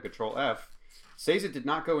show up on the Control-F. Sazed did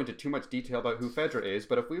not go into too much detail about who Fedra is,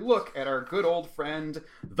 but if we look at our good old friend,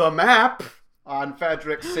 the map on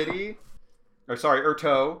Fadric City,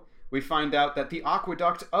 Urto, we find out that the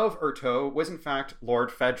aqueduct of Urto was in fact Lord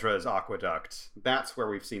Fedra's aqueduct. That's where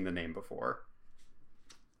we've seen the name before.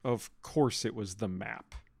 Of course it was the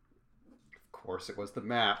map. Of course it was the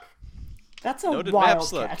map. That's a Noted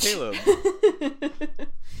wild map slut, catch. Caleb.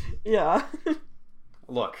 Yeah.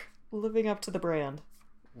 Look. Living up to the brand.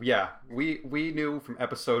 Yeah, we knew from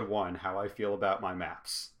episode 1 how I feel about my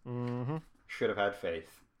maps. Mm-hmm. Should have had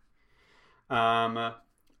faith.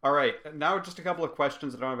 All right, now just a couple of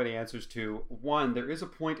questions I don't have any answers to. One, there is a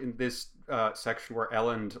point in this section where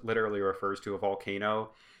Elend literally refers to a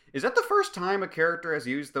volcano. Is that the first time a character has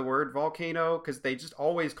used the word volcano? Because they just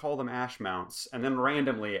always call them ash mounts, and then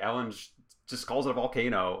randomly Elend just calls it a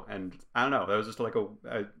volcano, and I don't know, that was just like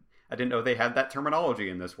I didn't know they had that terminology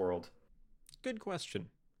in this world. Good question.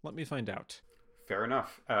 Let me find out. Fair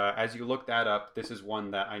enough. As you look that up, this is one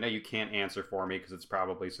that I know you can't answer for me because it's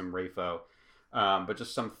probably some Rafo. But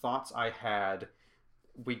just some thoughts I had.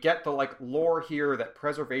 We get the like lore here that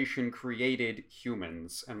preservation created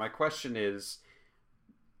humans. And my question is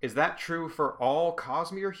that true for all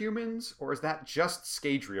Cosmere humans? Or is that just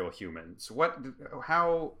Scadrial humans?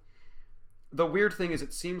 The weird thing is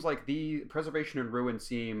it seems like the preservation and ruin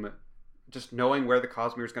seem, just knowing where the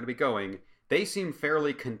Cosmere is going to be going, they seem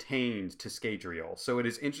fairly contained to Scadrial. So it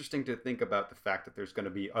is interesting to think about the fact that there's going to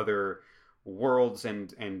be other worlds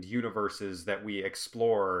and universes that we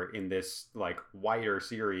explore in this like wider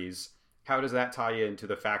series. How does that tie into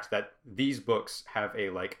the fact that these books have a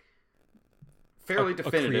like fairly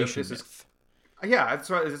definitive myth. Yeah, that's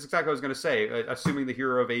exactly what I was going to say. Assuming the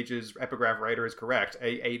Hero of Ages epigraph writer is correct,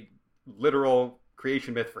 a literal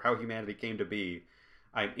creation myth for how humanity came to be.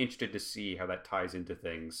 I'm interested to see how that ties into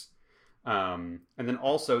things. And then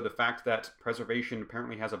also the fact that preservation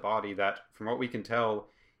apparently has a body that, from what we can tell,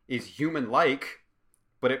 is human-like,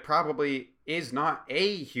 but it probably is not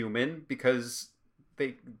a human because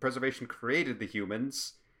preservation created the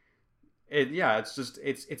humans.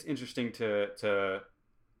 it's interesting to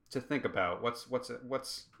think about what's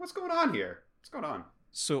going on here. What's going on?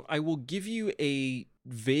 So I will give you a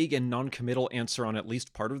vague and non-committal answer on at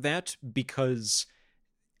least part of that, because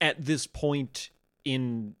at this point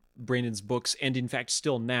in Brandon's books, and in fact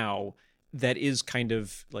still now, that is kind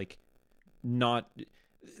of like not...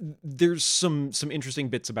 There's some interesting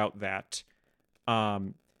bits about that.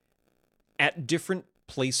 At different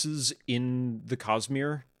places in the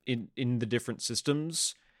Cosmere, in the different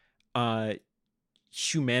systems,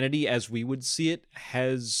 humanity as we would see it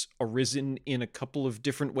has arisen in a couple of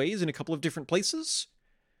different ways in a couple of different places.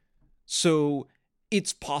 So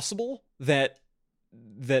it's possible that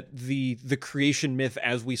the creation myth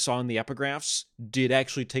as we saw in the epigraphs did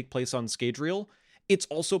actually take place on Scadrial. It's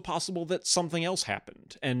also possible that something else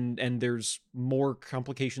happened, and there's more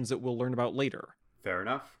complications that we'll learn about later. Fair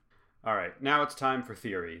enough. All right, now it's time for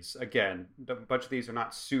theories. Again, a bunch of these are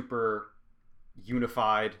not super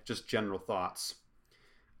unified, just general thoughts.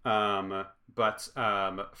 But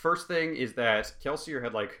first thing is that Kelsier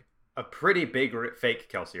had like a pretty big fake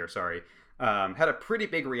Kelsier, sorry, had a pretty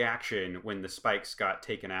big reaction when the spikes got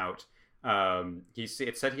taken out.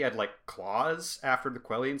 It said he had like claws after the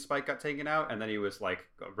Quellian spike got taken out, and then he was like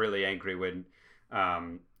really angry when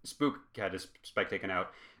Spook had his spike taken out.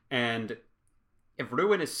 And if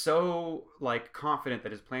Ruin is so like confident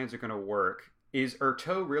that his plans are going to work, is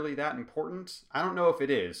Urteau really that important? I don't know if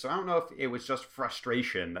it is. So I don't know if it was just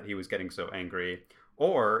frustration that he was getting so angry,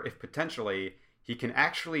 or if potentially he can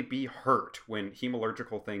actually be hurt when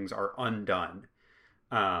hemalurgical things are undone.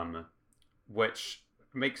 Which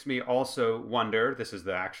makes me also wonder, this is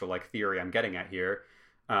the actual like theory I'm getting at here,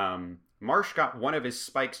 Marsh got one of his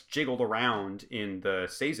spikes jiggled around in the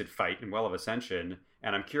Sazed fight in Well of Ascension,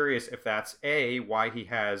 and I'm curious if that's A, why he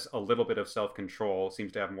has a little bit of self-control,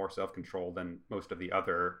 seems to have more self-control than most of the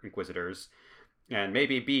other Inquisitors, and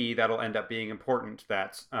maybe B, that'll end up being important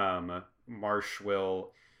that Marsh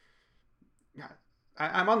will...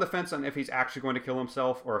 I'm on the fence on if he's actually going to kill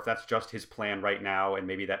himself, or if that's just his plan right now, and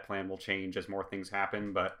maybe that plan will change as more things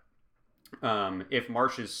happen, but if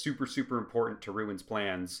Marsh is super, super important to Ruin's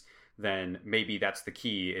plans, then maybe that's the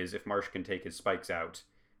key, is if Marsh can take his spikes out.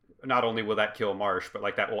 Not only will that kill Marsh, but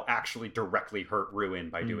like that will actually directly hurt Ruin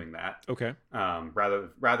by doing that. Okay.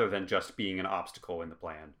 Rather than just being an obstacle in the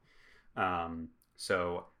plan.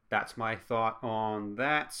 So that's my thought on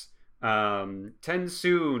that.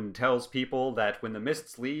 Tensoon tells people that when the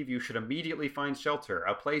mists leave, you should immediately find shelter,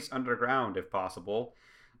 a place underground if possible.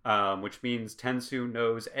 Which means Tensoon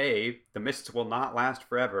knows A, the mists will not last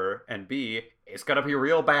forever, and B, it's gonna be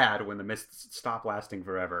real bad when the mists stop lasting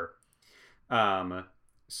forever.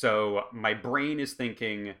 So my brain is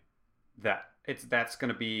thinking that it's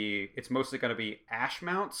mostly gonna be ash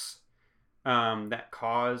mounts that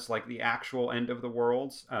cause like the actual end of the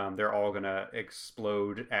world. They're all gonna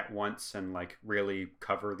explode at once and like really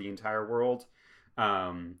cover the entire world.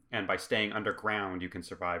 And by staying underground, you can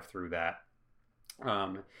survive through that.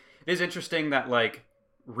 It is interesting that like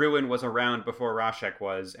Ruin was around before Rashek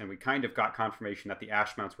was, and we kind of got confirmation that the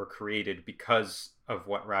ash mounts were created because of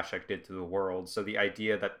what Rashek did to the world. So the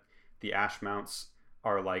idea that the ash mounts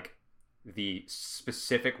are like the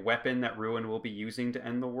specific weapon that Ruin will be using to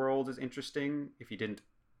end the world is interesting if he didn't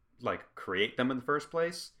like create them in the first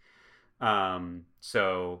place.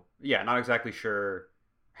 So yeah, not exactly sure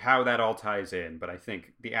how that all ties in, but I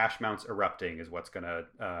think the ash mounts erupting is what's going to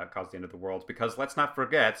cause the end of the world, because let's not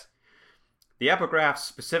forget, the epigraphs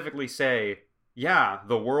specifically say, yeah,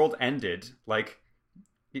 the world ended. Like,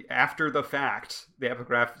 after the fact, the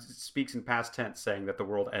epigraph speaks in past tense saying that the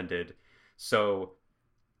world ended. So,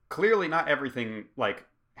 clearly not everything, like,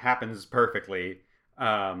 happens perfectly.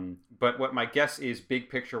 But what my guess is, big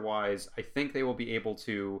picture-wise, I think they will be able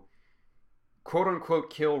to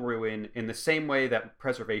quote-unquote kill Ruin in the same way that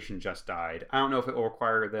Preservation just died. I don't know if it will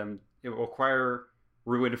require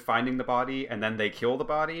Ruin finding the body and then they kill the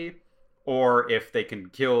body, or if they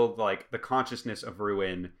can kill like the consciousness of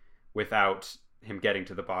Ruin without him getting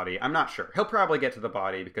to the body. I'm not sure. He'll probably get to the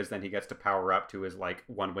body, because then he gets to power up to his like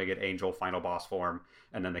one-winged angel final boss form,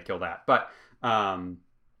 and then they kill that. But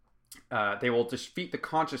they will defeat the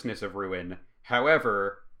consciousness of Ruin.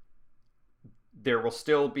 However, there will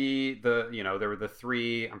still be there were the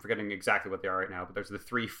three, I'm forgetting exactly what they are right now, but there's the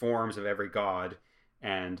three forms of every god,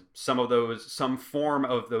 and some form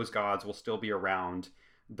of those gods will still be around.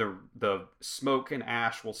 The smoke and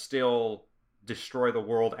ash will still destroy the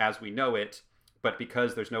world as we know it, but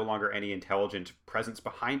because there's no longer any intelligent presence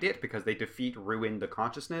behind it, because they defeat Ruin the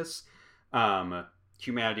consciousness,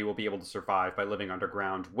 humanity will be able to survive by living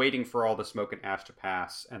underground, waiting for all the smoke and ash to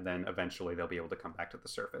pass, and then eventually they'll be able to come back to the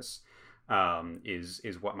surface.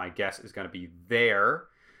 is what my guess is going to be there.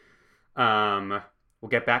 We'll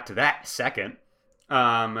get back to that in a second.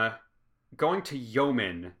 Going to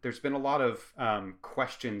Yeoman, there's been a lot of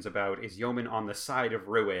questions about, is Yeoman on the side of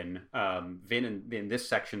Ruin? Vin in this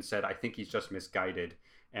section said, I think he's just misguided.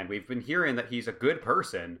 And we've been hearing that he's a good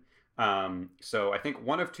person. So I think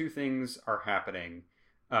one of two things are happening.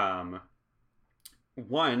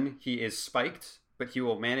 One, he is spiked, but he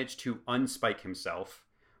will manage to unspike himself.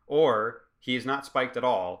 Or he is not spiked at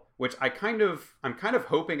all, which I'm kind of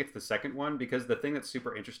hoping it's the second one, because the thing that's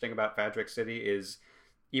super interesting about Fadrix City is,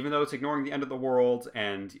 even though it's ignoring the end of the world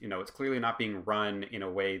and, it's clearly not being run in a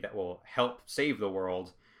way that will help save the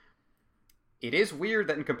world, it is weird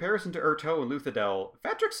that in comparison to Urteau and Luthadel,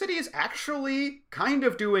 Fadrix City is actually kind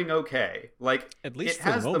of doing okay. Like, at least it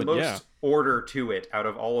has the moment, most yeah. order to it out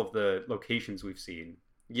of all of the locations we've seen.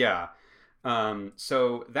 Yeah.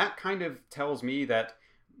 So that kind of tells me that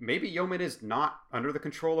maybe Yeoman is not under the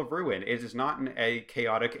control of Ruin. It is not in a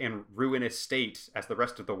chaotic and ruinous state as the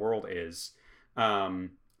rest of the world is.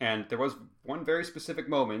 And there was one very specific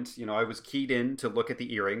moment, I was keyed in to look at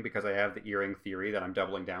the earring because I have the earring theory that I'm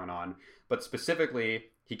doubling down on. But specifically,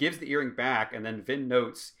 he gives the earring back, and then Vin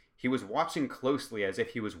notes he was watching closely as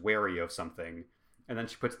if he was wary of something. And then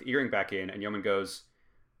she puts the earring back in, and Yeoman goes,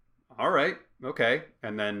 all right, okay.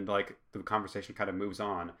 And then, the conversation kind of moves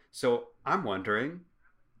on. So I'm wondering,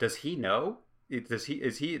 does he know?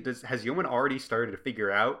 Has Yeoman already started to figure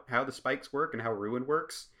out how the spikes work and how Ruin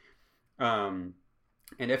works? And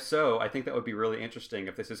if so, I think that would be really interesting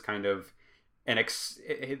if this is kind of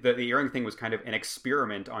the earring thing was kind of an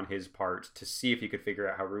experiment on his part to see if he could figure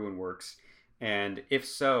out how Ruin works. And if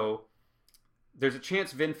so, there's a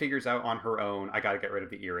chance Vin figures out on her own, I gotta get rid of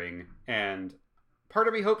the earring. And part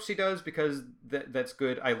of me hopes she does, because that's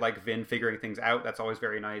good. I like Vin figuring things out. That's always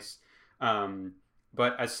very nice.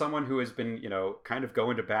 But as someone who has been, kind of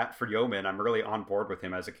going to bat for Yeoman, I'm really on board with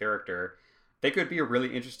him as a character. They could be a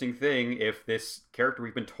really interesting thing if this character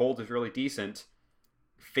we've been told is really decent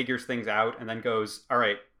figures things out and then goes, all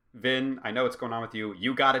right, Vin, I know what's going on with you.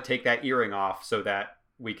 You got to take that earring off so that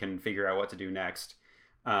we can figure out what to do next.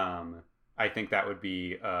 I think that would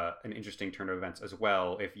be an interesting turn of events as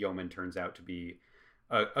well if Yeoman turns out to be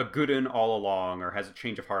a good un all along, or has a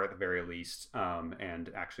change of heart at the very least,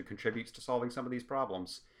 and actually contributes to solving some of these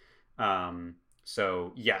problems.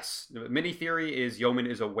 So yes, the mini theory is Yeoman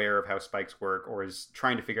is aware of how spikes work, or is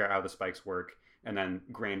trying to figure out how the spikes work, and then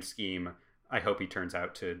grand scheme, I hope he turns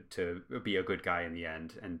out to be a good guy in the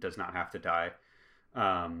end and does not have to die.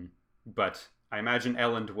 But I imagine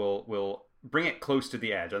Elend will bring it close to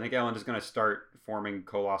the edge. I think Elend is going to start forming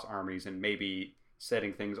Koloss armies and maybe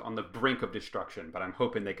setting things on the brink of destruction, but I'm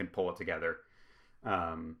hoping they can pull it together.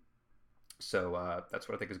 So that's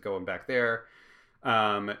what I think is going back there.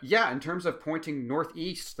 In terms of pointing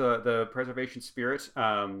northeast, the preservation spirit,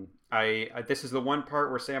 this is the one part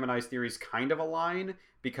where Sam and I's theories kind of align,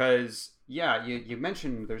 because you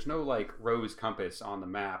mentioned there's no rose compass on the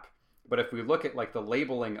map, but if we look at the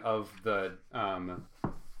labeling of the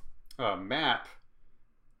map,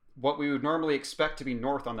 what we would normally expect to be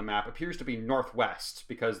north on the map appears to be northwest,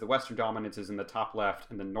 because the western dominance is in the top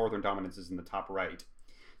left and the northern dominance is in the top right.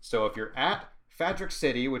 So if you're at Fadrix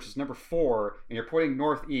City, which is number 4, and you're pointing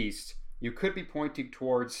northeast, you could be pointing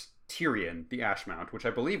towards Tyrion, the Ash Mount, which I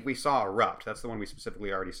believe we saw erupt. That's the one we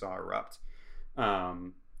specifically already saw erupt.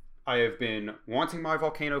 I have been wanting my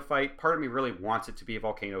volcano fight. Part of me really wants it to be a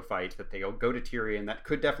volcano fight, that they'll go to Tyrion. That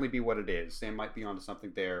could definitely be what it is. Sam might be onto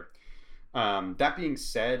something there. That being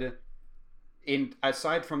said,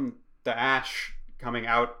 aside from the Ash coming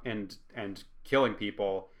out and killing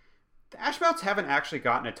people, the Ashmounts haven't actually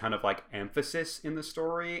gotten a ton of emphasis in the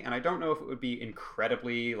story, and I don't know if it would be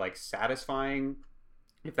incredibly satisfying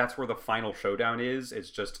if that's where the final showdown is. It's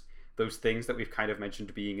just those things that we've kind of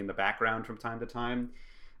mentioned being in the background from time to time.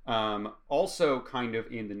 Also kind of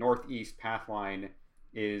in the northeast pathline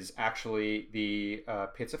is actually the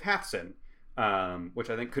Pits of Hathsin, which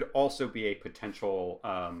I think could also be a potential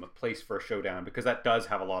place for a showdown, because that does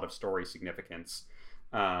have a lot of story significance.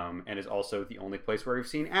 And is also the only place where we've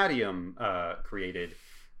seen Atium created.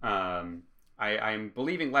 I'm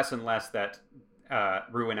believing less and less that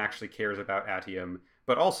Ruin actually cares about Atium,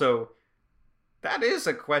 but also that is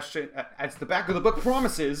a question, as the back of the book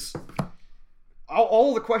promises.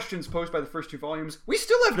 All the questions posed by the first 2 volumes, we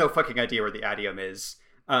still have no fucking idea where the Atium is.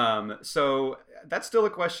 So that's still a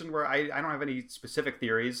question where I don't have any specific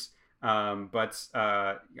theories. But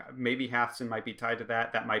maybe Hathsin might be tied to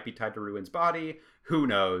that. That might be tied to Ruin's body. Who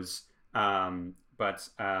knows? But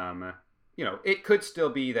it could still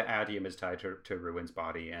be that Adium is tied to Ruin's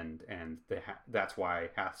body, and that's why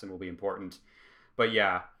Hathsin will be important. But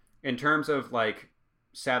yeah, in terms of like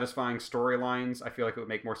satisfying storylines, I feel like it would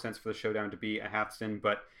make more sense for the showdown to be a Hathsin.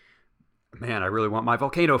 But man, I really want my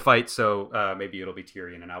volcano fight, so maybe it'll be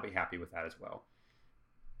Tyrion, and I'll be happy with that as well.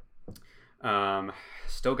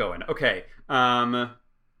 Still going. Okay.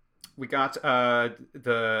 We got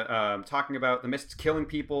the talking about the Mist's killing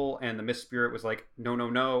people, and the Mist Spirit was like,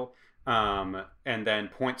 no. And then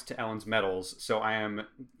points to Elend's medals. So I am,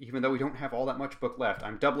 even though we don't have all that much book left,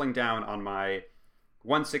 I'm doubling down on my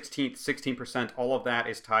 1/16, 16%. All of that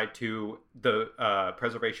is tied to the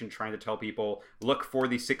preservation trying to tell people, look for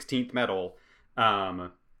the 16th medal. And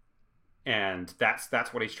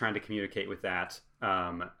that's what he's trying to communicate with that.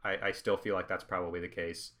 I still feel like that's probably the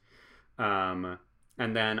case.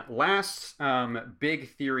 And then last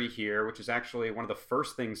big theory here, which is actually one of the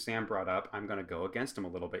first things Sam brought up, I'm going to go against him a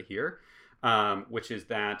little bit here, which is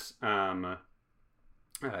that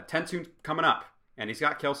TenSoon's coming up, and he's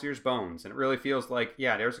got Kelsier's bones, and it really feels like,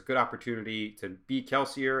 yeah, there's a good opportunity to be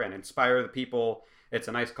Kelsier and inspire the people. It's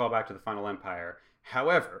a nice callback to the Final Empire.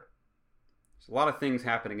 However, there's a lot of things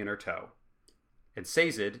happening in Erto. And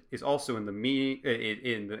Sazed is also in the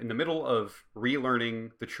middle of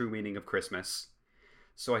relearning the true meaning of Christmas.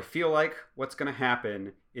 So I feel like what's going to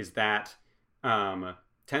happen is that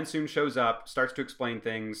TenSoon shows up, starts to explain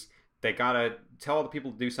things. They got to tell all the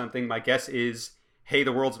people to do something. My guess is, hey,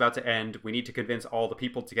 the world's about to end. We need to convince all the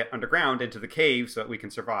people to get underground into the cave so that we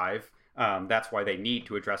can survive. That's why they need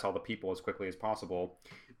to address all the people as quickly as possible.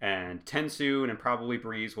 And TenSoon and probably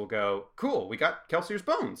Breeze will go, cool, we got Kelsier's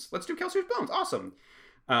bones. Let's do Kelsier's bones. Awesome.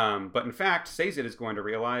 But in fact, Sazed is going to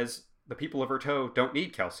realize the people of Erto don't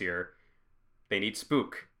need Kelsier. They need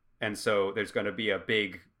Spook. And so there's going to be a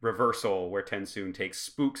big reversal where TenSoon takes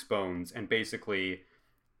Spook's bones and basically,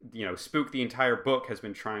 Spook the entire book has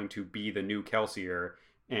been trying to be the new Kelsier.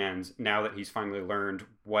 And now that he's finally learned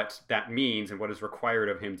what that means and what is required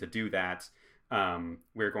of him to do that,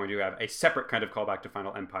 we're going to have a separate kind of callback to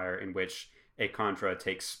Final Empire in which a Contra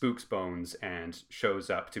takes Spook's bones and shows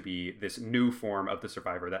up to be this new form of the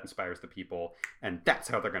survivor that inspires the people. And that's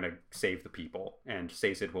how they're going to save the people. And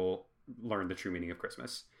Sazed will learn the true meaning of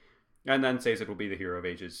Christmas. And then Sazed will be the hero of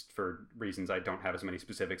ages for reasons I don't have as many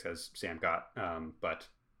specifics as Sam got. But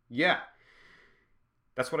yeah,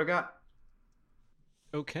 that's what I got.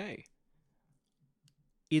 Okay.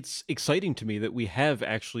 It's exciting to me that we have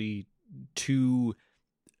actually two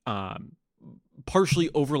partially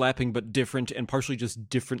overlapping but different and partially just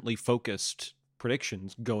differently focused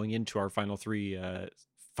predictions going into our final three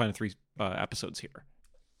episodes here.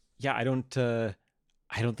 Yeah, I don't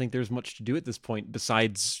think there's much to do at this point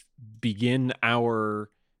besides begin our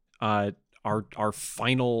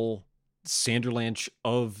final Sanderlanche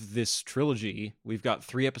of this trilogy. We've got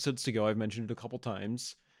 3 episodes to go. I've mentioned it a couple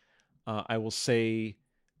times. I will say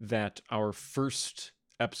that our first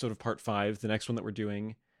episode of part 5, the next one that we're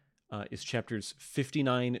doing, is chapters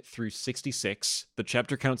 59 through 66. The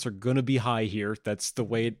chapter counts are going to be high here. That's the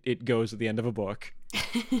way it goes at the end of a book.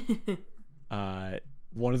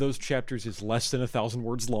 One of those chapters is less than 1,000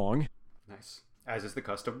 words long. Nice. As is the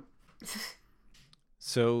custom.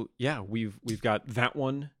 So yeah, we've got that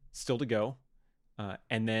one still to go.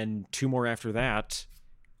 And then 2 more after that.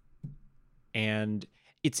 And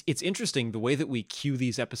it's interesting the way that we queue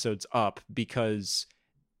these episodes up, because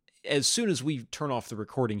as soon as we turn off the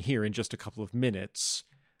recording here in just a couple of minutes,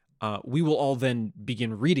 we will all then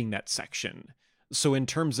begin reading that section. So in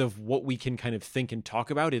terms of what we can kind of think and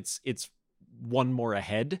talk about, it's one more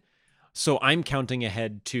ahead. So I'm counting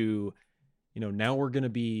ahead to, now we're going to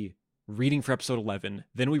be reading for episode 11.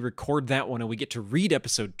 Then we record that one and we get to read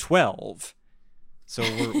episode 12. So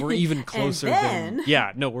we're even closer than...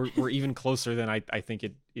 Yeah, no, we're even closer than I think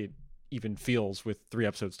it even feels with 3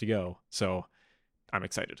 episodes to go. So I'm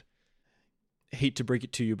excited. Hate to break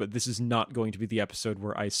it to you, but this is not going to be the episode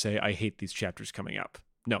where I say I hate these chapters coming up.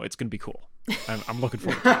 No, it's going to be cool. I'm looking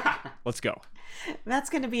forward to it. Let's go. That's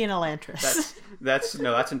going to be in Elantris.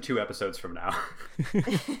 That's in 2 episodes from now.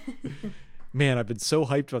 Man, I've been so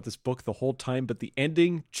hyped about this book the whole time, but the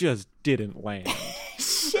ending just didn't land.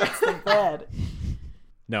 Shit's the bed.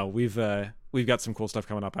 No, we've got some cool stuff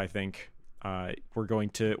coming up, I think. We're going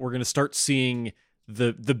to start seeing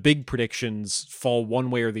the big predictions fall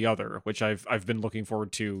one way or the other, which I've been looking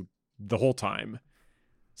forward to the whole time.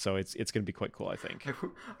 So it's going to be quite cool, I think.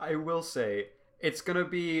 I will say, it's going to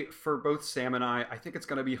be, for both Sam and I think it's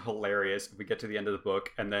going to be hilarious if we get to the end of the book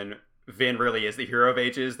and then Vin really is the hero of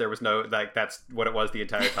ages. There was no, that's what it was the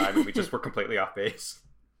entire time, and we just were completely off base.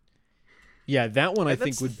 Yeah, that one I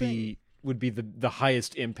think would be would be the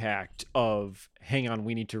highest impact of, hang on,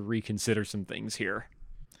 we need to reconsider some things here.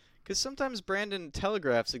 Because sometimes Brandon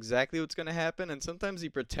telegraphs exactly what's going to happen, and sometimes he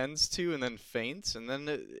pretends to and then faints, and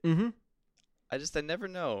then I never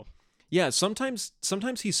know. Yeah, sometimes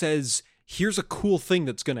he says, here's a cool thing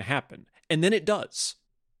that's going to happen, and then it does.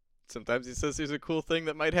 Sometimes he says there's a cool thing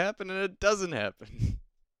that might happen, and it doesn't happen.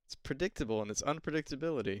 It's predictable, and it's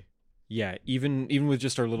unpredictability. Yeah, even with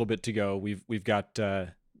just our little bit to go, we've got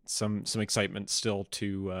some excitement still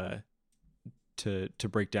to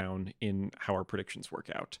break down in how our predictions work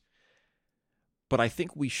out. But I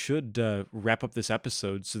think we should wrap up this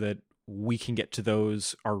episode so that we can get to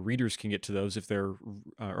those, our readers can get to those if they're,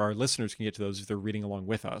 our listeners can get to those if they're reading along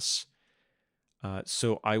with us.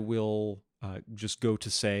 So I will just go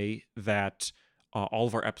to say that all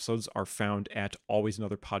of our episodes are found at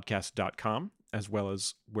alwaysanotherpodcast.com, as well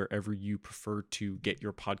as wherever you prefer to get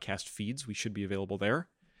your podcast feeds. We should be available there.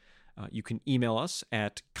 You can email us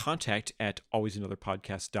at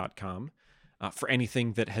contact@alwaysanotherpodcast.com for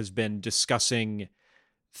anything that has been discussing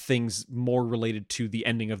things more related to the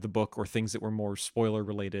ending of the book or things that were more spoiler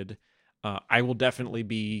related. I will definitely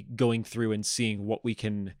be going through and seeing what we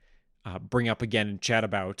can bring up again and chat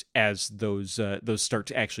about as those start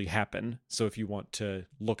to actually happen. So if you want to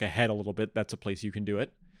look ahead a little bit, that's a place you can do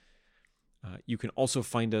it. You can also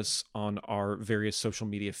find us on our various social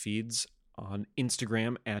media feeds on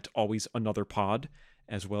Instagram at alwaysanotherpod,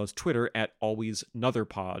 as well as Twitter at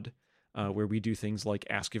alwaysnotherpod, where we do things like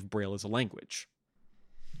ask if Braille is a language.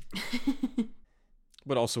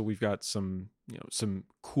 But also we've got some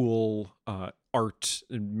cool art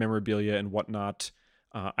and memorabilia and whatnot.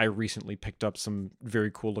 I recently picked up some very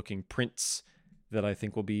cool looking prints that I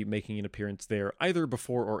think will be making an appearance there either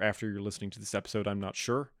before or after you're listening to this episode. I'm not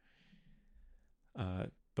sure.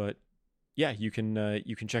 But yeah, you can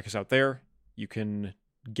check us out there. You can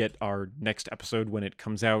get our next episode when it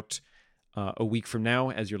comes out a week from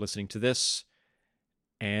now as you're listening to this.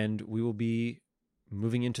 And we will be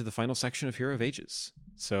moving into the final section of Hero of Ages.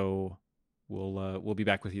 So we'll be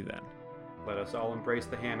back with you then. Let us all embrace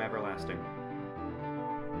the ham everlasting.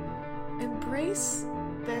 Embrace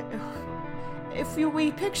the... If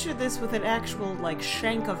we picture this with an actual,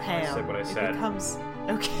 shank of ham... I said what I said. It becomes...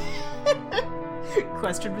 Okay.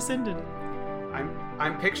 Question rescinded.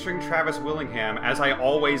 I'm picturing Travis Willingham as I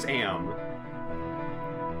always am.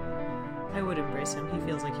 I would embrace him. He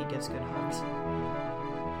feels like he gives good hugs.